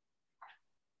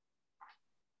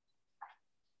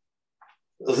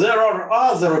 There are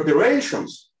other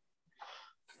operations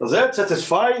that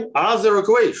satisfy other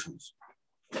equations.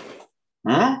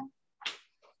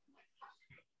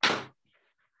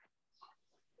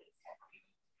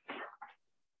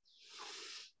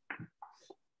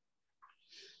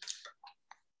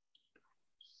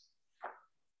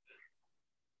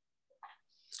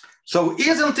 So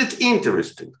isn't it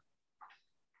interesting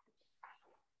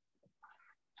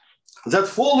that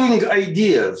following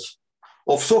ideas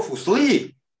of Sophus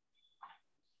Lie,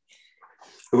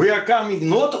 we are coming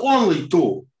not only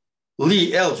to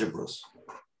Lie algebras,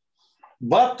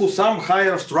 but to some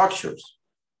higher structures.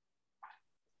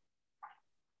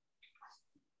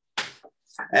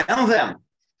 And then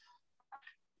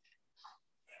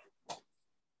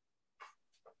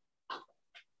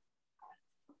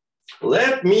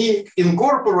let me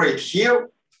incorporate here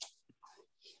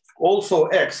also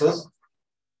x's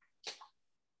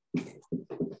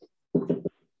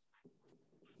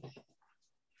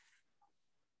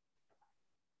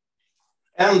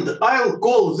And I'll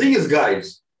call these guys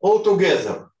all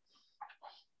together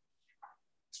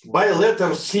by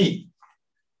letter C.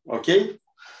 Okay?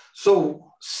 So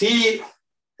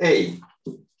CA.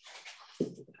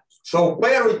 So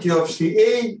parity of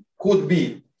CA could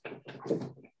be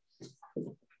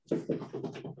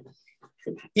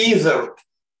either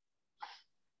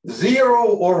 0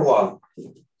 or 1,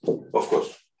 of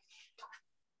course.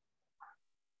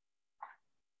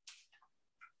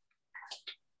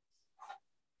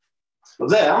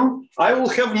 Then I will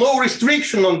have no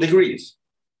restriction on degrees.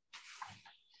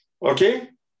 Okay?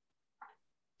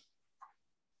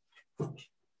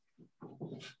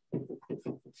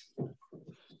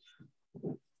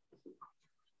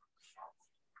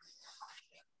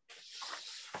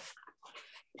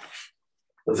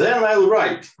 Then I'll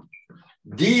write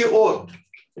D odd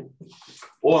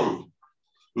on,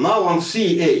 now on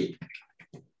CA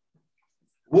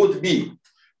would be,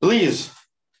 please,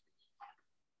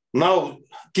 now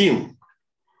Tim,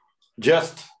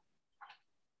 just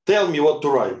tell me what to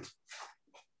write.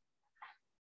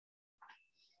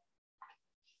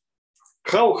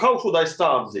 How should I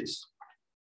start this?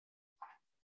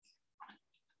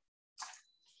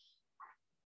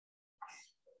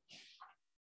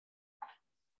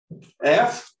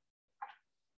 F,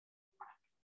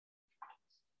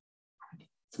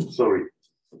 sorry,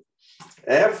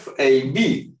 FAB,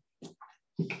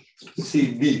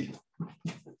 CB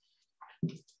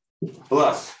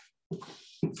plus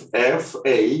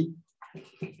FA,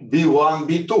 B1,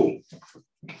 B2,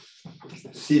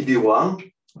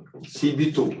 CB1,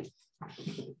 CB2,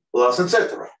 plus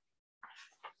etc.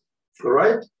 All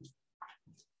right?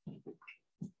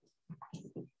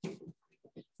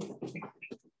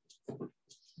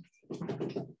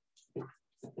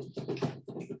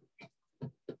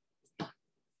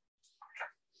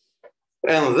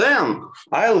 And then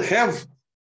I'll have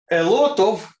a lot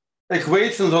of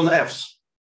equations on F's.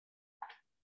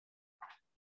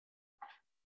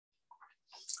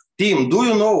 Tim, do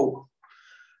you know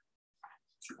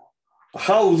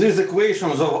how these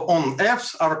equations on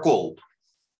F's are called?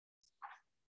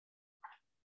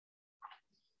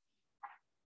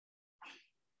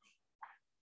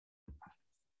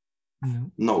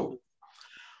 No. No.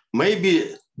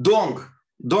 Maybe Dong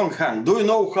Han, do you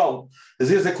know how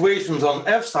these equations on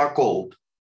F's are called?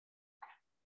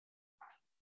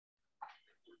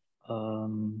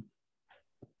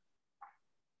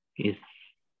 Is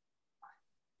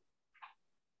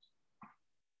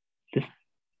this?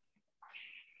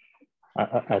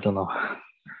 I don't know.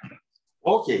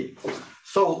 Okay,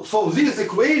 so these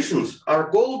equations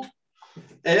are called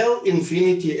L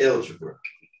infinity algebra.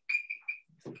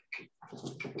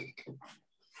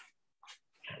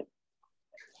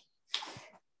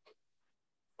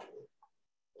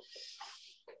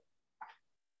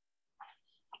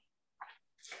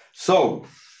 So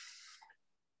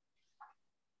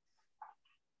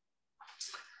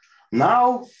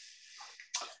now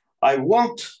I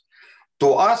want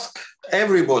to ask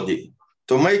everybody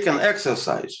to make an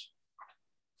exercise,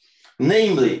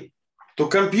 namely to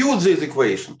compute these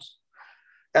equations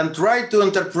and try to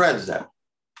interpret them.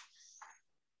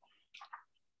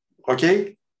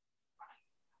 Okay?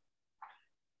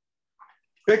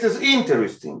 It is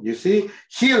interesting, you see,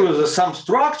 here is some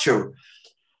structure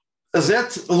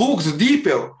that looks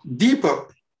deeper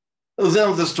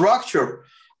than the structure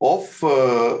of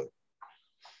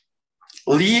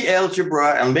Lie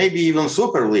algebra and maybe even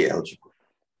super Lie algebra.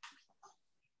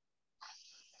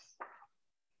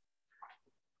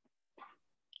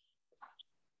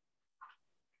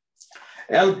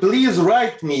 And please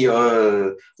write me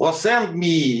or send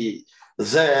me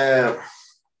the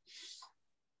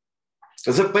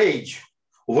page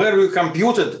where you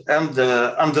computed and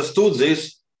understood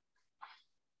these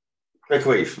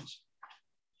equations.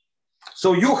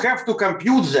 So you have to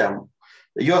compute them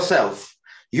yourself.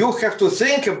 You have to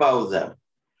think about them,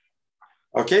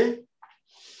 okay?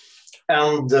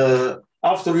 And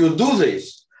after you do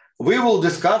this, we will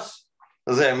discuss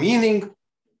their meaning,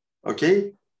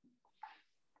 okay?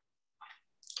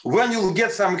 When you'll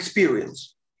get some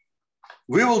experience,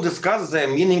 we will discuss their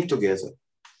meaning together.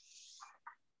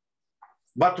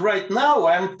 But right now,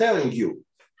 I'm telling you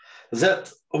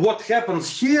that what happens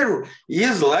here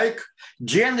is like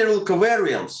general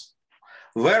covariance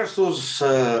versus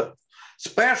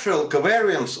special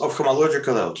covariance of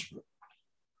homological algebra.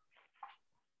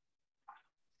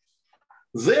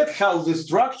 That's how the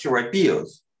structure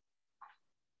appears.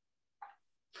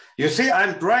 You see,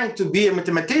 I'm trying to be a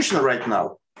mathematician right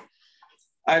now.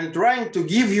 I'm trying to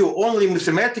give you only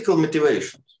mathematical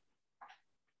motivations.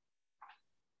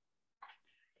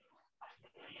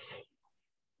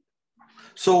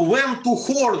 So when two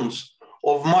horns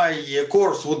of my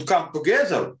course would come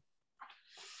together,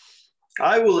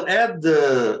 I will add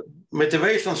the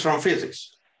motivations from physics.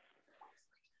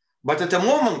 But at the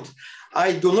moment, I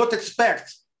do not expect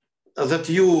that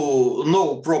you know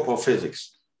proper physics.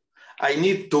 I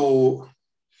need to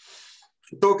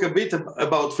talk a bit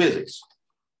about physics.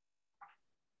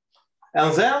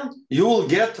 And then you will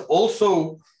get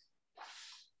also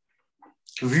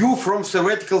view from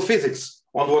theoretical physics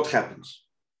on what happens.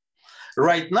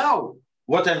 Right now,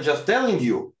 what I'm just telling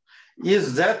you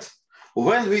is that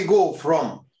when we go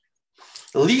from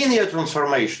linear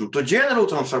transformation to general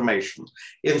transformation,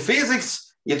 in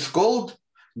physics, it's called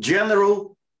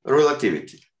general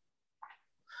relativity.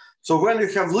 So when you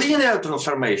have linear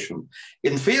transformation,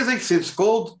 in physics, it's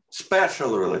called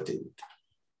special relativity.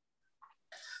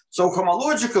 So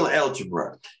homological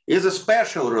algebra is a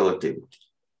special relativity.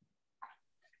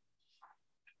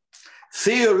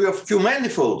 Theory of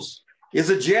Q-manifolds is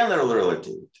a general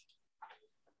relativity.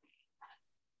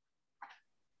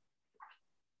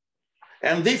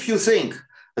 And if you think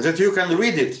that you can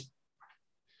read it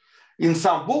in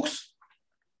some books,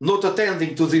 not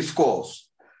attending to this course,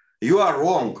 you are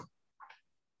wrong.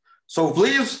 So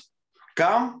please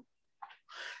come,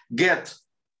 get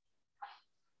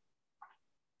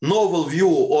novel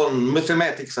view on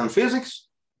mathematics and physics,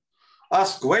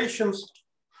 ask questions,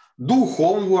 do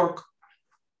homework,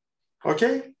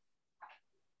 okay?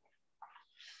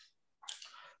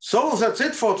 So that's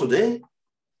it for today.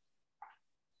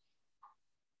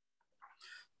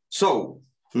 So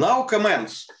now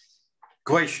comments,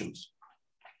 questions.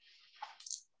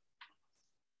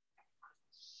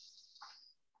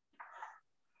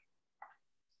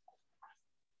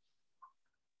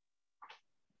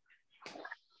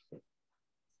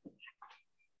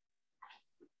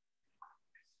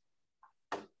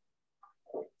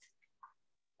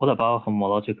 What about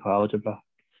homological algebra?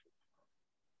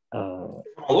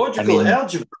 Homological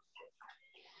algebra.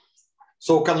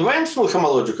 So conventional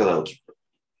homological algebra.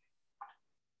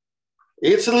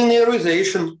 It's a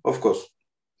linearization, of course.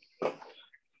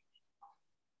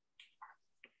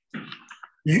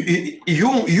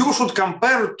 You should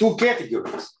compare two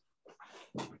categories.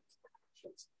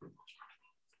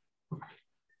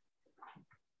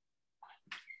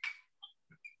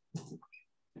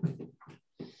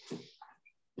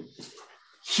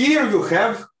 Here you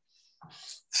have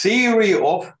theory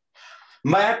of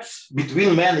maps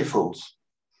between manifolds,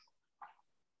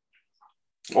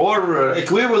 or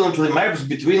equivalently maps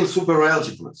between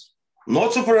superalgebras.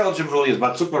 Not superalgebras,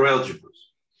 but superalgebras.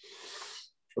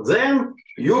 Then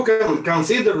you can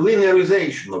consider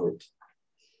linearization of it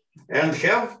and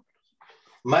have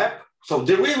map. So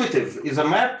derivative is a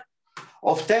map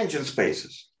of tangent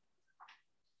spaces.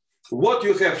 What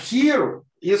you have here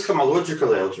is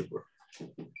homological algebra.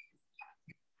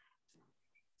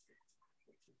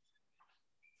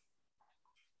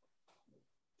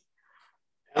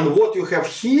 And what you have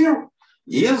here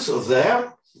is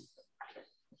the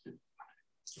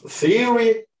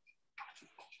theory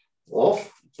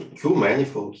of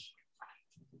Q-manifolds.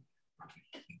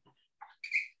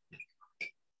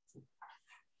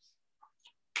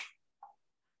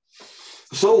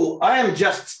 So I am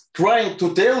just trying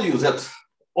to tell you that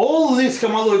all this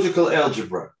homological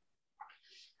algebra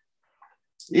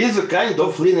is a kind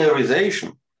of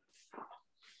linearization.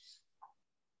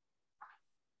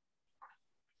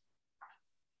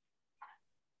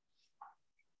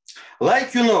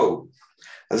 Like you know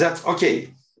that,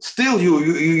 okay, still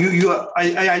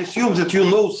I assume that you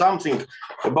know something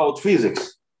about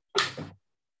physics.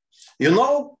 You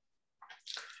know,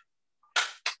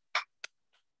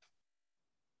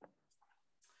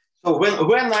 so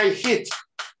when I hit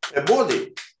a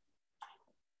body,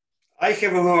 I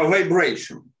have a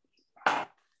vibration.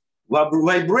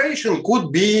 Vibration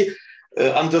could be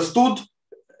understood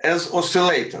as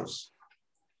oscillators.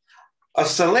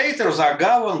 Oscillators are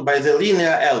governed by the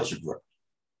linear algebra,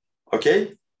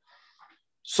 okay?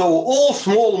 So all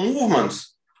small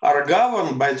movements are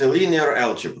governed by the linear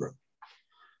algebra,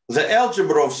 the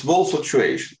algebra of small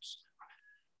fluctuations.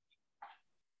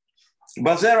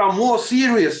 But there are more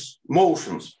serious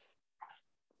motions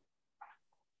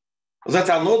that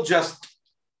are not just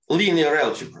linear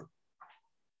algebra.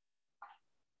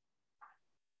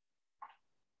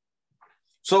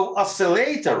 So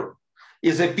oscillator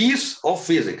is a piece of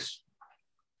physics.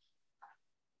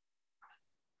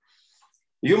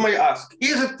 You may ask,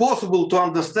 is it possible to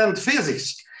understand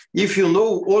physics if you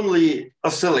know only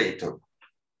oscillator?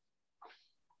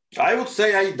 I would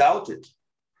say I doubt it.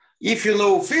 If you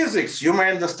know physics, you may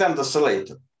understand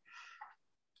oscillator.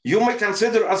 You may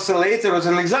consider oscillator as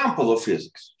an example of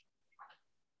physics.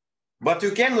 But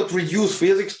you cannot reduce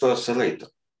physics to oscillator.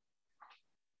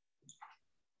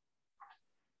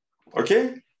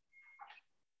 Okay?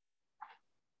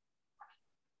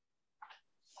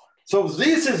 So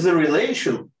this is the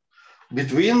relation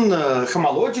between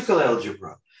homological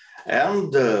algebra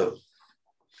and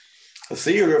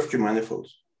theory of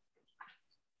Q-manifolds.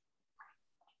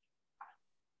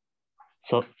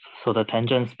 So the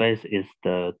tangent space is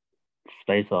the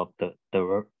space of the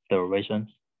derivations.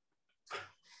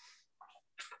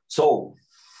 So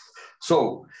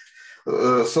you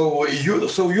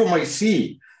may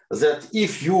see that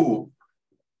if you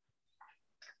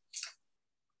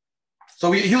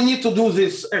you need to do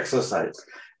this exercise.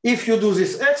 If you do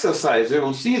this exercise, you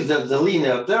will see that the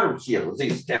linear term here,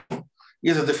 this term,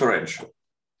 is a differential.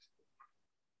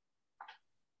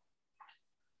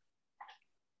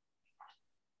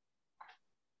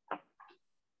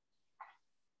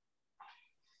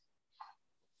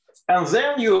 And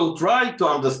then you will try to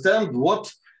understand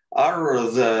what are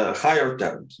the higher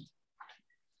terms.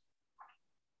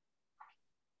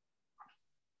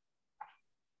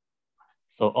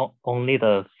 So only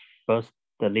the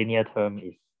linear term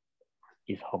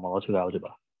is homological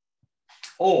algebra.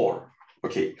 Or,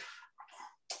 okay,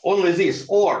 only this,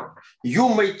 or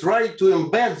you may try to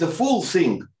embed the full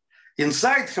thing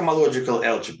inside homological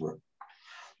algebra,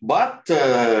 but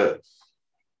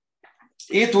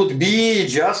it would be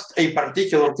just a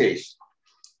particular case.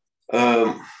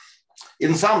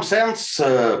 In some sense,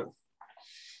 it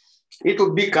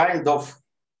would be kind of,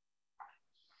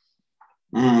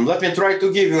 let me try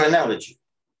to give you an analogy.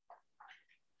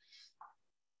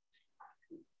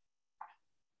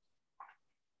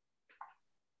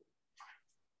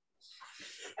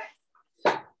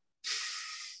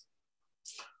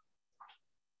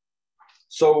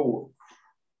 So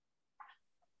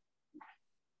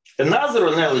another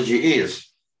analogy is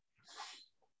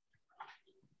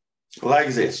like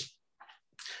this.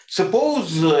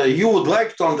 Suppose you would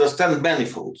like to understand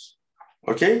manifolds,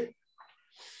 okay?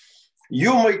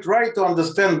 You may try to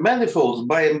understand manifolds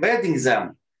by embedding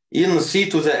them in C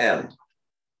to the n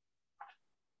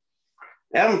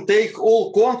and take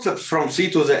all concepts from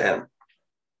C to the n.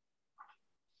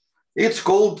 It's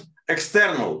called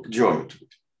external geometry.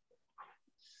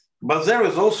 But there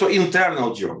is also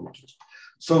internal geometry.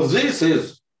 So this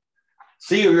is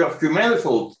theory of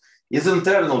Q-manifolds is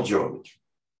internal geometry.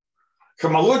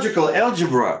 Homological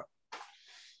algebra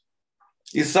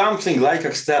is something like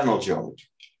external geometry.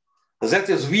 That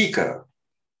is weaker,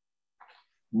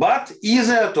 but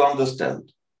easier to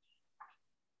understand.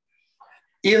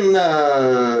 In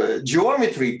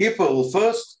geometry, people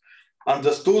first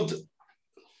understood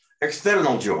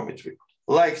external geometry,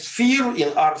 like sphere in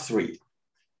R3.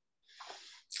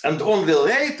 And only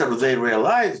later they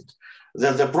realized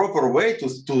that the proper way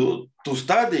to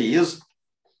study is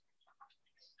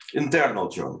internal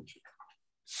geometry.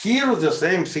 Here, the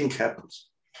same thing happens.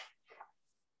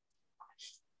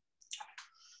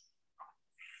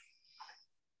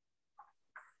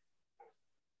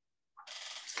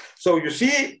 So you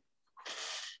see,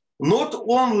 not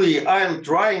only I am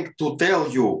trying to tell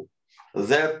you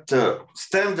that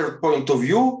standard point of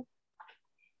view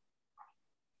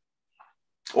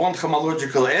on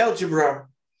homological algebra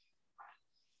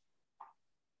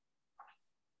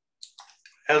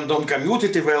and on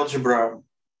commutative algebra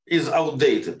is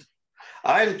outdated.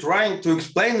 I'm trying to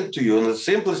explain it to you in the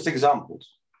simplest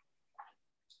examples.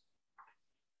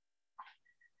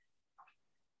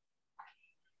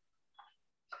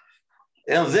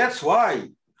 And that's why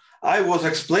I was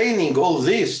explaining all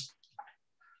this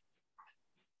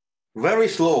very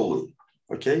slowly,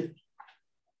 okay?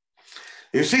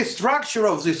 You see, structure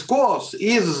of this course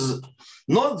is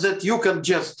not that you can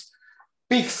just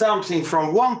pick something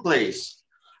from one place,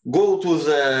 go to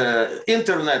the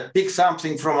internet, pick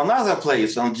something from another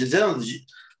place, and then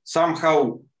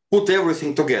somehow put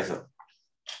everything together.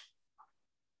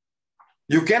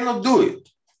 You cannot do it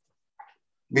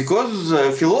because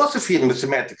philosophy in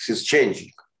mathematics is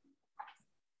changing.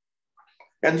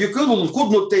 And you could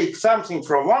not take something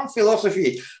from one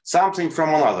philosophy, something from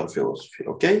another philosophy,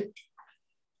 okay?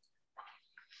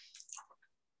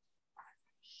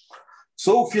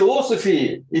 So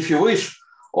philosophy, if you wish,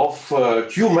 of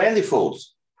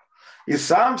Q-manifolds is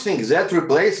something that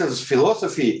replaces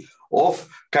philosophy of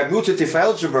commutative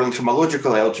algebra and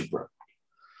homological algebra.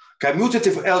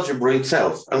 Commutative algebra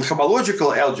itself and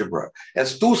homological algebra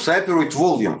as two separate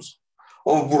volumes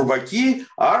of Bourbaki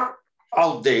are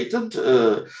outdated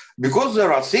because they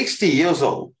are 60 years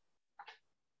old,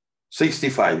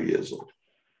 65 years old.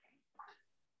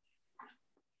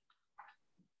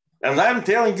 And I'm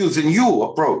telling you the new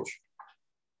approach.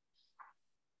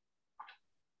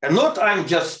 And not I'm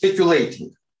just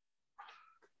speculating.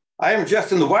 I am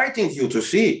just inviting you to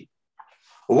see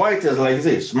why it is like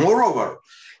this. Moreover,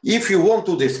 if you want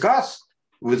to discuss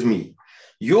with me,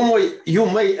 you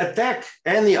may attack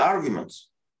any arguments,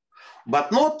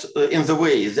 but not in the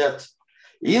way that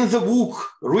in the book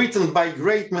written by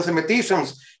great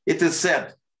mathematicians, it is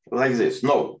said like this.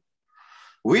 No,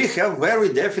 we have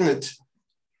very definite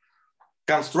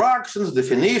constructions,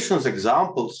 definitions,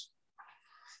 examples.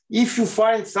 If you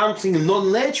find something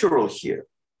non-natural here,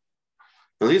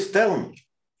 please tell me.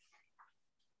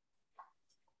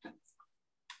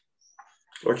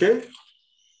 Okay?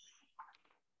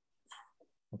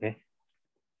 Okay.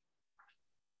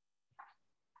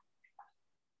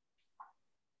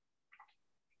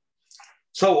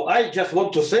 So I just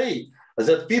want to say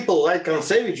that people like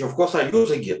Kontsevich, of course, are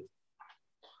using it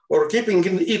or keeping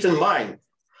it in mind.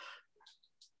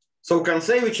 So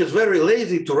Kontsevich is very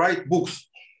lazy to write books,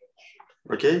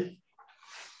 okay?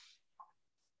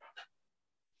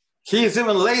 He is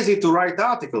even lazy to write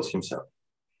articles himself.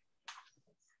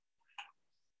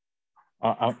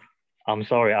 I'm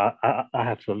sorry, I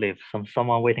have to leave.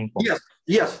 Someone waiting for me.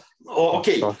 Yes. Oh,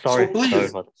 okay. Sorry, so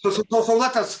please, so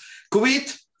let us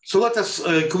quit. So let us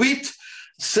quit,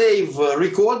 save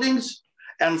recordings,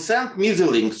 and send me the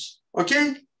links.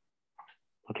 Okay?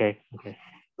 Okay.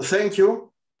 Thank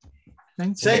you.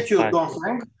 Thank you, Don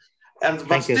Frank. And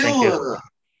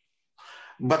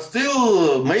but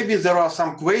still, maybe there are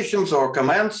some questions or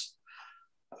comments,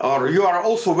 or you are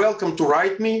also welcome to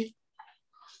write me.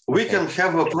 We can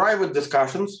have a private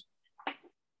discussions.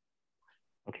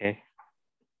 Okay.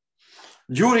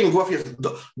 During office,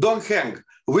 don't hang.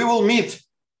 We will meet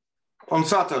on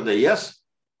Saturday, yes?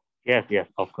 Yes,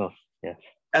 of course, yes.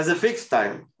 As a fixed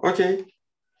time, okay.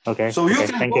 Okay. So you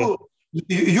can go.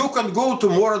 You can go to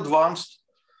more advanced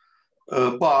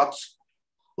parts,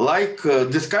 like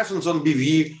discussions on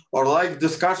BV or like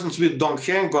discussions with Don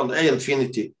Heng on A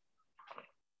infinity.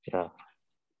 Yeah.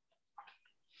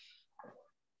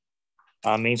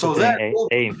 I'm So interested in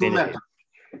A infinity.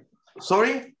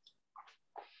 Sorry?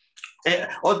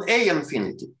 On A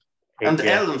infinity and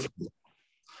L infinity.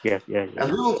 Yes.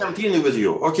 And we will continue with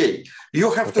you. Okay,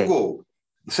 you have to go.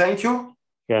 Thank you.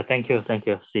 Yeah, thank you.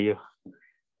 See you.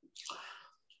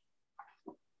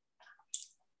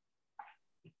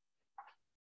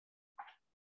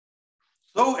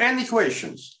 So, any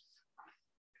questions?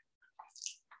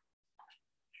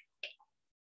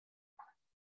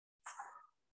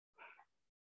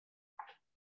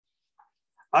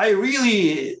 I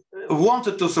really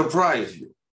wanted to surprise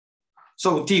you.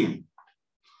 So, Tim,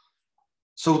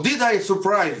 so did I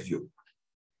surprise you?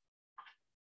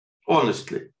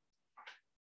 Honestly.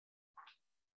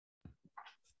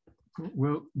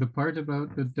 Well, the part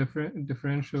about the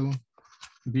differential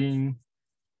being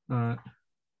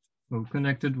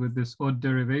connected with this odd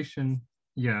derivation,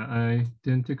 yeah, I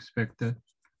didn't expect that.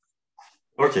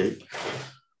 Okay.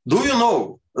 Do you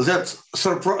know that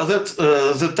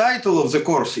the title of the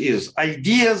course is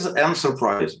Ideas and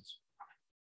Surprises?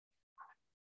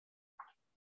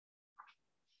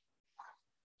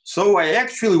 So I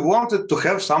actually wanted to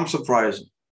have some surprises.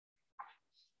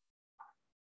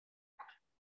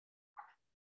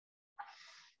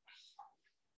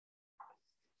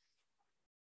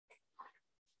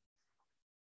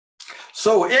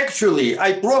 So actually,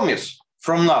 I promise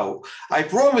from now, I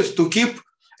promise to keep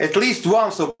at least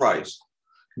one surprise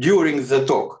during the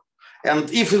talk. And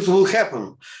if it will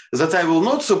happen that I will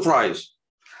not surprise,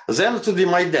 then it will be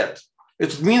my debt.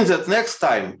 It means that next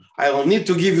time I will need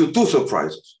to give you 2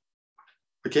 surprises.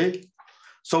 Okay?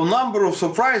 So number of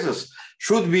surprises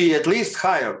should be at least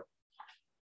higher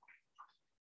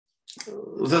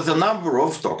than the number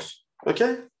of talks.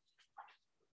 Okay?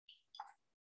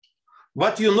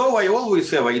 But you know, I always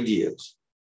have ideas.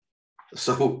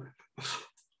 So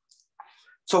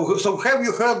have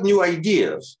you heard new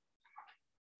ideas?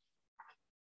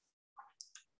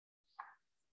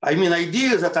 I mean,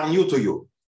 ideas that are new to you.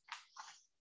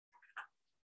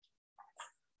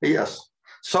 Yes.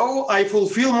 So I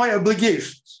fulfill my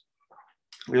obligations.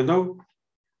 You know?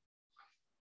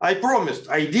 I promised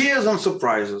ideas and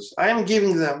surprises. I am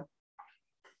giving them.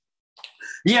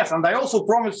 Yes, and I also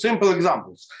promised simple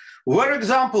examples. Were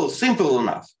examples simple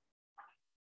enough?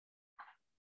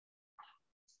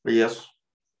 Yes.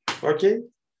 Okay.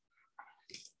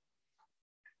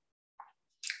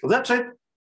 That's it.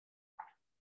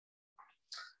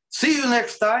 See you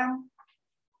next time.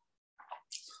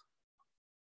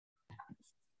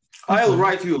 I'll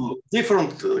write you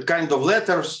different kind of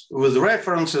letters with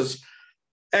references,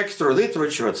 extra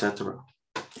literature, etc.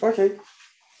 Okay.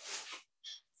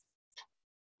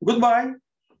 Goodbye.